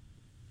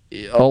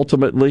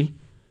 Ultimately,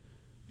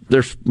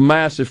 there's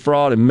massive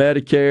fraud in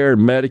Medicare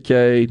and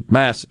Medicaid,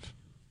 massive.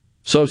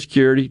 Social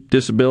Security,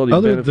 disability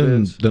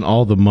benefits. Other than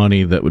all the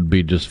money that would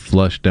be just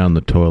flushed down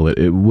the toilet,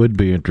 it would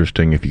be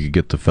interesting if you could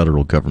get the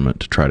federal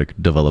government to try to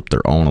develop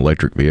their own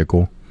electric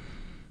vehicle.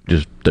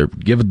 Just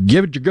give it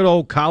your good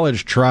old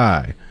college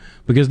try,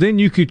 because then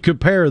you could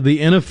compare the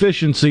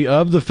inefficiency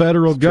of the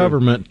federal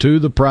government to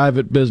the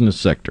private business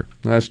sector.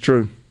 That's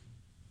true.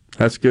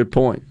 That's a good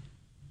point.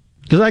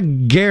 Because I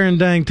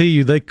guarantee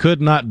you they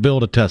could not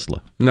build a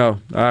Tesla. No,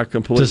 I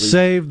completely... To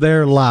save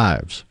their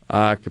lives.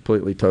 I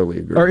completely, totally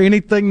agree. Or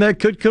anything that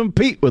could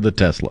compete with a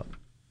Tesla.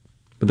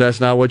 But that's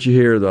not what you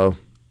hear, though.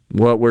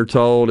 What we're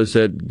told is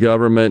that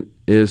government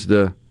is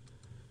the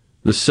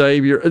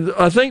savior.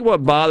 I think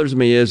what bothers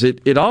me is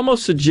it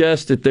almost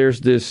suggests that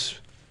there's this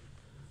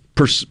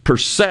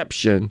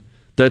perception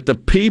that the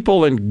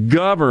people in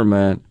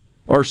government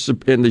or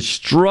in the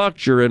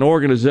structure and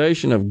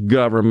organization of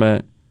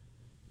government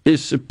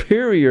is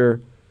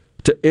superior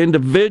to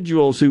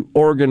individuals who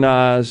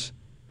organize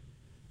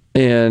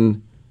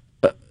and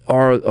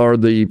are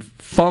the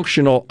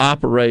functional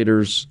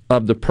operators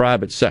of the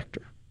private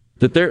sector.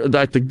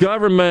 That the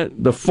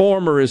government, the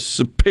former, is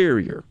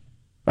superior.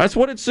 That's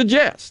what it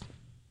suggests.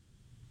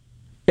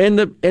 And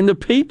the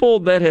people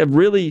that have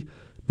really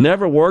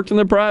never worked in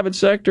the private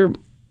sector,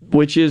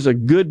 which is a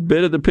good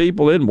bit of the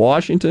people in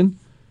Washington,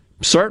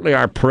 certainly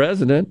our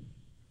president,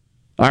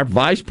 our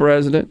vice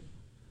president,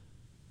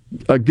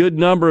 a good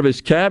number of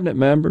his cabinet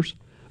members,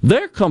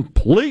 they're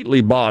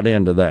completely bought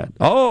into that.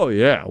 Oh,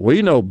 yeah,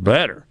 we know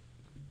better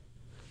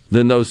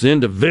than those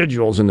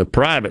individuals in the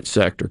private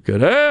sector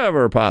could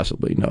ever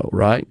possibly know,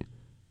 right?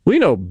 We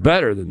know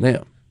better than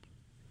them.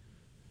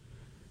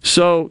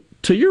 So,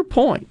 to your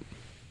point,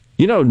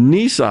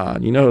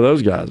 Nissan, you know who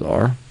those guys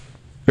are.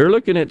 They're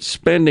looking at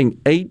spending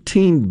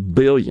 $18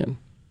 billion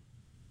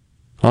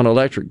on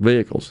electric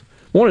vehicles.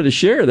 Wanted to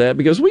share that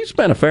because we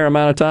spent a fair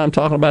amount of time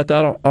talking about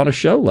that on a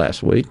show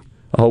last week.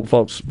 I hope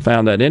folks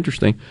found that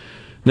interesting.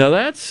 Now,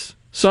 that's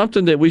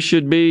something that we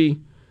should be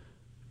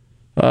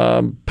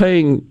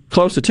paying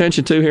close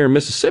attention to here in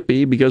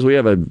Mississippi because we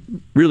have a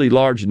really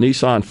large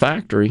Nissan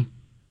factory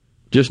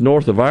just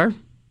north of our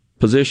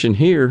position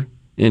here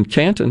in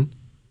Canton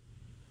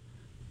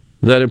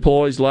that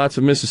employs lots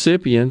of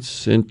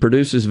Mississippians and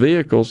produces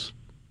vehicles.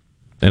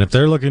 And if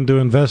they're looking to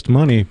invest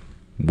money,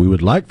 we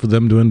would like for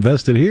them to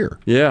invest it here.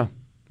 Yeah,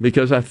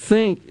 because I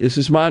think, this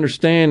is my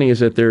understanding,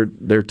 is that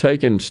they're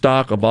taking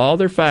stock of all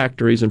their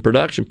factories and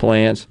production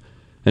plants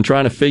and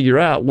trying to figure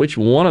out which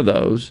one of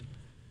those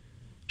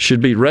should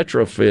be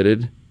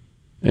retrofitted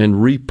and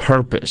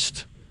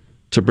repurposed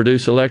to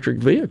produce electric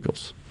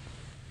vehicles.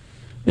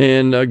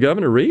 And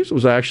Governor Reeves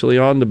was actually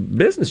on the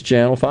Business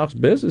Channel, Fox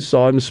Business,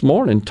 saw him this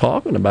morning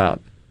talking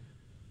about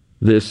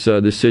this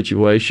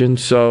situation.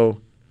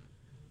 So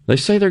they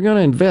say they're going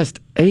to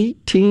invest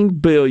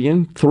 $18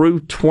 billion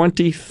through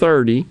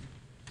 2030.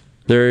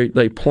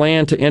 They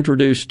plan to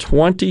introduce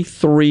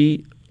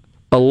 23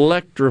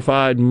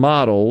 electrified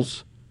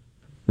models,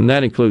 and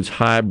that includes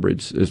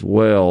hybrids as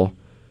well,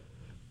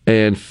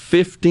 and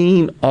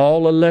 15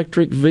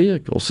 all-electric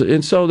vehicles.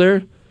 And so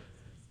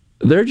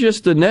they're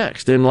just the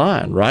next in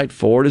line, right?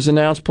 Ford has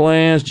announced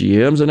plans,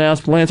 GM's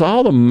announced plans.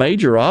 All the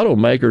major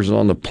automakers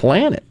on the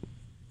planet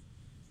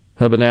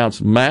have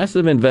announced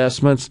massive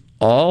investments.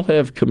 All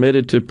have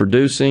committed to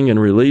producing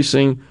and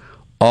releasing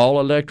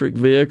all-electric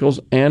vehicles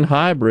and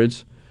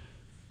hybrids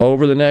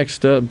over the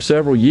next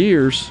several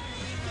years.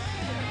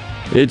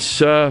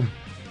 It's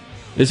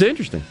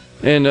interesting.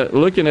 And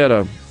looking at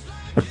a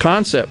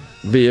concept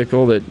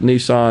vehicle that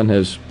Nissan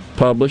has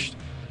published,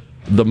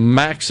 the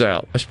Max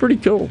Out. That's pretty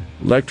cool.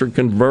 Electric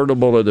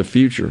convertible of the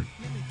future.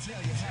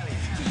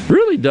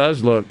 Really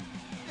does look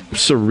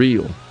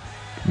surreal.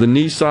 The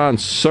Nissan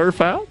Surf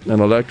Out, an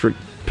electric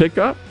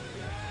pickup.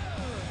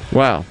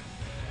 Wow,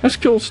 that's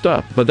cool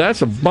stuff. But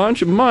that's a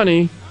bunch of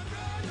money,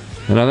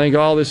 and I think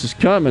all this is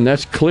coming.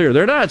 That's clear.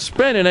 They're not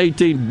spending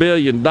 $18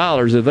 billion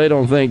if they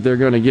don't think they're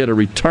going to get a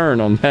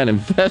return on that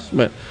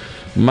investment.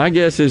 My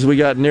guess is we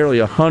got nearly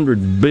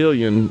 $100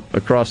 billion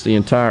across the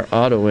entire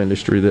auto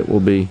industry that will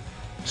be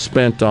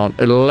spent on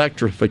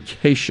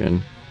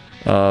electrification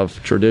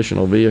of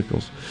traditional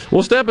vehicles.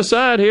 We'll step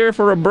aside here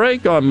for a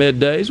break on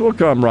Middays. We'll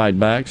come right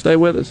back. Stay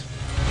with us.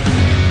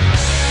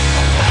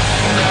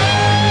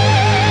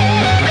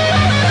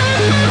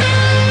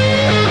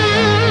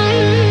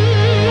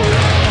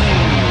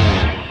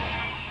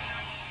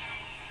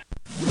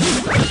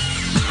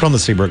 From the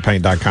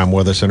SeabrookPaint.com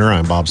Weather Center,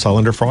 I'm Bob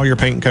Sullender. For all your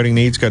paint and coating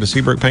needs, go to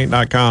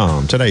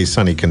SeabrookPaint.com. Today's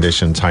sunny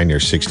conditions, high near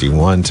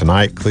 61.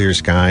 Tonight, clear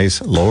skies,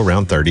 low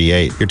around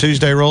 38. Your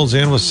Tuesday rolls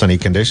in with sunny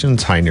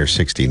conditions, high near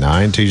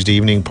 69. Tuesday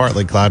evening,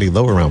 partly cloudy,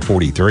 low around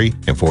 43.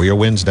 And for your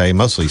Wednesday,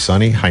 mostly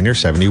sunny, high near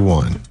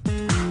 71.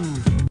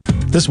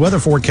 This weather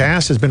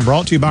forecast has been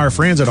brought to you by our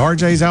friends at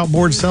RJ's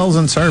Outboard Sales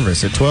and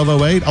Service at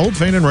 1208 Old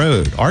Fannin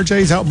Road.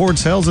 RJ's Outboard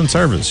Sales and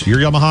Service, your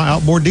Yamaha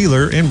outboard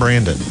dealer in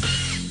Brandon.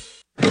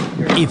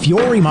 If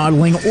you're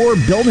remodeling or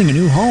building a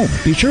new home,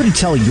 be sure to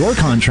tell your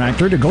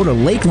contractor to go to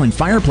Lakeland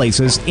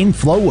Fireplaces in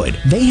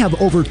Flowood. They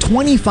have over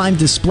 25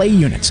 display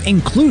units,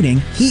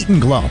 including heat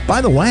and glow.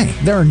 By the way,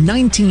 there are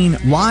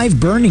 19 live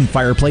burning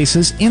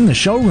fireplaces in the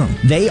showroom.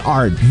 They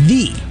are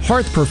the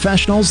hearth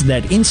professionals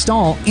that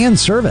install and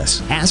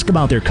service. Ask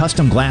about their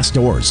custom glass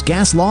doors,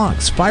 gas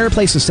logs,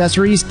 fireplace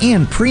accessories,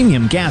 and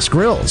premium gas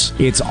grills.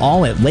 It's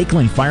all at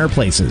Lakeland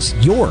Fireplaces,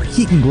 your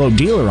heat and glow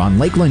dealer on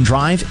Lakeland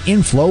Drive in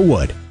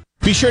Flowood.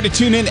 Be sure to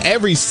tune in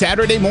every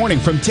Saturday morning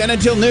from 10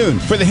 until noon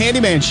for the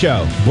Handyman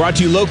Show. Brought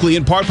to you locally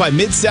in part by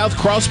Mid-South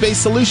Crawlspace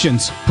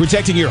Solutions,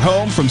 protecting your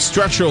home from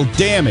structural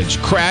damage,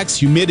 cracks,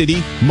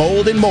 humidity,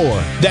 mold, and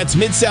more. That's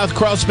Mid-South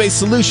Crawlspace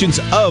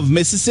Solutions of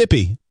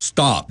Mississippi.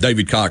 Stop.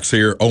 David Cox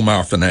here,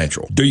 Omar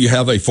Financial. Do you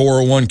have a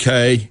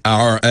 401k,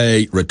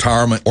 IRA,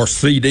 retirement, or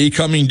CD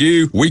coming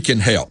due? We can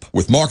help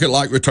with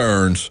market-like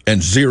returns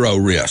and zero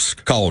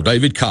risk. Call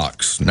David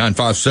Cox,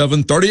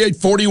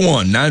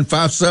 957-3841,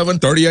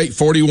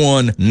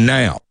 957-3841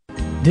 now.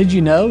 Did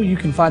you know you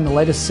can find the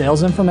latest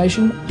sales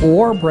information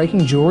or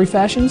breaking jewelry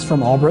fashions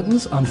from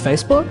Albritton's on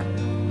Facebook?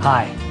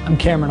 Hi, I'm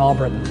Cameron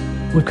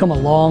Albritton. We've come a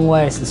long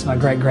way since my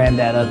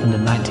great-granddad opened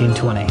in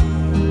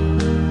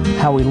 1920.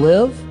 How we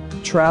live,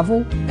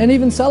 travel, and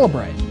even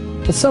celebrate.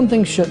 But some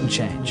things shouldn't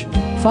change.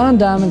 Fine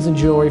diamonds and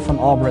jewelry from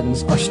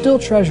Albritton's are still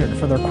treasured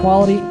for their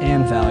quality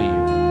and value.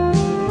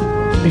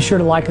 Be sure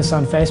to like us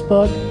on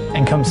Facebook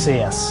and come see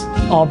us.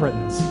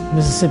 Albritton's,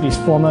 Mississippi's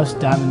foremost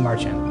diamond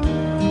merchant.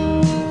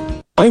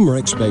 I'm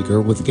Rex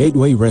Baker with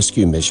Gateway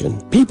Rescue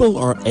Mission. People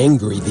are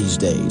angry these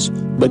days,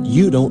 but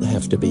you don't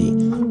have to be.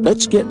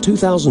 Let's get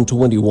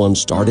 2021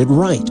 started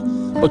right,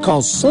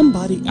 because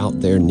somebody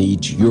out there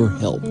needs your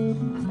help.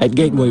 At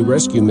Gateway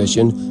Rescue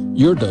Mission,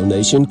 your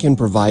donation can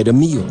provide a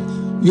meal.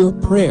 Your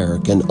prayer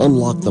can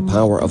unlock the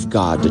power of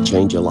God to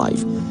change a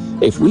life.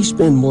 If we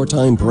spend more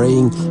time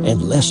praying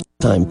and less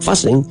time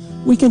fussing,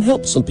 we can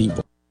help some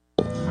people.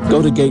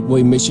 Go to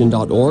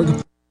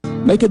gatewaymission.org,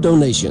 make a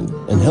donation,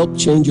 and help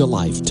change your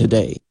life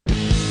today.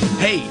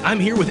 Hey, I'm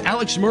here with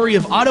Alex Murray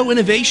of Auto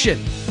Innovation.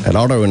 At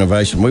Auto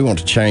Innovation, we want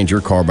to change your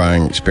car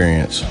buying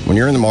experience. When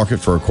you're in the market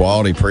for a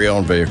quality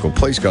pre-owned vehicle,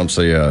 please come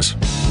see us.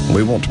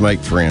 We want to make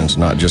friends,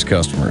 not just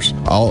customers.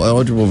 All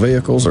eligible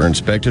vehicles are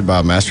inspected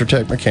by a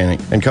MasterTech mechanic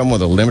and come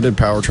with a limited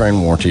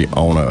powertrain warranty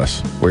on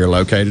us. We are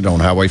located on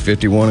Highway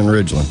 51 in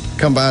Ridgeland.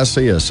 Come by and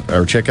see us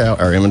or check out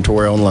our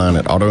inventory online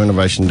at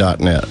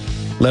autoinnovation.net.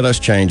 Let us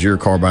change your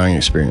car buying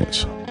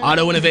experience.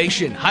 Auto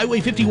Innovation,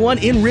 Highway 51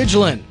 in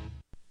Ridgeland.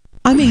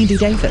 I'm Andy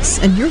Davis,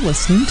 and you're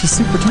listening to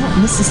Super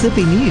Talk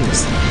Mississippi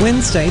News.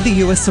 Wednesday, the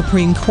U.S.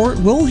 Supreme Court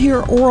will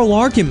hear oral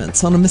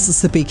arguments on a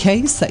Mississippi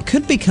case that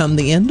could become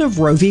the end of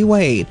Roe v.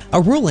 Wade, a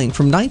ruling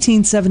from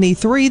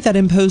 1973 that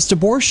imposed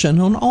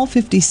abortion on all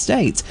 50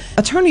 states.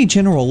 Attorney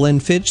General Lynn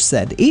Fitch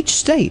said each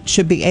state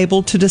should be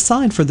able to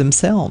decide for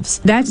themselves.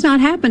 That's not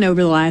happened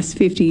over the last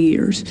 50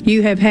 years.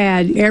 You have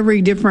had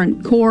every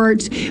different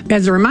court,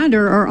 as a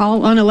reminder, are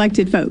all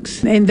unelected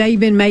folks, and they've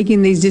been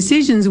making these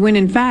decisions when,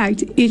 in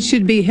fact, it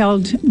should be held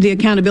the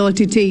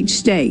accountability to each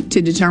state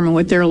to determine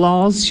what their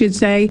laws should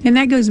say. And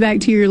that goes back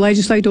to your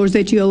legislators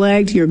that you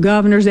elect, your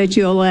governors that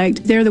you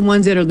elect. They're the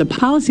ones that are the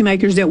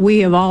policymakers that we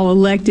have all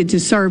elected to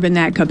serve in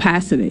that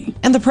capacity.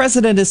 And the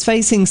president is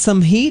facing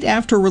some heat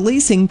after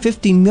releasing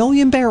 50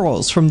 million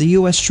barrels from the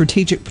U.S.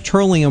 Strategic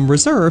Petroleum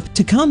Reserve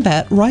to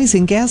combat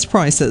rising gas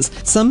prices.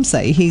 Some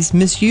say he's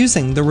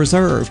misusing the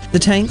reserve. The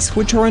tanks,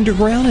 which are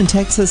underground in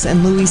Texas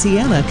and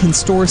Louisiana, can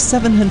store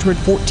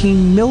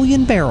 714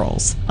 million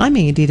barrels. I'm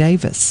Andy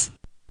Davis.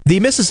 The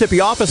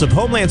Mississippi Office of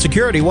Homeland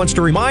Security wants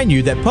to remind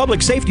you that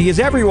public safety is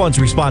everyone's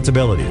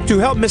responsibility. To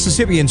help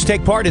Mississippians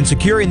take part in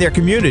securing their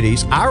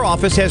communities, our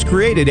office has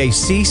created a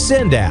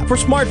CSend app for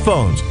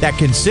smartphones that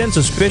can send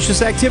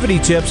suspicious activity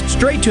tips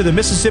straight to the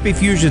Mississippi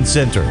Fusion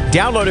Center.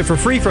 Download it for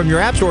free from your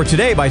app store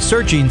today by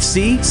searching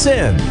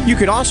CSend. You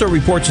can also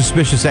report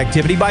suspicious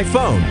activity by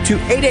phone to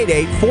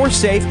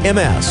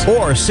 888-4SAFE-MS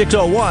or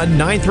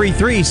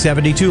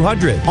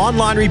 601-933-7200.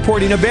 Online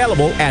reporting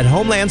available at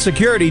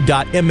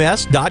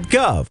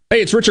homelandsecurity.ms.gov.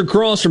 Hey, it's Richard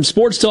Cross from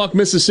Sports Talk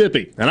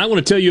Mississippi, and I want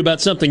to tell you about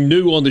something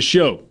new on the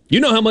show. You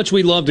know how much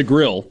we love to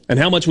grill and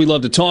how much we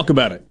love to talk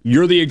about it.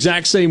 You're the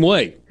exact same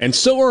way, and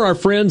so are our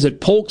friends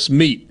at Polk's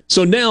Meat.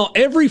 So now,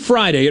 every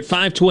Friday at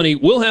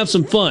 5:20, we'll have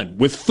some fun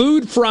with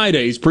Food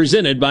Fridays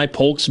presented by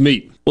Polk's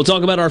Meat. We'll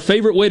talk about our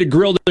favorite way to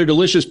grill their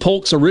delicious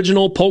Polk's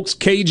Original, Polk's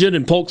Cajun,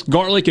 and Polk's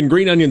Garlic and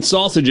Green Onion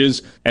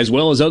sausages, as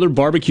well as other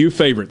barbecue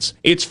favorites.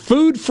 It's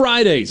Food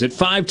Fridays at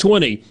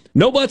 5:20.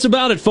 No buts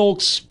about it,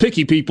 folks.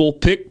 Picky people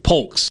pick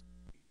Polk's.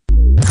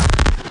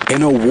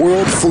 In a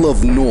world full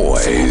of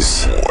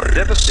noise,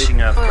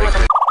 Devastating earthquake.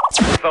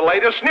 The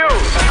latest news.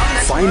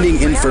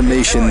 finding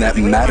information that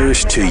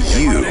matters to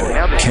you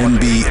can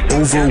be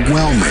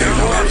overwhelming.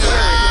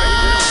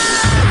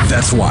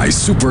 That's why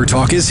Super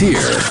Talk is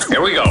here.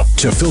 Here we go.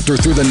 To filter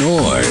through the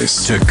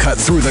noise, to cut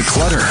through the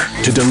clutter,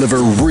 to deliver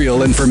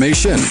real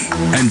information,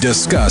 and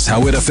discuss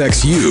how it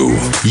affects you.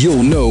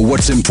 You'll know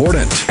what's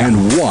important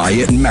and why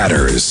it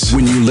matters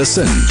when you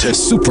listen to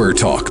Super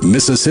Talk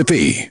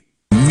Mississippi.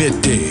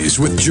 Middays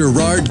with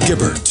Gerard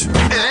Gibbert.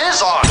 It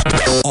is on.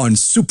 On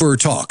Super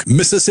Talk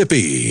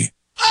Mississippi.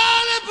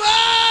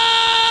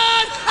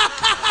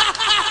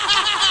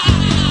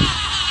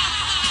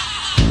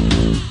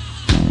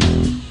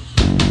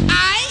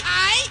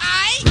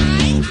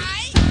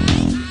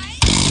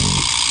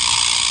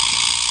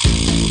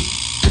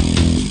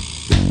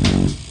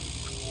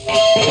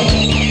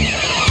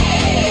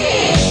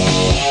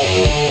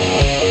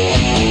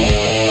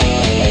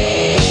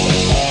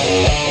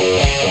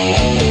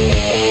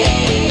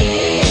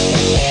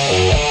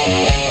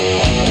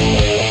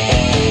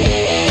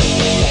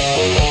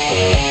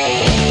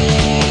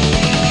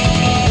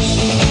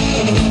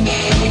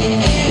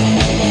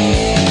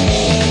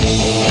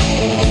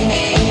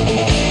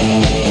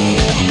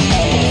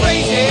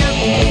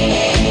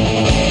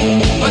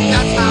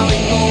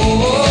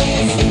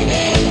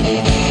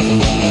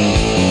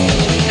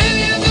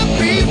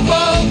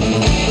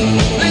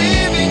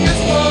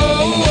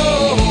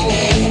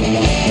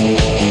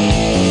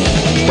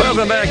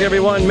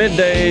 Everyone,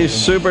 midday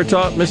Super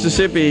Talk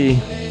Mississippi.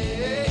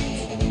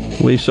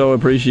 We so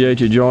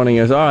appreciate you joining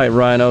us. All right,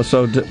 Rhino,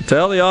 so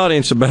tell the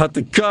audience about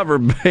the cover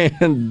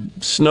band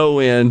Snow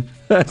In.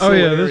 That's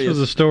hilarious. This was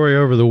a story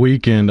over the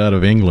weekend out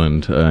of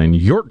England, in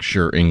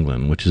Yorkshire,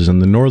 England, which is in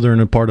the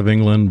northern part of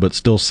England, but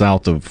still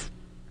south of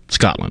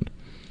Scotland.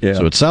 Yeah.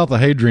 So it's south of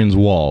Hadrian's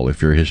Wall,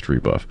 if you're a history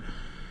buff.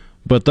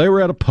 But they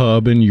were at a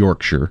pub in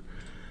Yorkshire,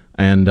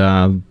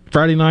 and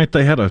Friday night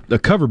they had a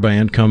cover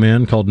band come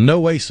in called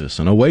Noasis.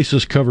 An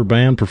Oasis cover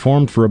band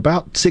performed for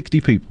about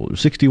 60 people. There were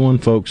 61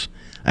 folks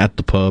at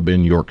the pub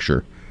in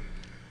Yorkshire.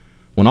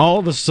 When all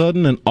of a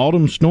sudden an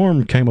autumn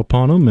storm came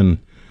upon them, and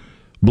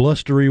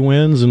blustery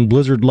winds and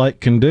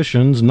blizzard-like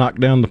conditions knocked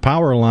down the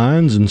power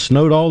lines and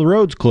snowed all the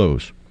roads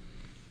closed.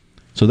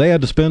 So they had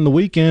to spend the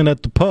weekend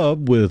at the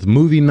pub with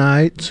movie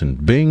nights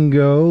and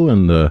bingo,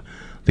 and the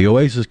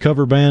Oasis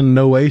cover band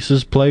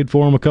Noasis played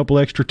for them a couple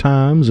extra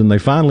times, and they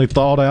finally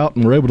thawed out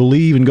and were able to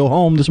leave and go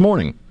home this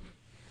morning.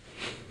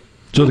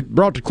 So it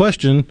brought to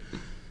question,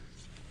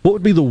 what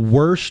would be the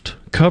worst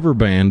cover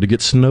band to get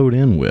snowed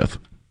in with?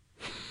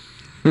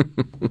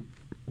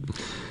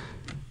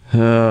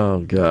 Oh,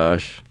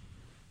 gosh.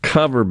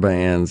 Cover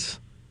bands.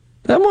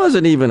 That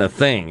wasn't even a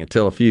thing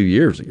until a few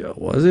years ago,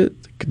 was it?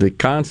 The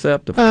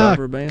concept of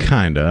cover band?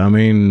 Kind of. I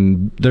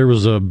mean, there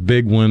was a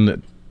big one that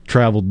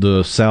traveled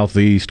the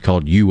southeast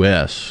called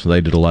U.S. They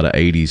did a lot of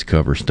 80s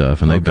cover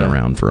stuff, and they've been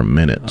around for a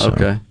minute. So.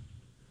 Okay.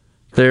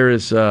 There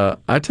is,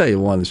 I tell you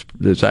one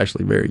that's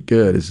actually very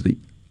good, is the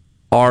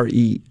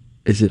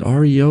is it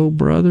REO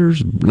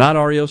Brothers? Not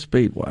REO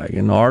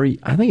Speedwagon.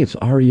 I think it's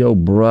REO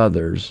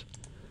Brothers.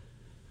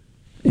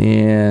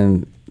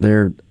 And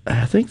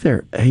I think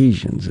they're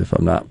Asians, if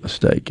I'm not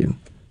mistaken.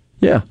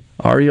 Yeah,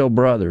 REO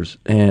Brothers.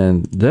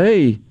 And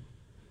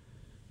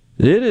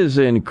it is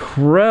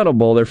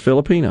incredible. They're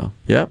Filipino.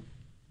 Yep.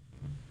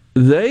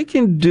 They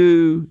can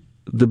do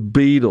the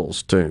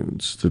Beatles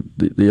tunes,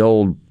 the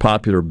old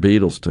popular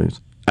Beatles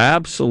tunes.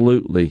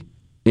 Absolutely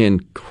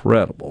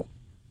incredible.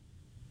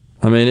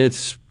 I mean,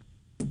 it's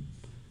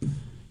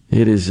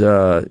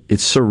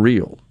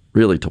surreal,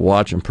 really, to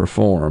watch them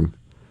perform.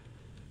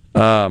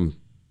 Yeah,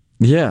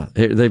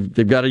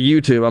 they've got a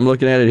YouTube. I'm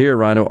looking at it here,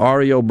 Rhino.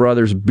 REO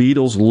Brothers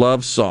Beatles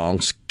Love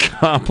Songs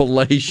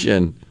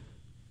compilation.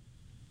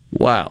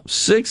 Wow,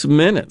 6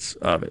 minutes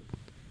of it.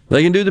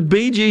 They can do the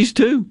Bee Gees,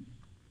 too.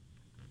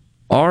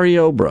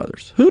 REO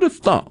Brothers. Who'd have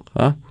thought,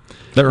 huh?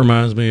 That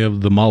reminds me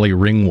of the Molly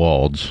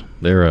Ringwalds.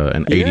 They're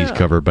an 80s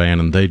cover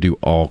band, and they do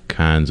all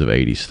kinds of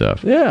 80s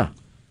stuff. Yeah.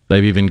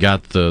 They've even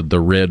got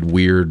the red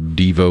weird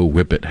Devo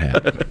Whippet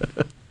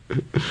hat.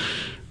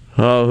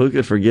 Oh, who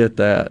could forget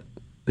that?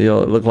 It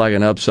looked like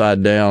an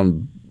upside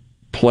down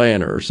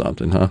planner or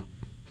something, huh?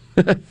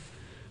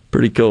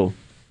 Pretty cool.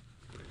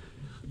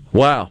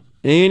 Wow.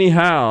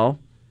 Anyhow,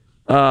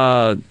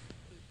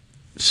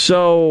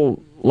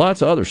 so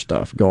lots of other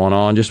stuff going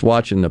on. Just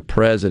watching the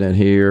president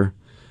here.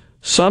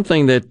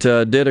 Something that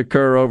did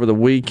occur over the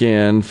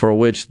weekend for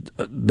which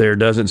there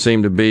doesn't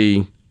seem to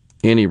be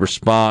any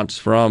response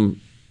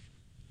from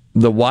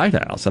the White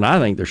House, and I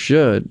think there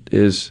should,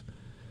 is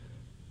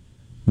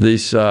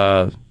these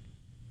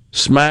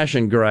smash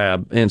and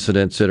grab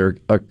incidents that are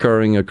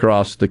occurring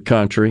across the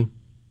country.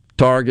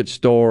 Target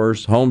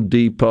stores, Home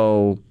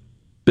Depot,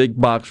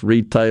 big box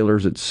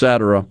retailers,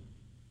 etc.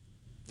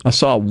 I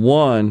saw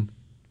one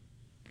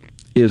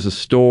is a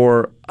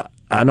store.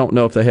 I don't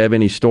know if they have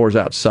any stores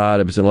outside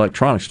of, it's an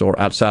electronics store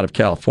outside of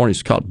California.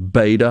 It's called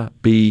Beta,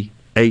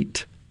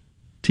 B8.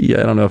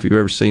 I don't know if you've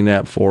ever seen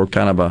that before,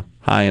 kind of a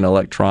high-end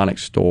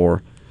electronics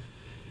store.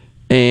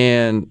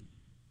 And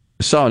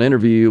I saw an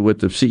interview with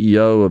the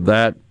CEO of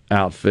that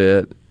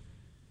outfit,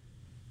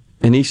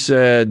 and he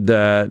said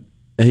that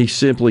he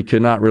simply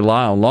could not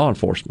rely on law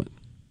enforcement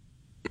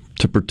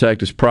to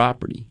protect his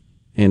property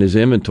and his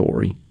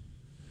inventory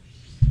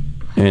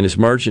and his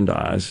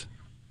merchandise.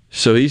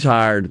 So he's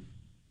hired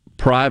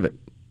private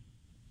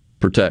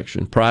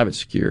protection, private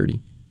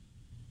security,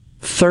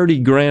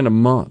 $30,000 a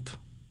month.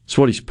 That's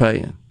what he's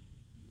paying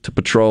to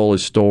patrol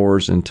his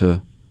stores and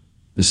to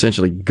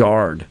essentially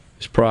guard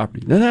his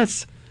property. Now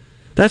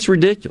that's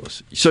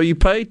ridiculous. So you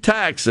pay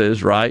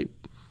taxes, right?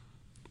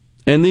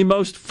 And the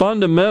most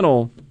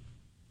fundamental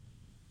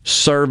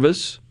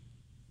service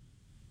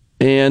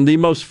and the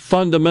most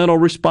fundamental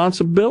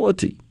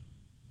responsibility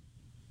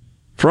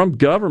from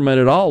government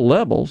at all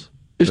levels.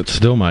 It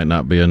still might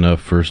not be enough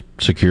for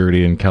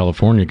security in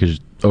California, because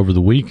over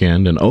the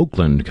weekend in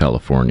Oakland,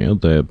 California,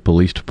 the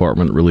police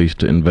department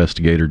released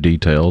investigator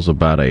details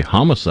about a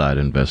homicide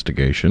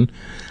investigation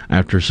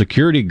after a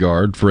security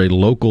guard for a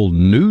local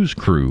news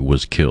crew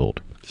was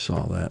killed.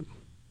 Saw that.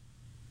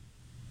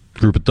 A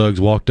group of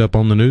thugs walked up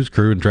on the news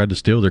crew and tried to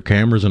steal their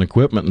cameras and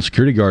equipment, and the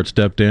security guard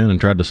stepped in and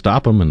tried to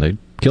stop them, and they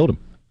killed him.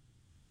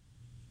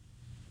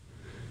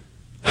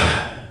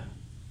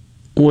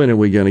 When are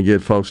we going to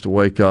get folks to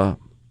wake up?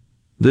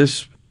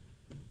 This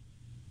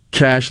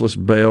cashless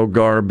bail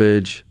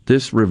garbage,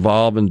 this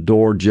revolving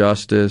door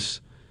justice,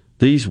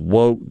 these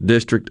woke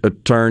district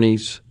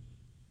attorneys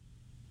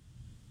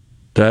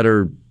that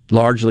are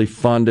largely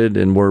funded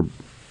and were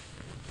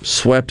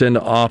swept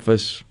into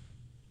office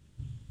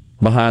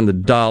behind the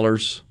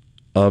dollars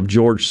of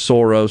George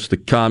Soros, the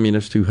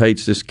communist who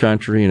hates this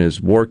country and is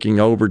working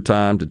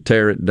overtime to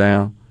tear it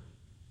down.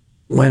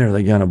 When are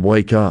they going to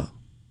wake up?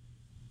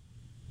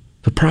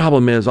 The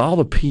problem is all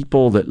the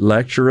people that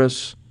lecture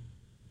us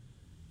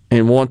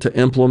and want to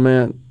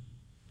implement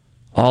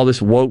all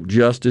this woke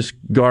justice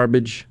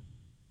garbage,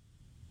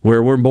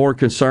 where we're more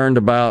concerned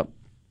about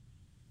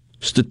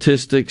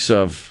statistics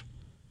of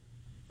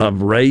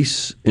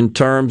race in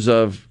terms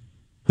of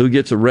who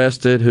gets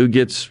arrested, who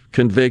gets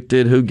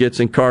convicted, who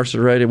gets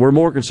incarcerated. We're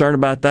more concerned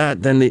about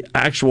that than the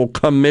actual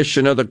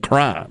commission of the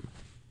crime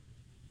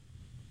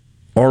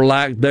or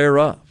lack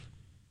thereof.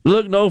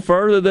 Look no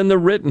further than the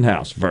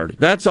Rittenhouse verdict.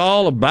 That's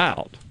all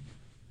about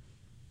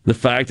the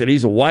fact that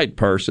he's a white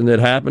person that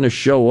happened to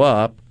show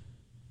up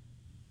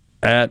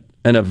at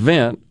an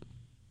event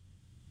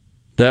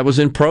that was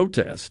in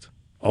protest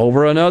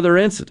over another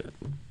incident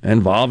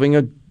involving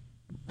a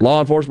law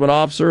enforcement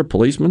officer, a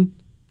policeman,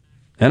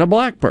 and a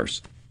black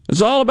person.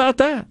 It's all about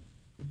that.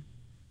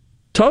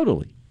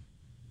 Totally.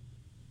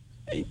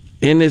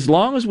 And as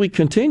long as we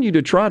continue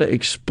to try to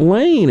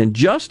explain and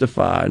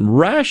justify and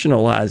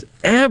rationalize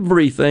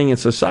everything in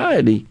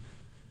society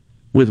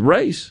with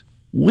race,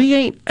 we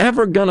ain't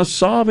ever going to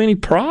solve any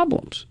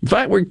problems. In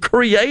fact, we're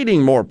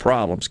creating more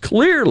problems.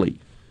 Clearly,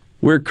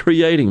 we're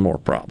creating more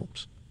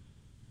problems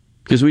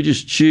because we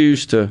just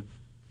choose to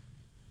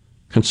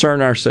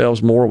concern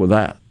ourselves more with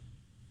that.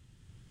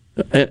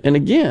 And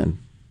again,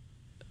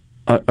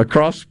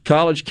 across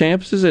college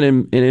campuses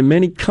and in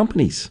many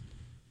companies,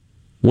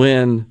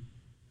 when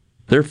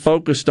they're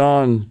focused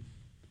on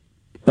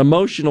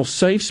emotional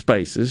safe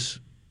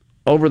spaces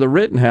over the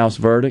Rittenhouse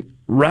verdict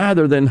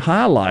rather than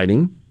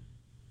highlighting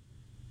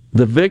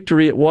the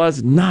victory it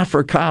was not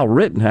for Kyle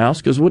Rittenhouse,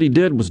 because what he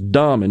did was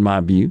dumb in my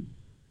view,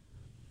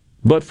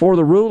 but for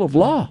the rule of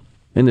law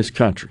in this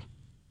country.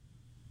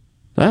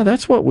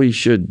 That's what we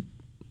should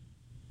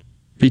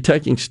be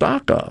taking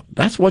stock of.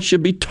 That's what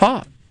should be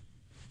taught.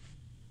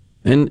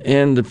 And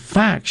the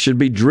facts should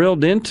be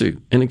drilled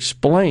into and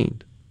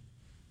explained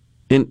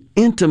in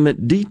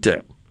intimate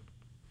detail.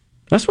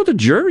 That's what the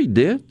jury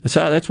did.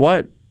 That's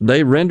why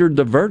they rendered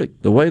the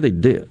verdict the way they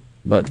did.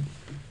 But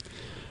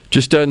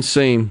just doesn't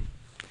seem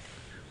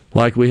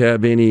like we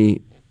have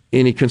any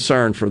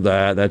concern for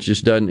that. That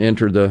just doesn't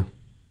enter the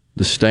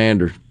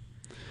standard.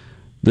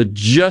 The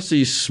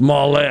Jussie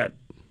Smollett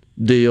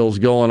deal's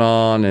going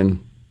on, and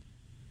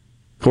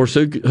of course,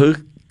 who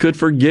could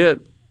forget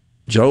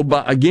Joe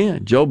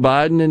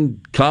Biden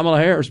and Kamala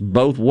Harris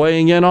both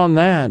weighing in on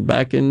that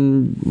back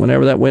in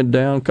whenever that went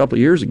down a couple of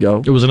years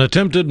ago. It was an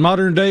attempted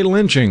modern-day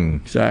lynching.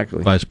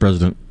 Exactly. Vice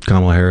President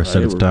Kamala Harris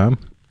at its time.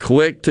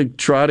 Quick to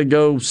try to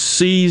go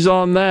seize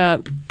on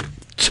that,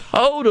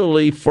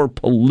 totally for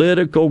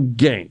political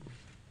gain.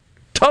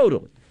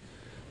 Totally.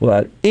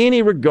 Without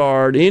any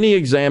regard, any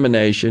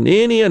examination,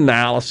 any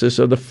analysis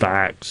of the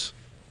facts.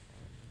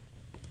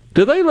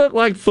 Do they look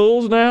like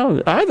fools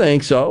now? I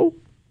think so.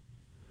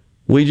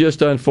 We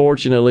just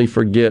unfortunately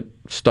forget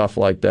stuff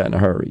like that in a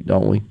hurry,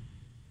 don't we?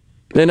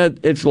 And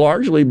it's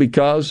largely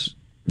because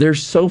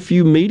there's so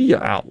few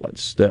media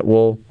outlets that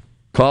will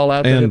call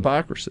out the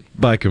hypocrisy.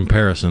 By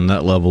comparison,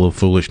 that level of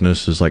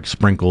foolishness is like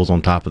sprinkles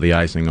on top of the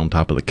icing on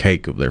top of the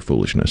cake of their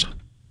foolishness.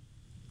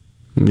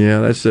 Yeah,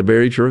 that's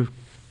very true.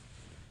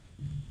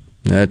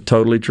 That's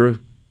totally true.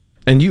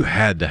 And you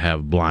had to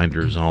have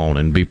blinders on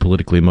and be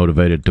politically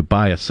motivated to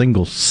buy a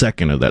single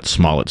second of that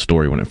Smollett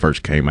story when it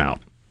first came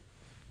out.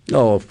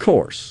 Oh, of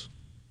course.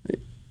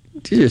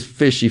 It's just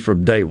fishy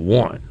from day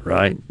one,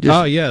 right?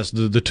 Yes.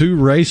 The two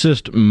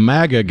racist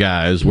MAGA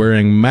guys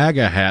wearing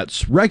MAGA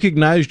hats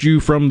recognized you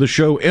from the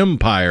show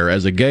Empire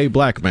as a gay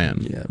black man.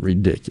 Yeah,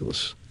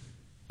 ridiculous.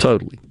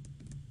 Totally.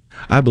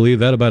 I believe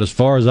that about as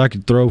far as I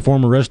could throw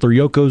former wrestler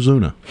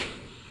Yokozuna.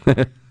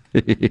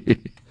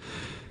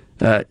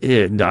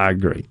 I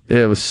agree.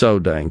 It was so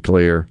dang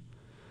clear.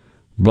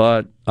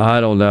 But I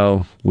don't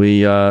know.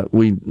 We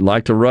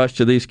like to rush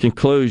to these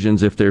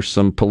conclusions if there's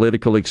some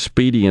political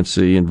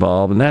expediency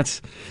involved, and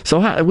that's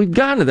so we've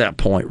gotten to that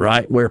point,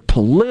 right, where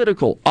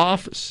political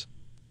office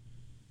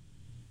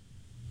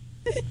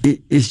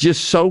is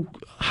just so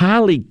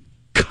highly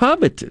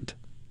coveted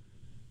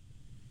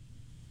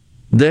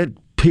that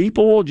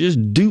people will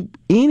just do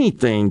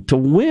anything to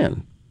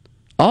win,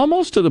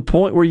 almost to the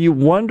point where you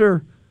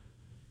wonder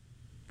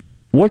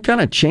what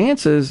kind of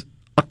chances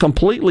a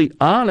completely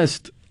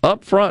honest,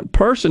 upfront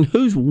person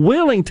who's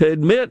willing to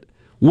admit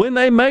when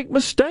they make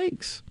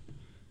mistakes.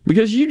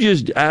 Because you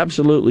just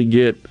absolutely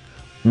get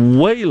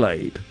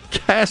waylaid,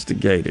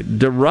 castigated,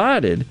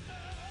 derided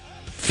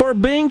for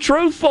being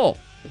truthful.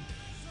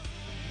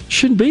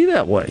 Shouldn't be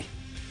that way.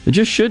 It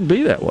just shouldn't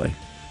be that way.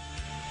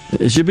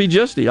 It should be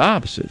just the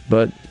opposite,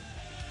 but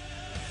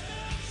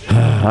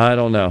I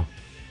don't know.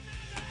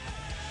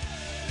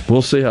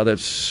 We'll see how that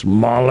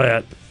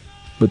Smollett.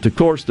 But of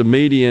course, the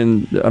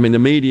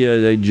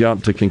media, they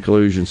jumped to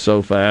conclusions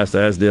so fast,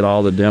 as did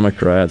all the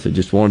Democrats. They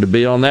just wanted to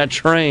be on that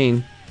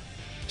train.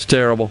 It's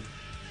terrible.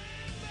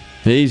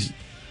 He's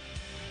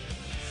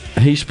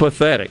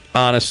pathetic,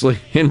 honestly,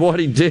 in what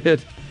he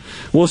did.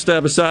 We'll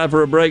step aside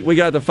for a break. We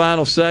got the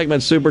final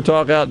segment, Super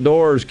Talk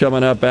Outdoors,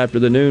 coming up after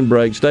the noon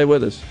break. Stay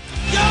with us.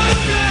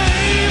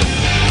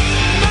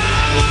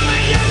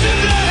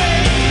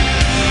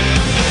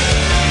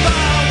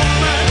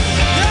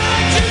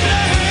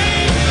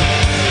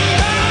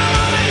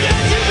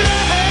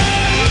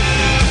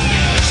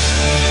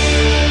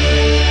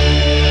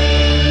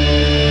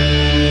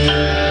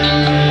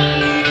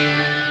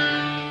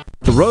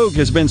 The Rogue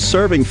has been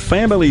serving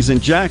families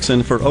in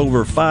Jackson for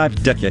over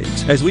 5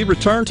 decades. As we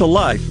return to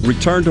life,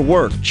 return to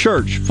work,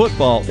 church,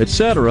 football,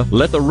 etc.,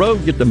 let the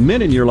Rogue get the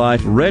men in your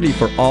life ready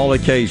for all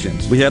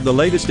occasions. We have the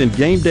latest in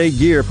game day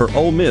gear for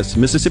Ole Miss,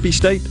 Mississippi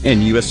State,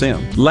 and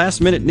USM.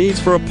 Last-minute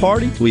needs for a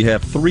party? We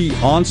have 3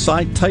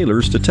 on-site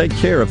tailors to take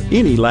care of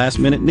any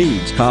last-minute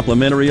needs.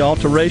 Complimentary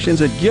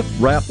alterations and gift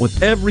wrap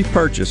with every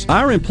purchase.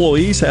 Our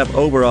employees have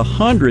over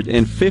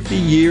 150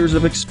 years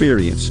of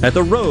experience at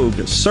the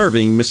Rogue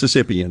serving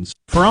Mississippians.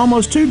 For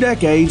almost 2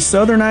 decades,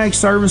 Southern Ag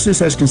Services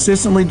has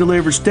consistently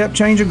delivered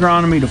step-change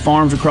agronomy to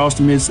farms across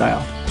the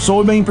Mid-South.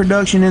 Soybean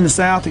production in the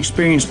South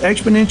experienced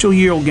exponential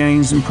yield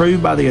gains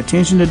improved by the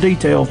attention to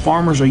detail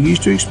farmers are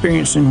used to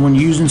experiencing when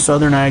using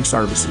Southern Ag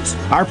Services.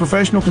 Our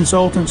professional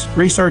consultants,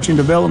 research and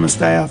development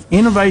staff,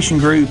 innovation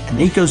group, and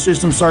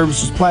ecosystem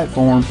services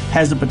platform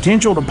has the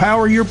potential to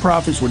power your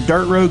profits with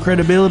dirt road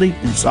credibility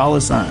and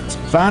solid science.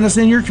 Find us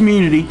in your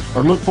community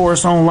or look for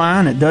us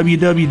online at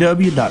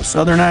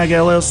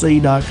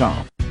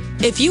www.southernagllc.com.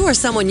 If you or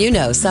someone you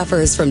know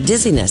suffers from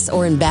dizziness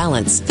or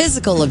imbalance,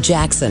 Physical of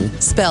Jackson,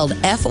 spelled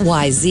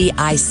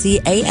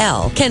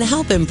F-Y-Z-I-C-A-L, can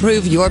help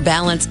improve your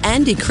balance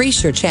and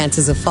decrease your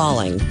chances of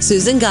falling.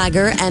 Susan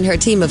Geiger and her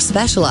team of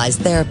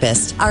specialized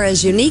therapists are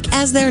as unique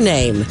as their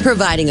name,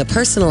 providing a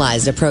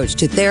personalized approach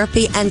to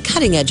therapy and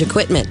cutting-edge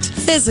equipment.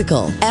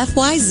 Physical,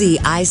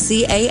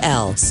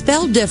 F-Y-Z-I-C-A-L,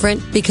 spelled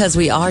different because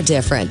we are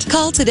different.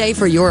 Call today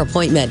for your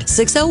appointment,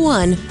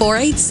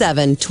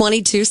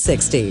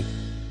 601-487-2260.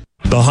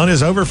 The hunt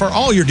is over for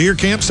all your deer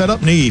camp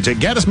setup needs at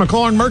Gaddis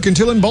McLaurin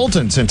Mercantile in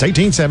Bolton since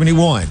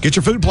 1871. Get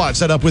your food plot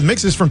set up with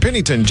mixes from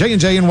Pennington,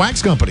 J&J, and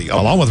Wax Company,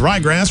 along with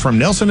ryegrass from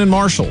Nelson and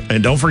Marshall.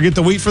 And don't forget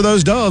the wheat for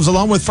those doves,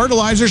 along with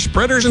fertilizers,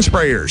 spreaders, and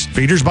sprayers.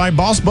 Feeders by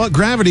Boss Buck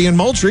Gravity and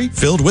Moultrie,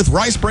 filled with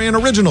Rice Bran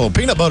Original,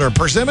 peanut butter,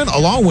 persimmon,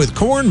 along with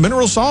corn,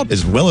 mineral salt,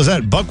 as well as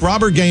that Buck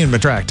Robber game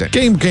attractant.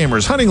 Game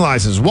cameras, hunting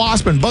license,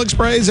 wasp and bug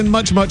sprays, and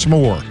much, much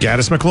more.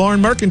 Gaddis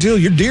McLaurin Mercantile,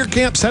 your deer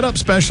camp setup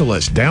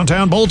specialist.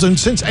 Downtown Bolton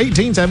since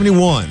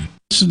 1871.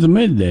 This is the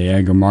midday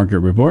agri-market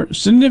report.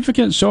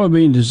 Significant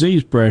soybean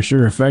disease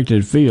pressure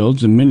affected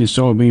fields in many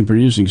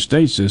soybean-producing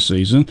states this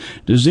season.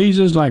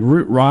 Diseases like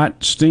root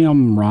rot,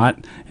 stem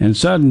rot, and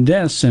sudden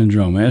death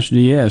syndrome,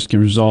 SDS, can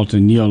result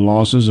in yield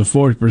losses of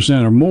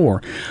 40% or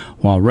more.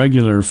 While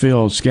regular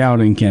field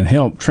scouting can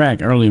help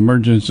track early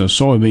emergence of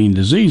soybean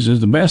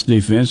diseases, the best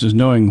defense is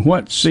knowing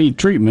what seed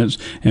treatments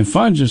and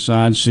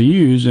fungicides to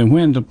use and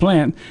when to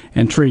plant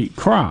and treat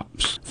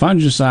crops.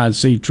 Fungicide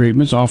seed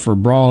treatments offer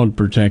broad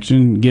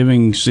protection,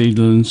 giving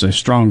seedlings a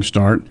strong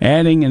start.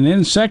 Adding an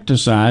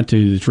insecticide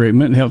to the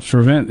treatment helps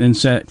prevent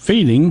insect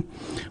feeding,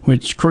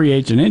 which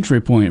creates an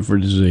entry point for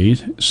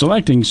disease.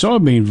 Selecting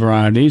soybean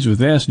varieties with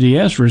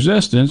SDS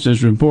resistance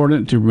is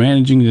important to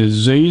managing the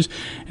disease,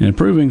 and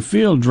improving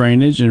field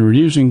drainage and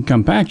reducing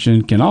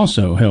compaction can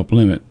also help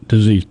limit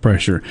disease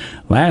pressure.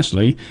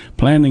 Lastly,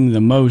 planting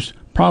the most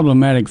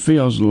problematic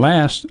fields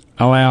last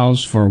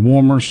allows for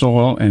warmer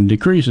soil and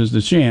decreases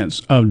the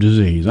chance of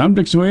disease. I'm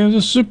Dixon Williams,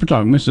 this is Super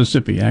Talk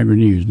Mississippi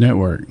Agri-News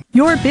Network.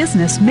 Your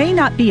business may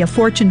not be a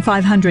Fortune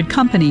 500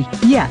 company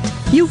yet.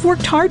 You've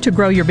worked hard to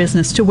grow your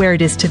business to where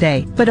it is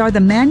today, but are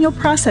the manual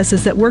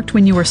processes that worked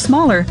when you were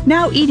smaller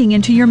now eating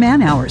into your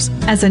man hours?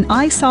 As an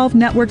iSolve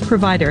network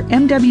provider,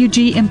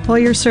 MWG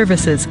Employer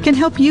Services can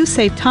help you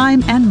save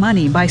time and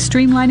money by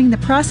streamlining the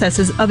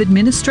processes of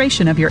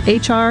administration of your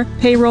HR,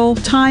 payroll,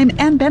 time,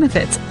 and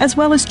benefits, as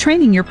well as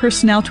training your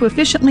personnel to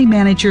efficiently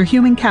manage your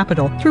human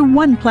capital through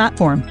one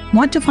platform.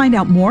 Want to find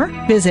out more?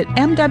 Visit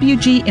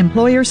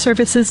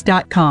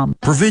MWGEmployerServices.com.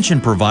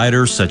 Prevention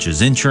providers such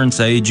as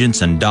insurance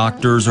agents and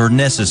doctors are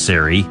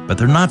necessary, but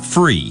they're not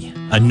free.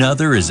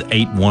 Another is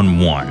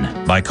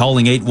 811. By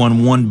calling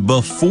 811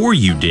 before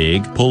you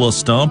dig, pull a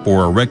stump,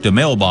 or erect a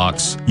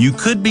mailbox, you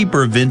could be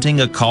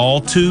preventing a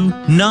call to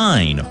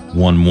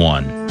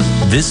 911.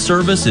 This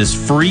service is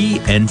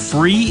free, and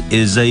free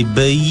is a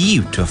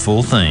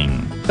beautiful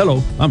thing.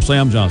 Hello, I'm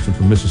Sam Johnson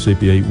from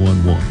Mississippi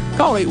 811.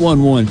 Call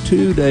 811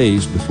 2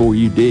 days before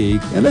you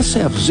dig, and let's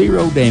have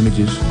zero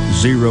damages,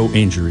 zero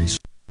injuries.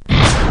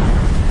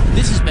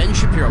 This is Ben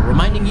Shapiro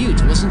reminding you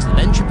to listen to The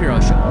Ben Shapiro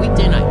Show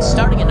weekday nights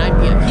starting at 9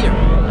 p.m. here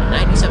on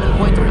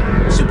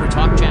 97.3 Super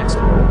Talk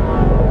Jackson.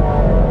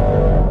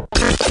 Are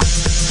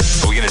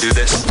we going to do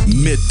this?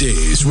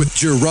 Middays with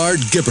Gerard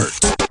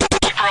Gibbert.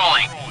 Keep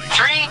rolling.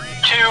 3,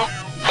 2,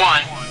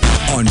 1.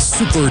 On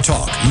Super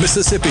Talk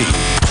Mississippi.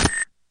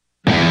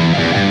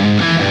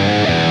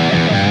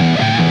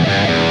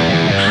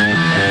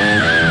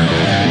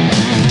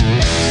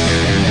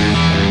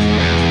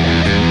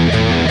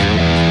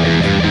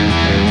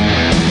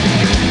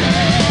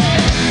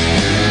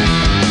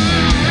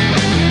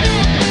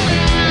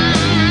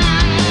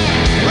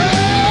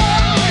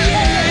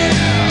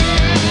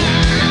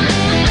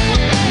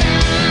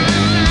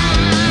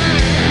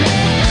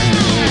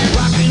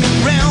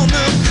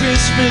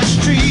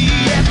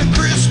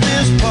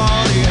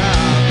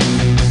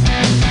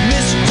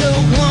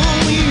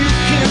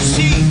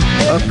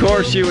 Of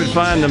course you would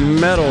find the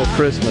metal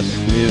Christmas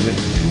music.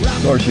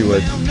 Of course you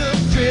would.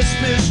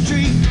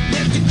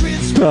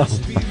 Oh,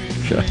 my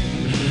God.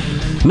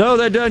 No,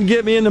 that doesn't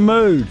get me in the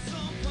mood.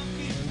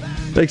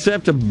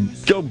 Except to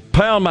go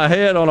pound my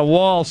head on a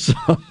wall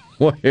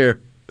somewhere.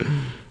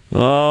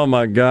 Oh,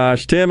 my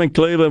gosh. Tim in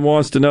Cleveland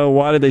wants to know,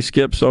 why did they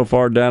skip so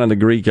far down in the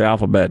Greek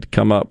alphabet to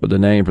come up with the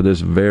name for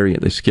this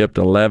variant? They skipped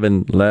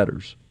 11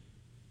 letters.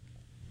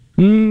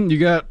 You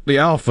got the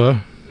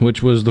Alpha,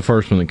 which was the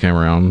first one that came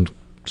around.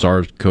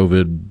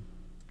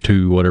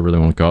 SARS-CoV-2, whatever they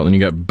want to call it. Then you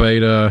got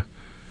Beta.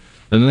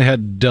 Then they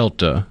had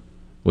Delta,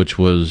 which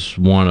was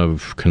one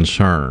of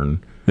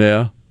concern.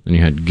 Yeah. Then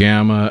you had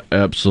Gamma,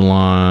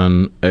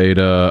 Epsilon,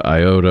 Eta,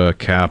 Iota,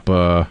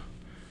 Kappa,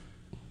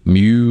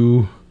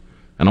 Mu.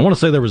 And I want to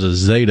say there was a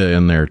Zeta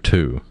in there,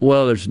 too.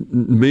 Well, there's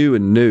Mu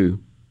and Nu.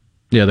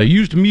 Yeah, they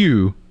used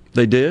Mu.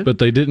 They did? But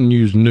they didn't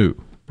use Nu.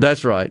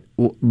 That's right.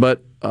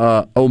 But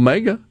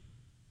Omega?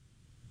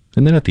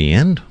 And then at the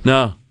end?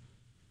 No.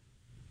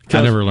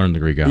 I never learned the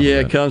Greek alphabet.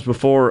 Yeah, it comes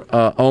before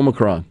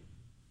Omicron.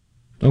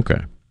 Okay.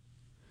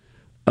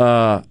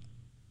 And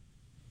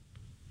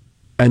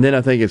then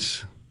I think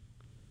it's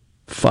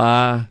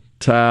Phi,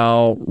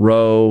 Tau,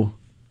 Rho.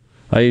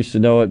 I used to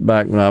know it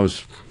back when I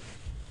was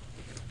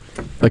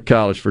a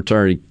college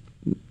fraternity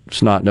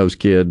snot-nosed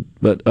kid.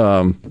 But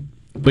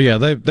yeah,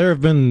 there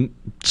have been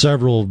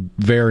several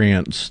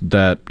variants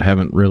that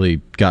haven't really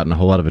gotten a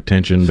whole lot of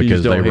attention so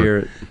because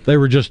they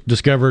were just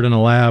discovered in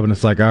a lab, and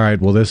it's like, all right,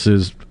 well, this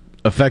is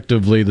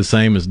effectively the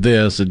same as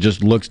this. It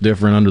just looks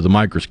different under the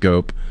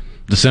microscope.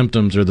 The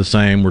symptoms are the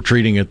same. We're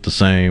treating it the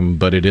same,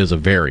 but it is a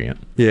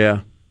variant. Yeah.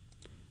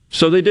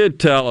 So they did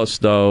tell us,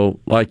 though,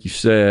 like you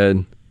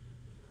said,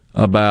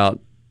 about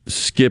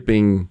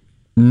skipping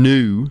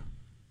Nu,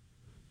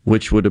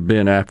 which would have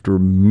been after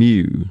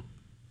Mu.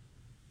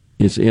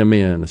 It's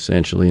MN,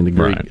 essentially, in the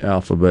Greek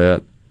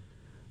alphabet.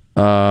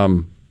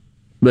 They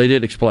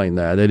did explain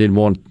that. They didn't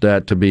want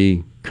that to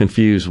be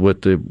confused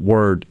with the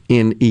word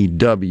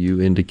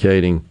NEW,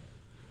 indicating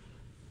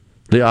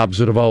the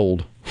opposite of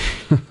old,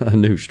 a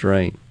new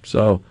strain.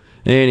 So,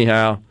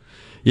 anyhow,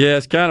 yeah,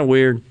 it's kind of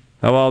weird.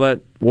 how all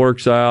that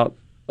works out.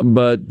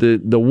 But the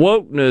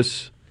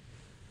wokeness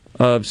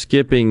of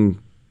skipping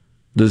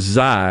the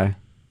Xi,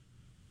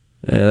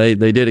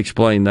 they did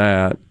explain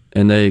that,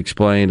 and they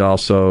explained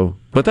also.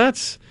 But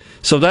the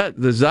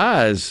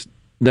Xi is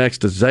next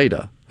to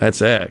Zeta.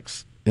 That's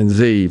X, and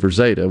Z for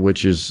Zeta,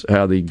 which is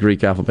how the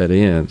Greek alphabet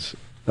ends.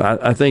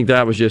 I think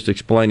that was just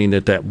explaining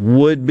that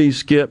would be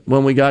skipped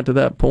when we got to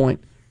that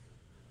point.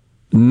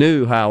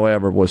 Nu,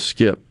 however, was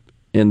skipped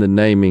in the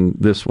naming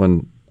this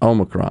one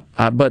Omicron.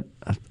 But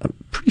I'm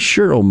pretty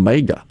sure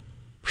Omega,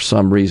 for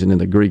some reason, in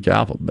the Greek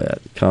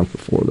alphabet comes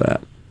before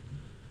that.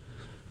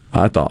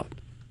 I thought.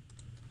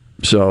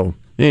 So,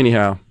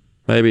 anyhow,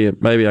 maybe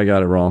I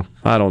got it wrong.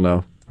 I don't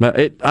know.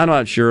 I'm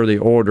not sure the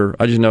order.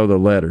 I just know the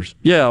letters.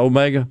 Yeah,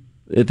 Omega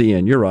at the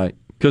end. You're right.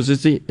 Because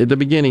it's at the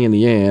beginning and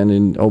the end,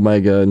 and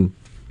Omega and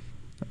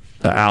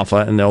the Alpha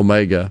and the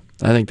Omega.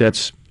 I think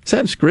is that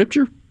in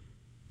Scripture?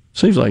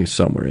 Seems like it's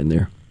somewhere in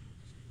there.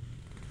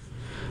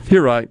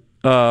 You're right.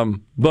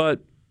 But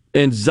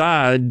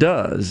Xi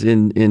does,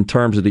 in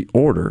terms of the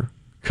order,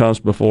 comes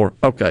before.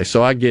 Okay,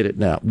 so I get it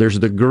now. There's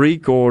the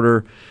Greek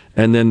order,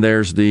 and then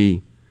there's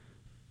the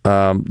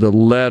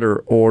letter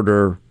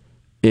order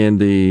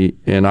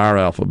in our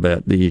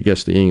alphabet. I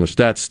guess the English.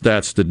 That's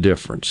the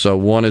difference. So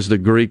one is the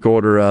Greek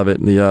order of it,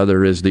 and the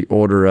other is the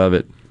order of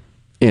it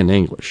in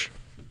English.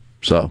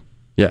 So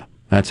yeah,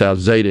 that's how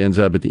Zeta ends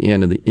up at the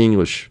end of the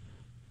English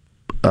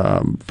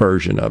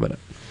version of it,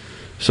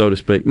 so to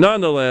speak.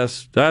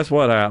 Nonetheless, that's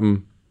what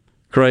happened.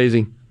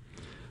 Crazy.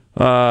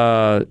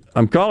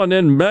 I'm calling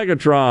in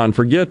Megatron.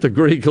 Forget the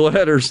Greek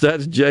letters.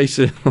 That's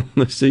Jason on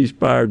the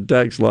C-Spire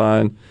text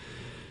line.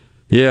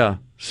 Yeah,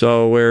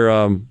 so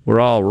we're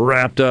all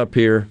wrapped up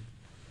here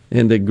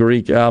in the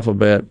Greek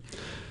alphabet.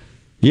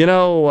 You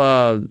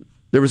know,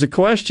 there was a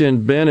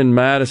question Ben and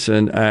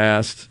Madison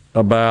asked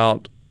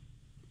about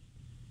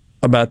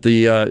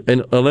the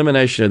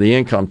elimination of the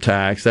income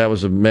tax. That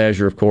was a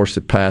measure, of course,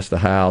 that passed the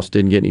House,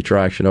 didn't get any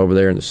traction over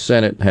there in the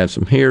Senate, had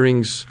some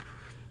hearings,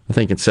 I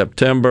think in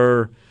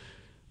September,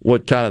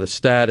 what kind of the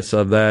status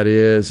of that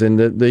is. And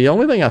the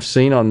only thing I've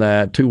seen on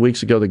that, 2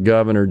 weeks ago the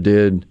governor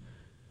did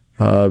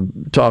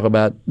talk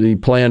about the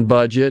planned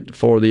budget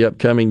for the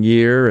upcoming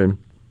year and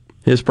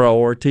his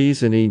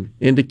priorities, and he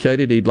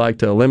indicated he'd like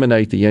to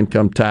eliminate the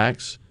income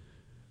tax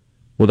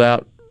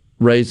without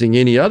raising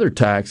any other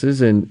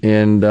taxes,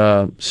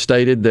 and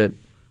stated that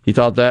he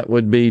thought that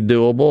would be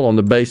doable on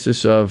the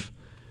basis of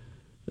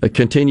a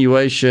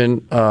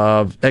continuation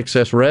of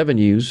excess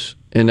revenues,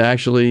 and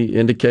actually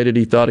indicated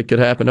he thought it could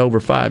happen over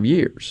 5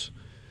 years.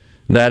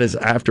 That is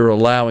after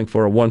allowing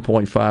for a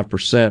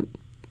 1.5%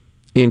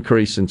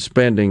 increase in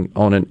spending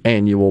on an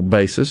annual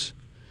basis.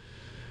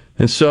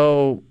 And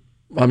so,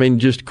 I mean,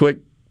 just quick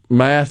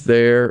math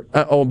there.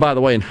 Oh, by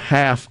the way, and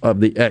half of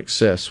the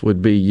excess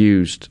would be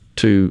used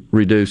to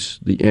reduce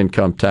the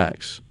income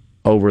tax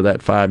over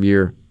that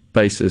 5-year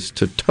basis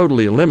to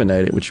totally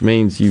eliminate it, which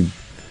means you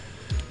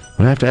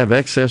would have to have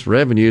excess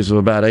revenues of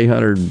about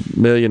 $800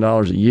 million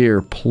a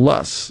year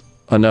plus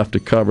enough to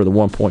cover the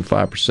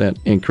 1.5%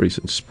 increase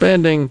in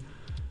spending.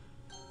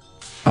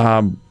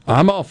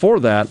 I'm all for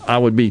that. I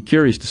would be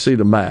curious to see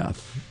the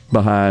math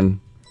behind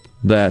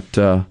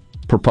that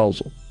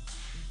proposal,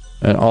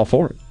 and all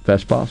for it if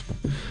that's possible.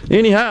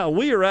 Anyhow,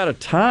 we are out of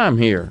time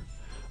here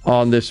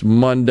on this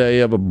Monday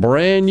of a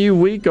brand new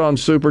week on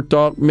Super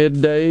Talk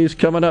Middays.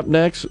 Coming up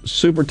next,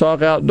 Super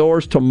Talk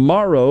Outdoors.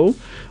 Tomorrow,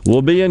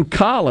 we'll be in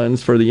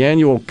Collins for the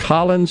annual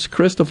Collins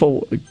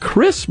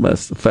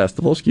Christmas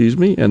Festival,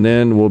 and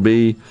then we'll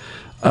be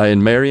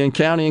in Marion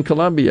County in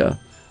Columbia.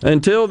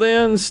 Until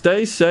then,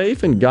 stay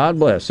safe and God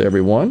bless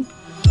everyone.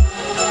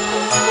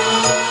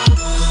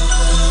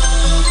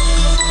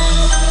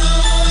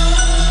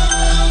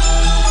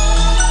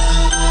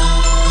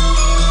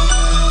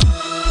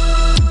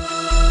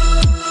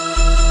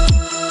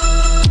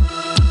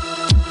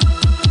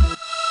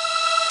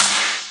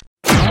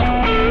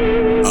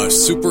 A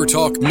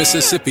SuperTalk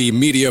Mississippi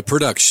media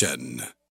production.